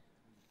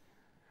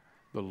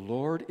 The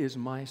Lord is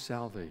my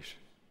salvation.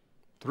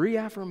 3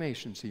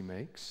 affirmations he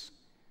makes.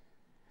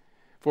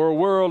 For a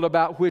world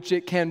about which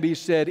it can be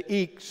said,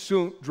 hic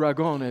sunt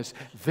dragones,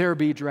 there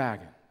be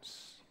dragons.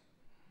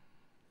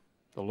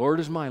 The Lord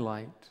is my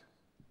light.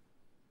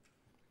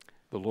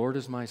 The Lord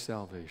is my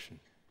salvation.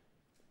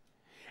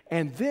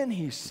 And then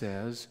he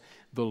says,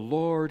 the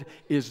Lord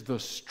is the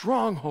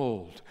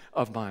stronghold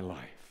of my life.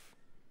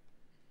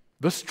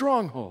 The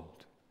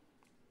stronghold.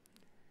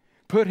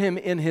 Put him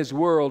in his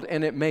world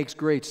and it makes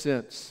great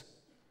sense.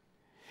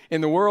 In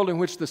the world in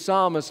which the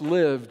psalmist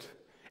lived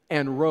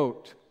and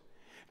wrote,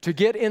 to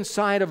get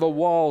inside of a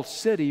walled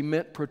city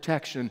meant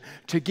protection.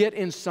 To get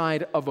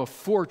inside of a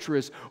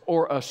fortress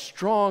or a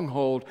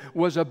stronghold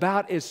was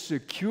about as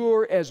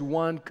secure as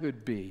one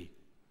could be.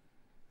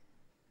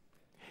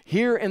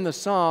 Here in the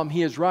psalm,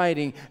 he is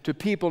writing to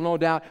people, no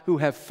doubt, who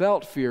have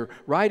felt fear,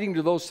 writing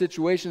to those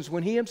situations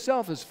when he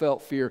himself has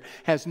felt fear,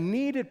 has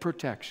needed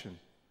protection.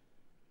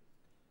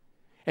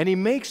 And he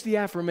makes the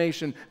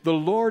affirmation, the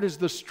Lord is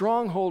the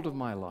stronghold of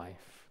my life.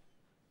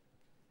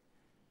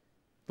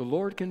 The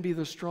Lord can be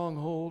the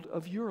stronghold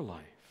of your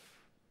life.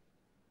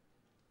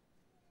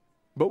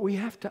 But we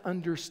have to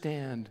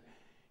understand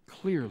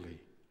clearly,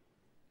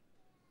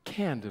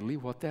 candidly,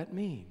 what that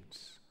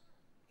means.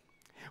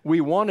 We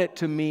want it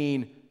to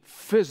mean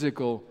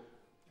physical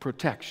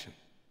protection.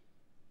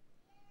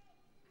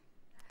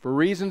 For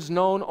reasons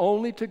known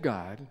only to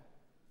God,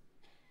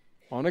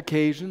 on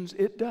occasions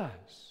it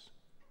does,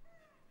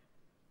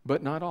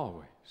 but not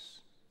always.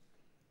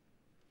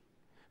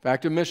 In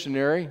fact, a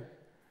missionary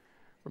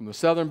from the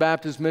Southern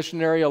Baptist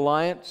Missionary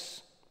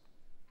Alliance,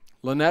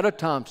 Lynetta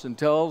Thompson,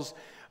 tells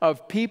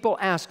of people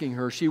asking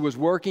her. She was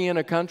working in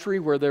a country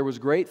where there was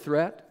great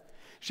threat.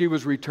 She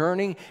was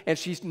returning, and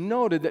she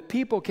noted that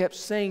people kept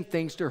saying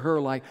things to her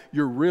like,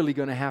 you're really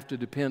going to have to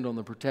depend on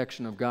the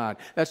protection of God.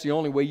 That's the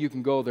only way you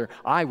can go there.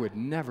 I would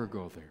never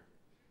go there.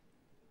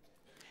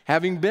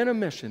 Having been a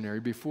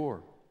missionary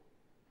before,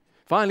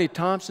 finally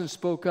Thompson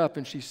spoke up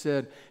and she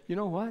said, you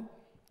know what?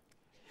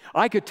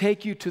 I could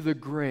take you to the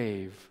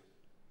grave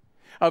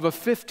of a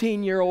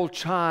 15-year-old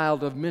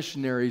child of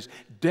missionaries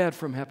dead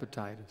from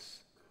hepatitis.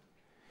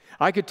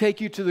 I could take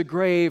you to the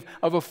grave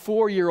of a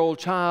 4-year-old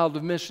child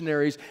of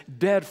missionaries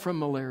dead from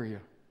malaria.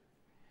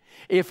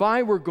 if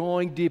I were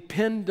going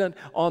dependent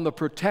on the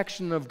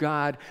protection of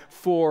God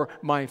for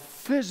my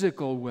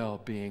physical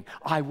well-being,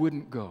 I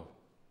wouldn't go.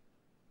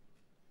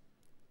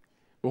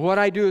 But what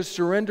I do is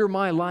surrender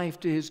my life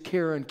to His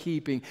care and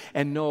keeping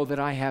and know that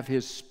I have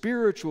His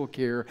spiritual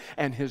care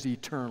and His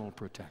eternal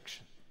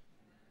protection.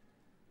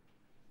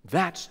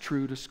 That's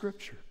true to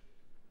Scripture.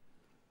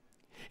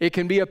 It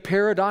can be a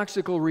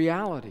paradoxical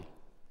reality.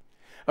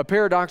 A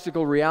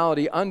paradoxical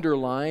reality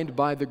underlined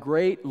by the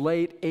great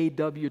late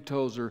A.W.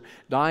 Tozer,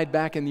 died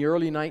back in the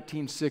early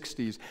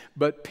 1960s,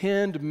 but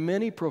penned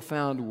many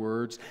profound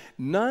words.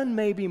 None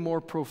may be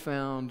more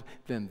profound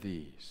than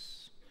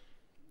these.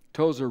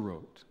 Tozer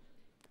wrote,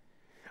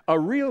 "A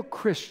real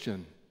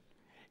Christian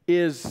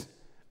is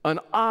an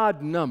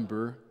odd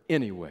number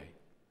anyway.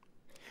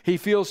 He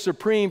feels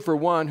supreme for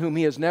one whom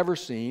he has never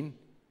seen,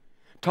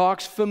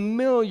 talks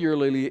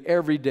familiarly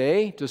every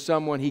day to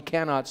someone he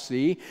cannot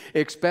see,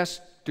 expects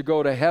to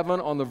go to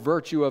heaven on the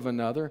virtue of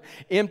another,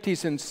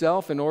 empties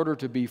himself in order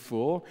to be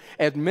full,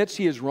 admits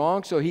he is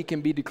wrong so he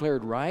can be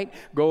declared right,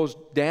 goes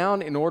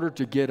down in order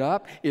to get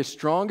up, is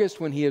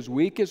strongest when he is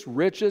weakest,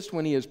 richest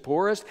when he is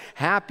poorest,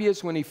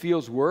 happiest when he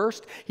feels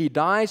worst. He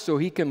dies so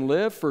he can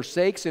live,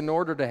 forsakes in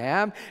order to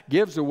have,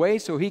 gives away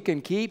so he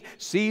can keep,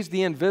 sees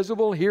the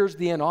invisible, hears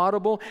the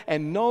inaudible,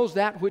 and knows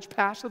that which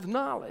passeth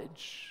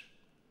knowledge."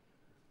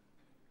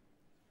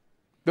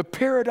 The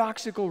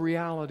paradoxical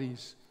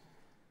realities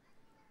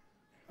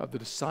of the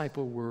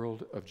disciple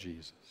world of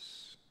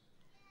Jesus.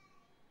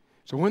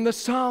 So when the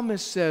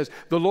psalmist says,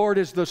 "The Lord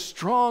is the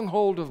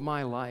stronghold of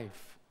my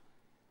life,"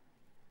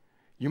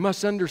 you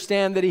must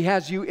understand that He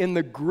has you in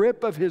the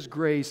grip of His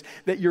grace,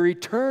 that your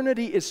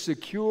eternity is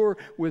secure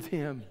with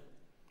Him.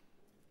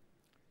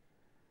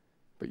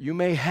 But you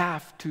may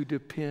have to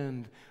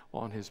depend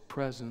on His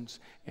presence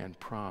and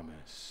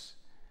promise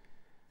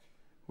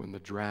when the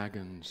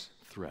dragons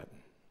threaten.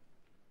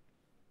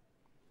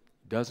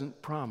 He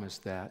doesn't promise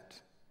that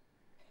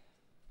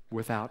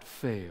without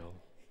fail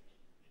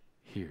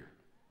here.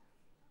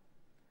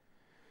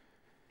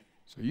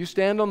 So you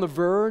stand on the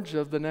verge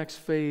of the next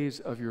phase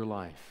of your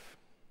life.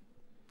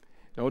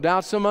 No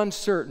doubt some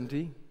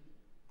uncertainty,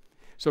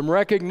 some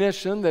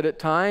recognition that at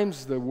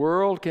times the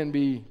world can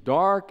be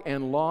dark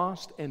and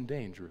lost and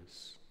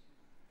dangerous.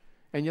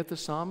 And yet the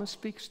psalmist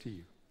speaks to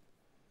you.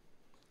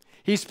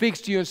 He speaks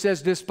to you and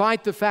says,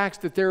 despite the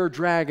fact that there are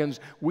dragons,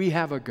 we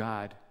have a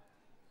God.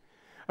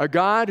 A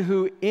God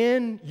who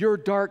in your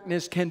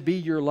darkness can be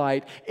your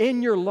light,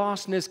 in your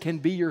lostness can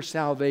be your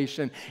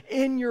salvation,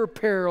 in your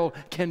peril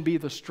can be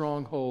the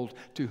stronghold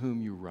to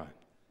whom you run.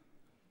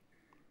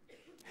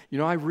 You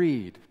know, I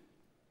read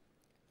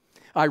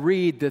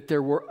that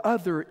there were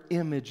other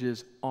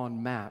images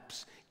on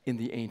maps in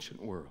the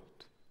ancient world.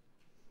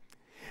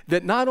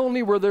 That not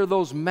only were there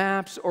those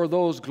maps or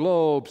those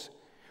globes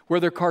where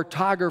the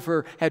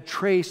cartographer had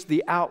traced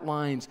the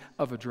outlines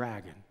of a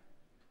dragon,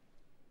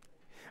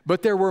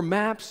 but there were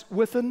maps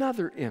with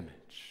another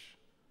image.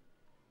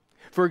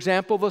 For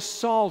example, the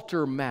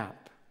Psalter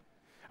map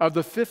of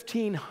the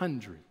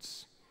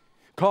 1500s,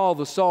 called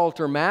the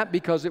Psalter map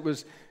because it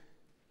was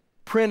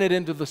printed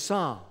into the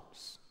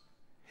Psalms,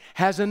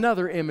 has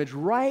another image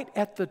right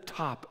at the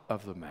top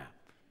of the map.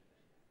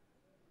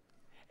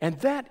 And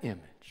that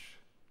image,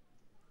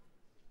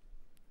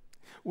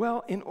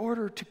 well, in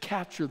order to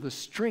capture the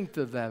strength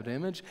of that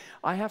image,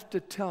 I have to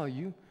tell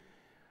you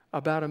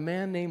about a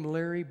man named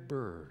Larry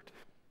Bird.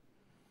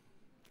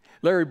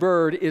 Larry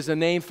Bird is a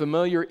name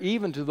familiar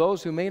even to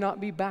those who may not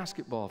be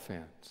basketball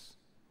fans.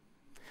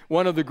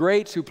 One of the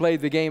greats who played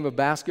the game of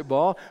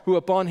basketball, who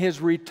upon his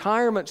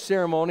retirement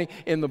ceremony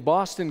in the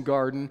Boston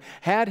Garden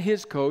had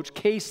his coach,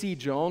 Casey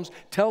Jones,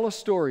 tell a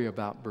story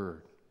about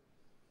Bird.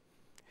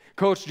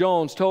 Coach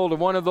Jones told of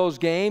one of those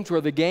games where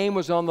the game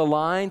was on the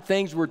line,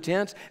 things were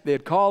tense, they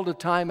had called a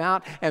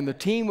timeout, and the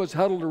team was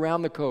huddled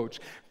around the coach.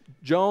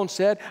 Jones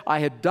said, I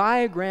had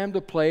diagrammed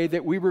a play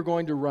that we were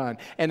going to run.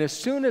 And as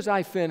soon as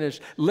I finished,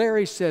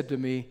 Larry said to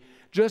me,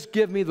 just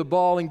give me the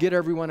ball and get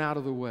everyone out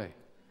of the way.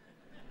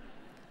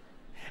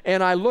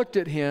 And I looked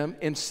at him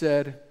and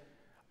said,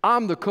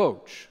 I'm the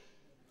coach.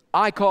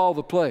 I call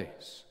the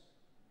plays.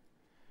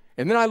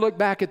 And then I looked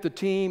back at the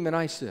team and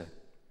I said,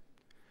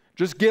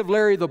 just give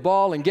Larry the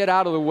ball and get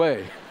out of the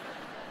way.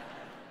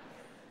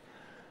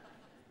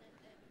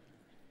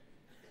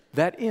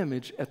 That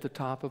image at the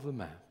top of the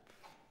map,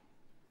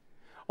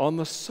 on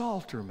the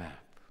Psalter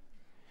map,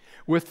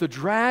 with the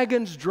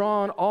dragons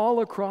drawn all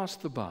across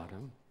the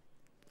bottom,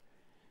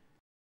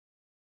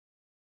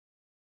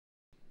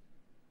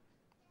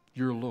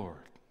 your Lord,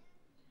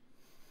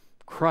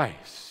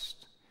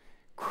 Christ,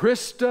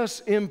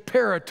 Christus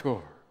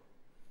Imperator,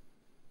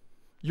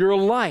 your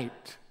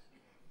light,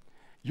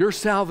 your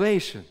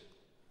salvation,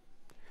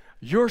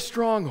 your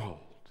stronghold.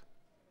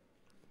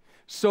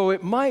 So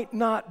it might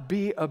not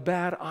be a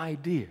bad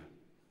idea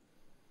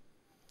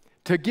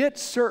to get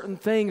certain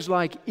things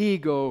like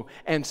ego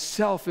and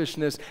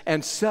selfishness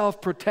and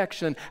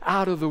self-protection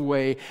out of the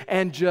way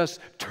and just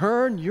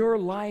turn your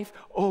life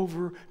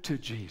over to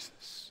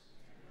Jesus.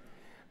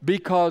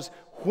 Because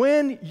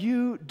When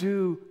you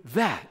do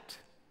that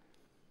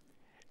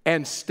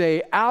and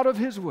stay out of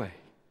his way,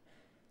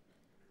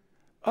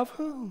 of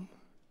whom?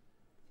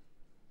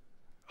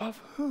 Of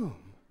whom?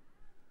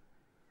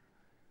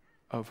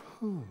 Of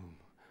whom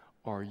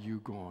are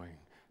you going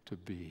to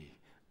be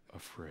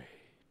afraid?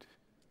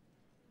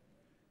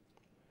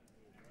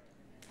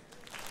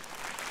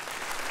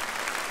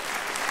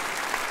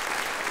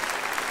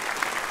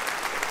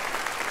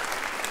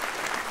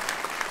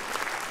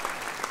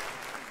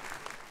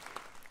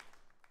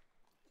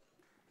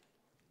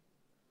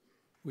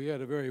 We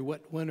had a very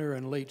wet winter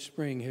and late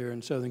spring here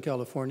in Southern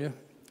California,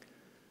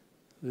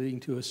 leading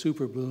to a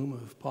super bloom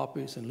of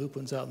poppies and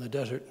lupins out in the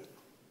desert.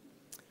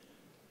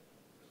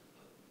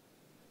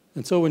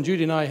 And so when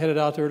Judy and I headed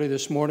out early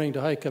this morning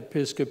to hike up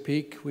Pisgah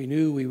Peak, we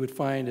knew we would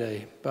find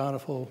a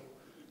bountiful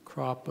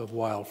crop of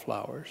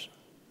wildflowers.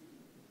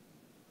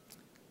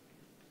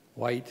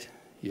 White,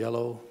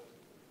 yellow,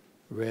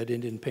 red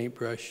Indian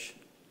paintbrush,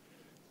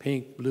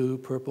 pink, blue,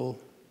 purple.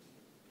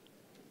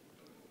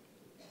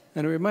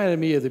 And it reminded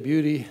me of the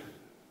beauty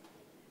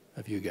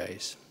of you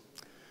guys,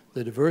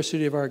 the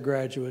diversity of our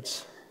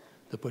graduates,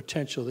 the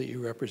potential that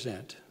you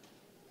represent.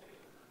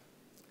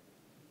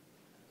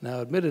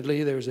 Now,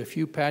 admittedly, there's a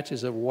few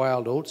patches of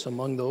wild oats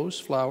among those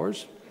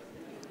flowers.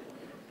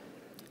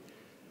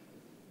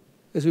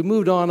 As we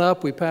moved on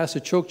up, we passed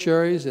the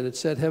chokecherries that had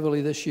set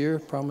heavily this year,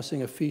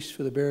 promising a feast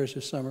for the bears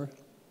this summer.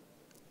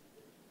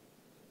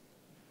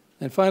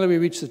 And finally, we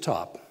reached the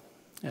top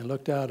and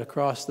looked out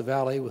across the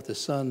valley with the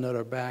sun at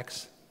our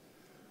backs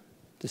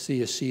to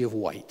see a sea of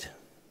white,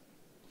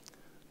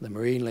 the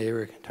marine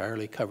layer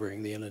entirely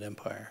covering the Inland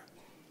Empire.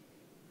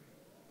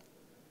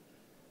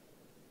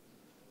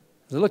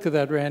 As I look at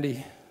that,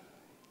 Randy,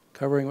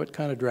 covering what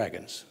kind of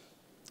dragons?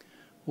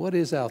 What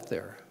is out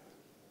there?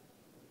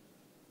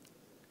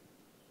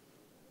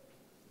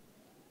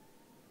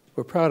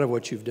 We're proud of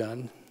what you've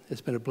done.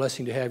 It's been a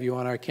blessing to have you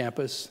on our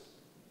campus.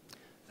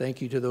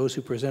 Thank you to those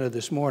who presented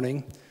this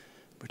morning.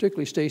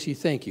 Particularly, Stacy,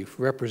 thank you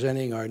for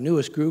representing our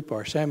newest group,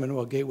 our San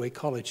Manuel Gateway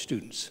College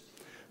students,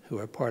 who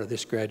are part of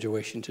this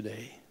graduation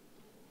today.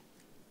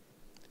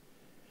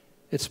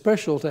 It's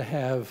special to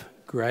have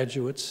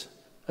graduates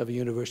of a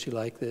university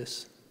like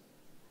this,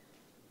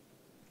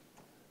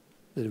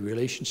 the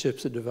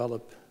relationships that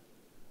develop,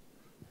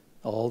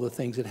 all the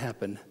things that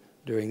happen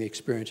during the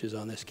experiences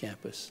on this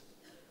campus.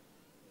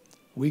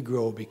 We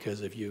grow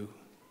because of you.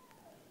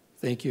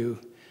 Thank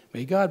you.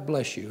 May God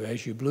bless you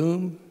as you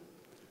bloom,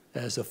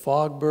 as the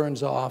fog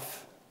burns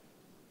off,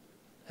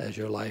 as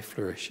your life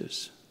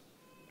flourishes.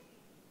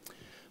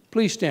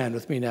 Please stand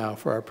with me now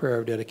for our prayer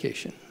of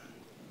dedication.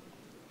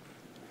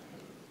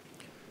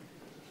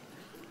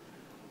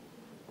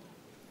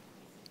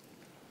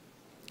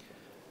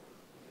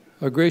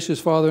 Our gracious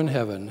Father in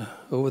heaven,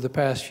 over the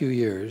past few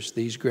years,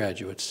 these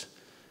graduates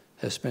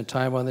have spent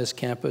time on this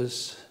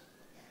campus,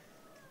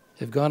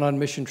 have gone on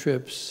mission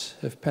trips,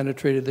 have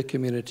penetrated the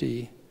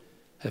community,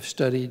 have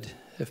studied,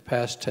 have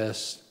passed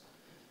tests,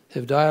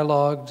 have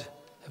dialogued,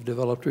 have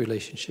developed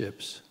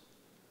relationships.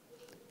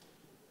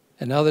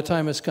 And now the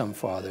time has come,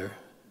 Father,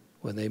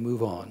 when they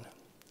move on,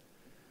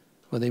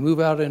 when they move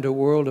out into a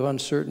world of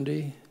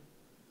uncertainty,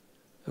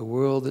 a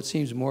world that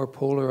seems more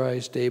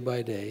polarized day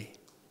by day.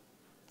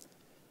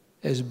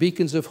 As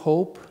beacons of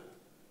hope,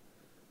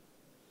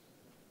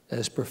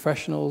 as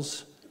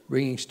professionals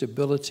bringing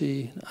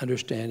stability,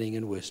 understanding,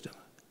 and wisdom.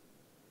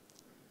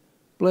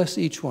 Bless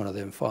each one of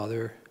them,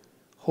 Father.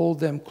 Hold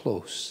them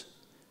close.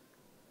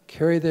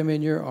 Carry them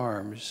in your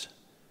arms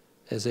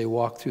as they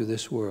walk through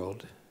this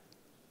world.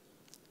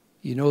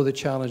 You know the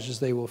challenges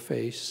they will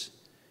face.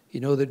 You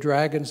know the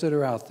dragons that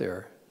are out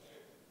there.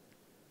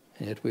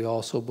 And yet we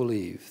also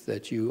believe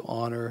that you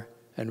honor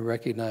and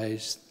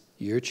recognize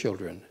your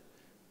children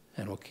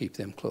and will keep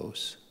them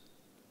close.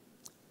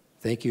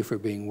 Thank you for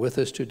being with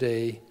us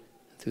today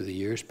through the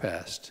years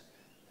past.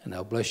 And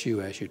I'll bless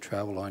you as you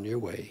travel on your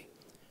way.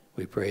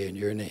 We pray in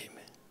your name.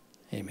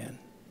 Amen.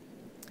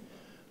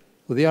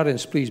 Will the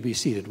audience please be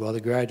seated while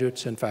the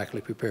graduates and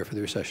faculty prepare for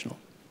the recessional?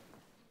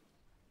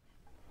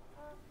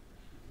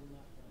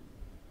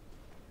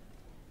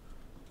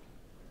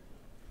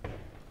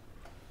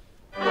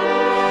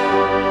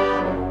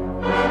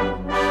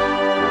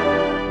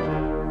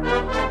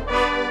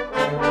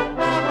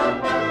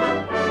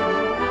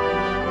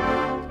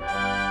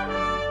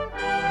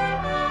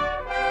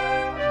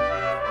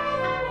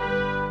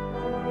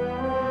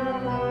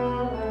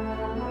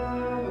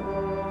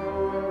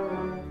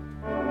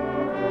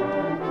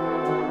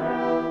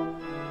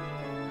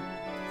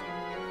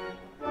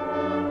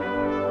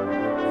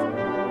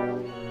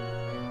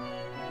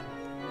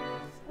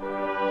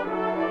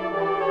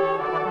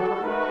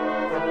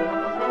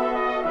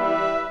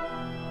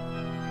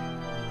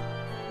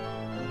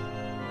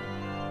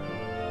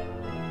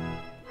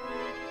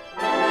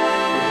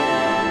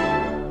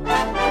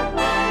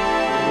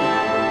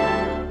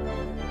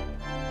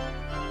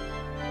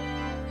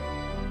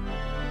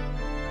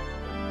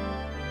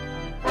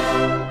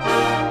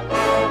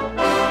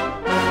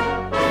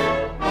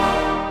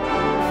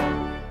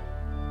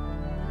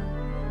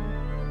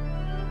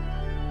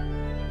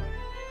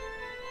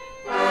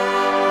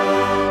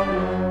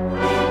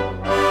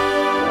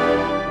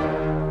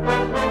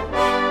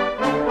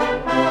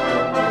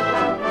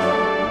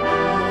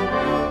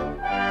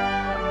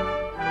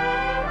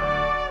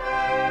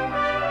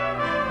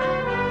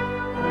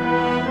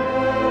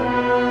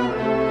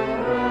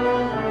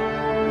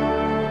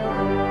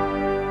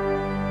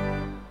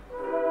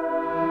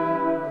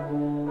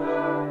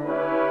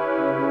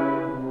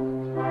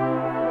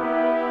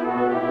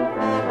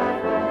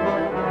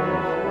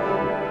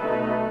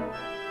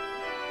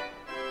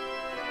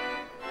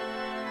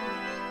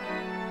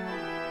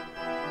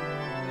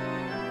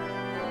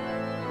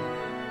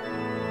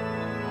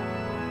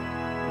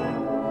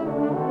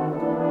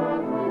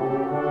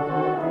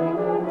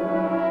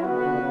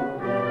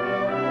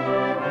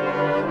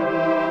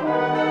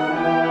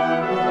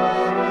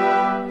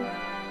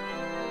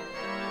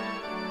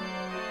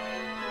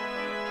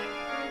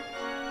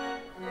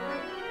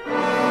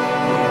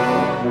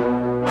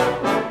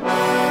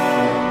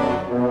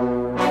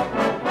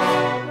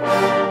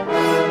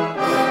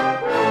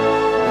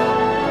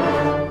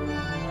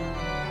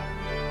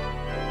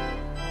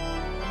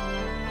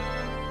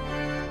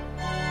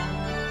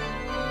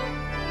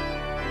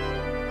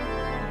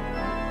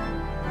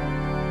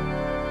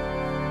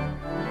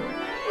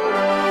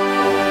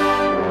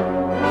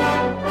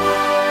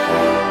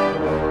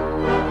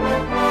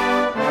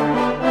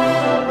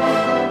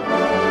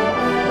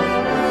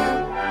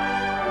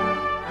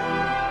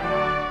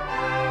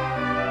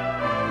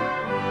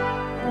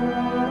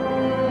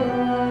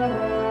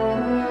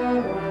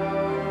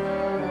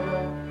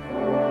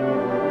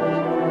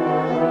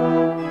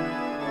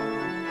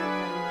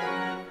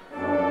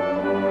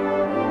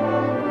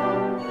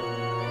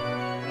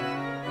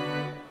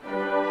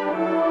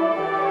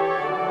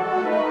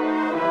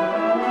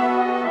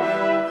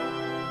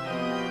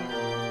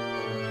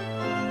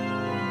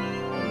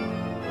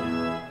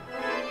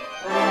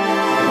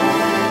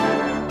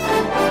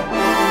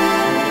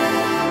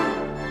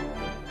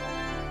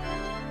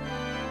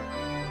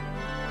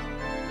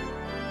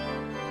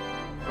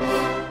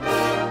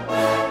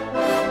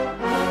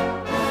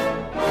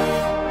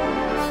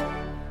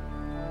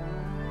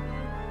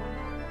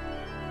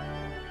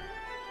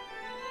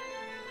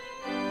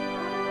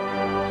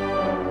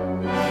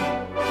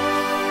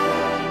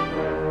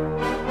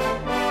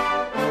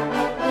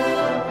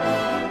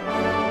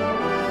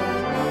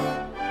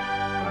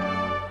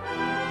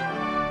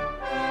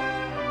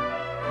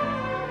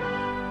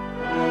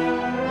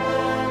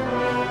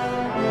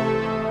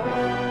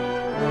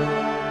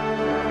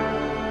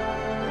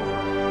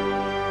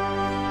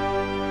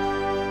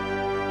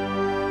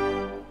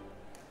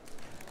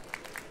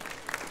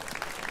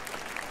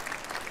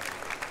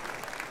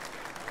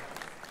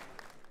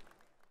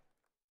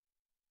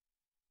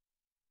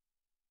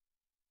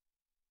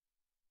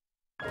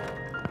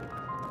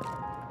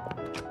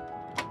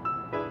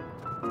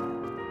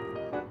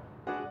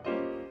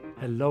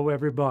 Hello,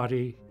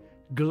 everybody.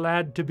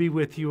 Glad to be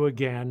with you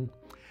again.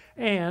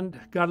 And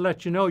got to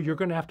let you know, you're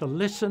going to have to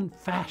listen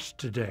fast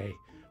today.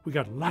 We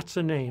got lots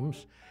of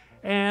names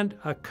and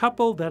a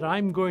couple that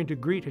I'm going to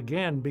greet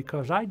again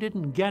because I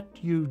didn't get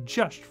you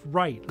just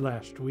right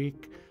last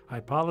week. I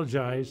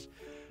apologize.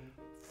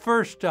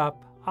 First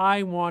up,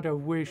 I want to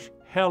wish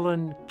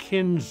Helen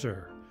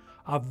Kinzer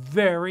a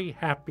very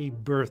happy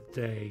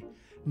birthday,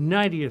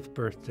 90th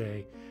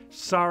birthday.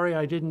 Sorry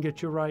I didn't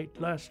get you right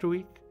last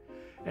week.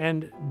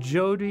 And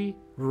Jody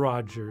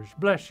Rogers,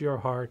 bless your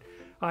heart.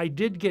 I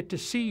did get to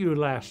see you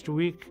last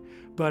week,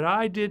 but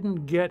I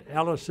didn't get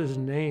Ellis's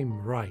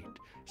name right.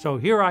 So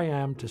here I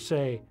am to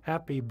say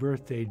happy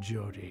birthday,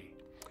 Jody.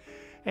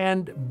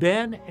 And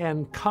Ben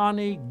and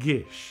Connie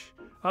Gish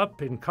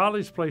up in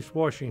College Place,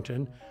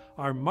 Washington,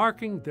 are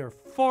marking their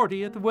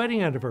 40th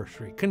wedding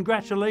anniversary.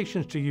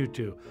 Congratulations to you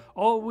two.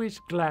 Always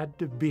glad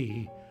to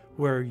be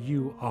where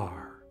you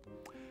are.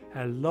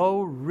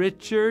 Hello,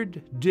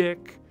 Richard,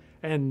 Dick,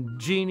 and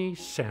Jeannie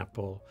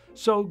Sample.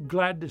 So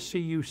glad to see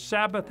you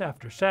Sabbath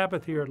after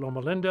Sabbath here at Loma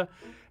Linda,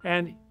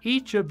 and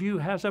each of you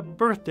has a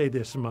birthday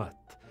this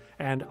month,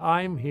 and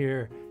I'm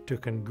here to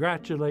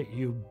congratulate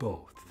you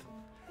both.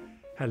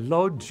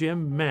 Hello,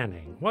 Jim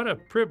Manning. What a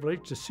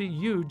privilege to see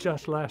you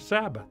just last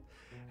Sabbath,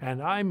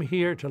 and I'm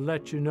here to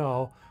let you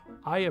know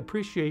I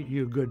appreciate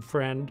you, good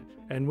friend,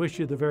 and wish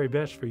you the very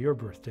best for your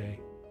birthday.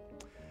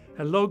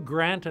 Hello,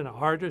 Grant and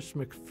Artis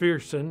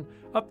McPherson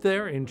up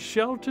there in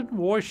Shelton,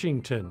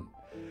 Washington.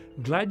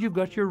 Glad you've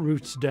got your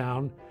roots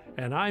down,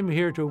 and I'm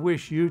here to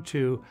wish you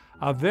two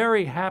a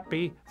very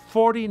happy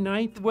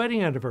 49th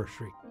wedding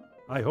anniversary.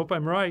 I hope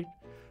I'm right.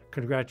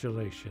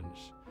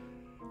 Congratulations.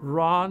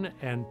 Ron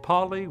and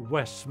Polly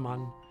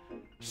Westman,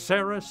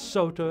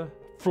 Sarasota,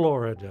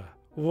 Florida.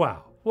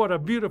 Wow, what a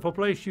beautiful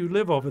place you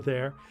live over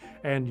there,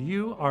 and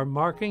you are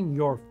marking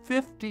your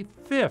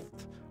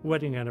 55th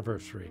wedding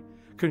anniversary.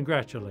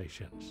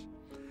 Congratulations.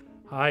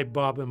 Hi,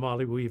 Bob and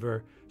Molly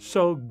Weaver.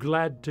 So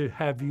glad to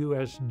have you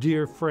as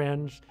dear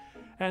friends.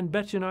 And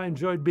Betsy and I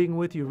enjoyed being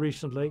with you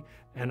recently.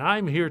 And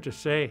I'm here to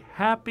say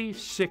happy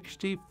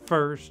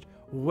 61st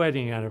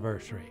wedding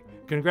anniversary.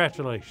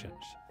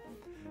 Congratulations.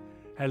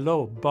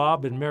 Hello,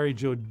 Bob and Mary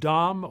Jo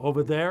Dom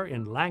over there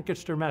in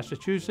Lancaster,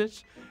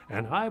 Massachusetts.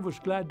 And I was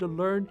glad to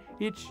learn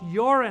it's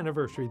your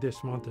anniversary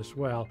this month as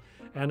well.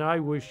 And I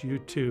wish you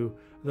two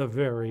the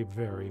very,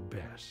 very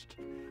best.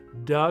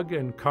 Doug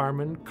and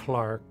Carmen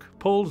Clark,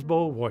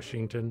 Poulsbo,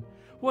 Washington.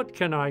 What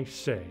can I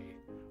say?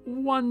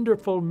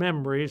 Wonderful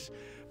memories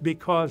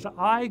because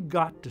I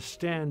got to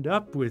stand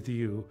up with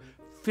you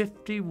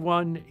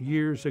 51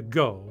 years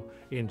ago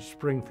in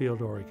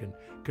Springfield, Oregon.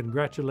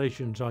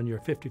 Congratulations on your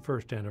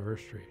 51st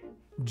anniversary.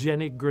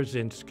 Jenny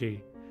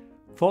Grzinski,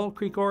 Fall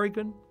Creek,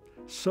 Oregon.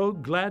 So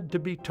glad to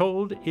be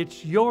told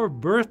it's your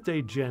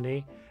birthday,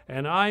 Jenny,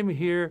 and I'm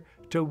here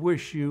to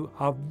wish you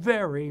a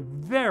very,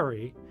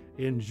 very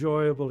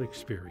enjoyable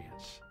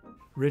experience.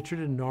 Richard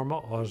and Norma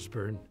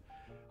Osborne.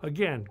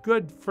 Again,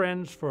 good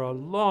friends for a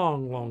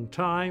long, long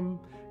time.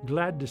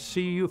 Glad to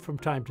see you from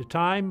time to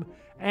time.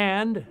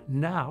 And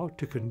now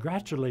to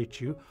congratulate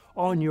you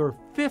on your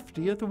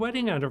 50th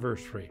wedding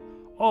anniversary.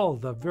 All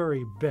the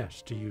very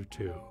best to you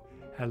two.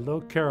 Hello,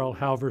 Carol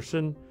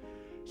Halverson.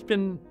 It's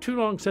been too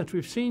long since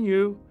we've seen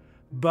you,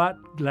 but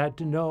glad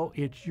to know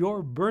it's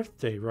your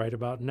birthday right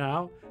about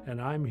now, and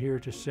I'm here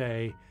to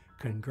say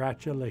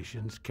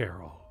congratulations,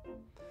 Carol.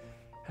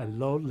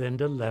 Hello,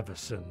 Linda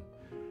Levison.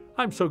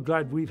 I'm so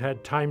glad we've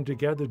had time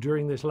together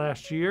during this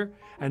last year,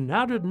 and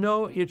now to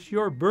know it's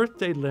your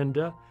birthday,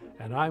 Linda,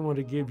 and I want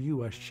to give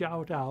you a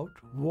shout-out,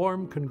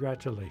 warm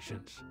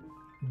congratulations.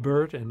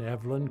 Bert and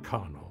Evelyn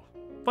Connell.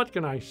 What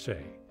can I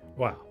say?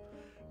 Wow.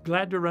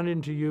 Glad to run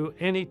into you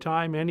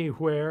anytime,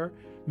 anywhere.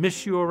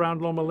 Miss you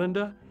around Loma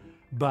Linda,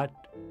 but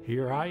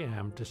here I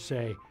am to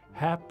say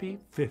happy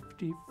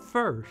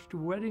 51st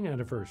wedding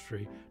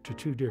anniversary to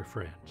two dear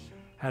friends.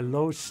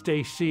 Hello,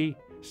 Stacy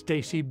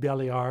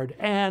Belliard,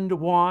 and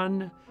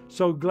Juan.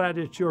 So glad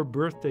it's your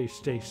birthday,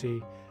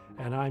 Stacy,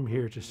 and I'm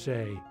here to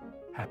say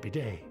happy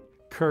day.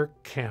 Kirk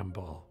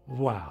Campbell.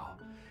 Wow.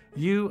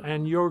 You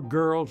and your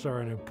girls are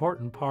an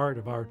important part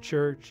of our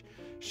church,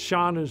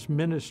 Shauna's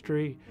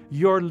ministry,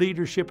 your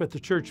leadership at the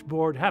church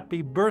board.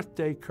 Happy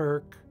birthday,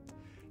 Kirk.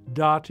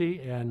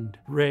 Dottie and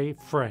Ray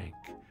Frank,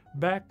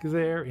 back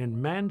there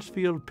in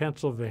Mansfield,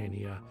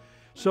 Pennsylvania.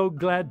 So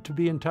glad to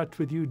be in touch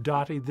with you,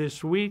 Dottie,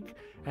 this week,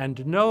 and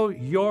to know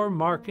you're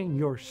marking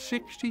your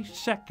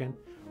 62nd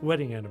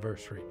wedding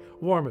anniversary.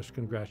 Warmest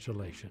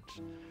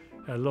congratulations.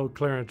 Hello,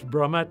 Clarence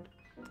Brummett,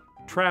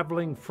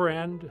 traveling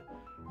friend,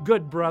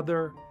 good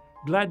brother.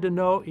 Glad to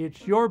know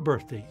it's your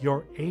birthday,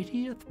 your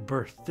 80th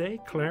birthday,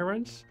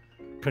 Clarence.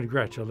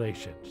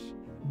 Congratulations.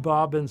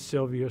 Bob and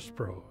Sylvia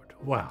Sprode.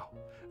 Wow.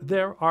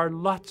 There are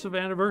lots of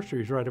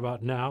anniversaries right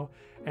about now,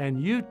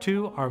 and you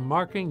two are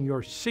marking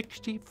your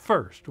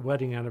 61st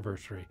wedding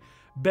anniversary.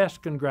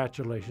 Best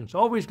congratulations.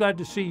 Always glad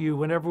to see you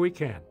whenever we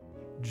can.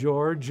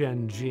 George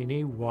and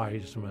Jeannie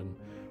Wiseman.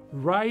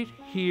 right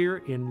here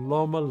in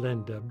Loma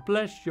Linda.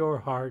 Bless your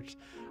hearts.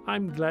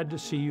 I'm glad to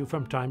see you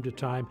from time to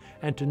time,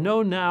 and to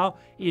know now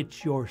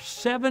it's your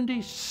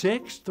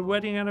 76th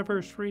wedding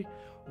anniversary.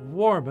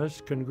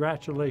 Warmest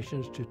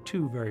congratulations to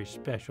two very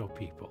special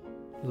people.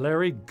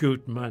 Larry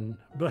Gutman,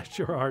 bless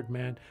your heart,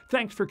 man.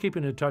 Thanks for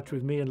keeping in touch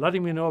with me and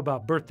letting me know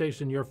about birthdays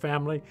in your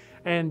family,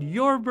 and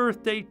your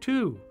birthday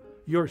too,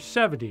 your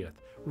 70th,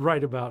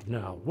 right about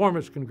now.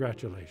 Warmest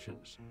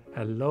congratulations.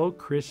 Hello,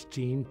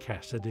 Christine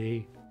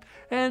Cassidy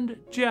and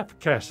Jeff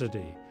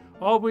Cassidy.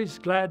 Always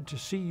glad to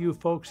see you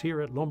folks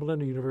here at Loma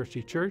Linda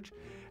University Church,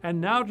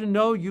 and now to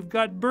know you've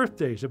got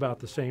birthdays about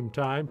the same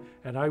time,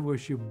 and I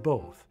wish you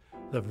both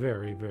the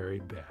very, very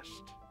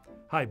best.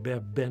 Hi,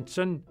 Bev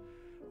Benson.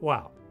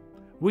 Wow,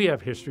 we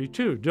have history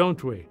too,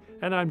 don't we?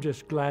 And I'm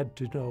just glad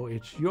to know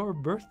it's your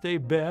birthday,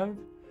 Bev.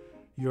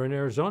 You're in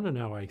Arizona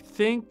now, I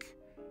think,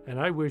 and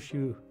I wish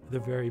you the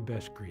very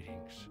best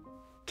greetings.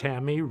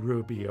 Tammy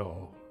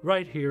Rubio,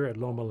 right here at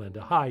Loma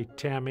Linda. Hi,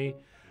 Tammy.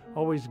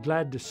 Always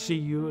glad to see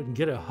you and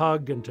get a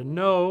hug and to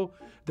know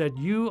that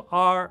you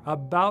are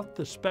about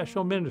the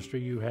special ministry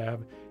you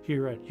have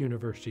here at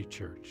University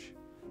Church.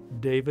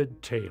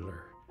 David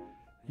Taylor.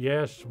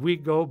 Yes, we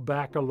go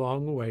back a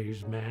long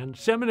ways, man.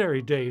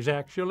 Seminary days,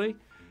 actually.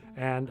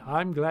 And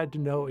I'm glad to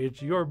know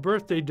it's your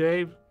birthday,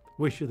 Dave.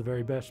 Wish you the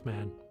very best,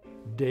 man.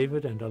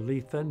 David and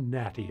Aletha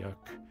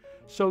Natiuk.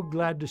 So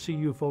glad to see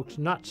you folks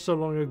not so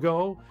long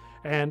ago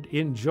and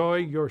enjoy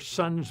your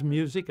son's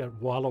music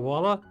at Walla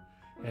Walla.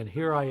 And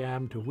here I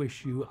am to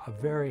wish you a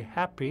very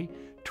happy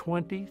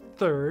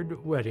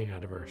 23rd wedding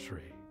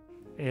anniversary.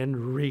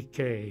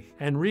 Enrique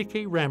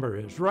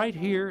Ramirez, right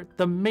here,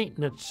 the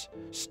maintenance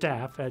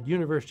staff at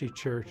University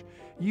Church.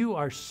 You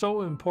are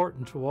so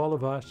important to all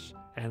of us,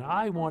 and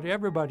I want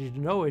everybody to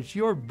know it's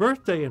your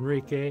birthday,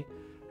 Enrique.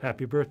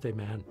 Happy birthday,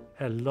 man.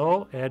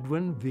 Hello,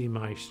 Edwin V.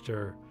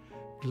 Meister.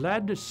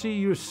 Glad to see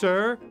you,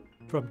 sir,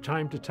 from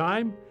time to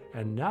time,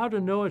 and now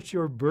to know it's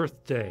your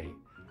birthday.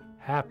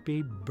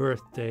 Happy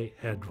birthday,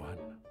 Edwin.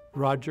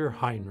 Roger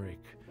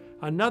Heinrich,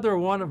 another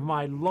one of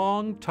my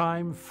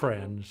longtime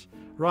friends.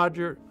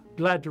 Roger,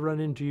 glad to run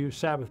into you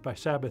Sabbath by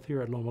Sabbath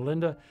here at Loma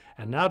Linda,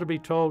 and now to be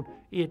told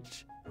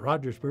it's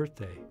Roger's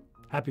birthday.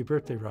 Happy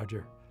birthday,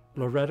 Roger.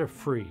 Loretta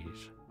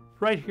Fries,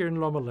 right here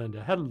in Loma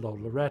Linda. Hello,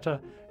 Loretta.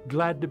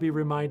 Glad to be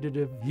reminded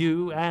of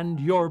you and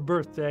your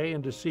birthday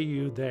and to see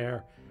you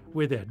there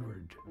with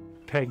Edward.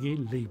 Peggy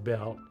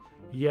Liebelt.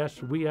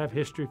 Yes, we have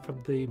history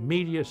from the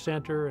Media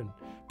Center and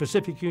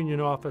Pacific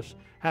Union office.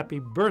 Happy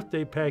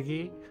birthday,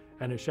 Peggy,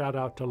 and a shout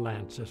out to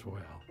Lance as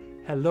well.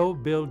 Hello,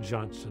 Bill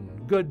Johnson,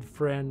 good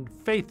friend,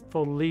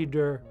 faithful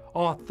leader,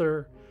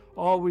 author.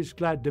 Always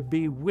glad to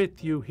be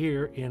with you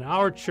here in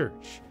our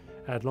church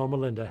at Loma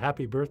Linda.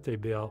 Happy birthday,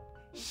 Bill.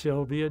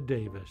 Sylvia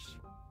Davis,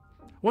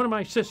 one of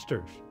my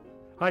sisters.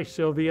 Hi,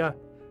 Sylvia.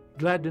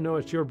 Glad to know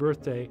it's your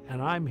birthday,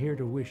 and I'm here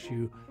to wish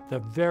you the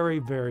very,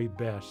 very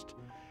best.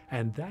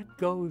 And that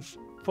goes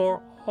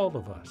for all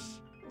of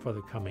us for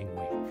the coming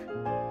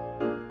week.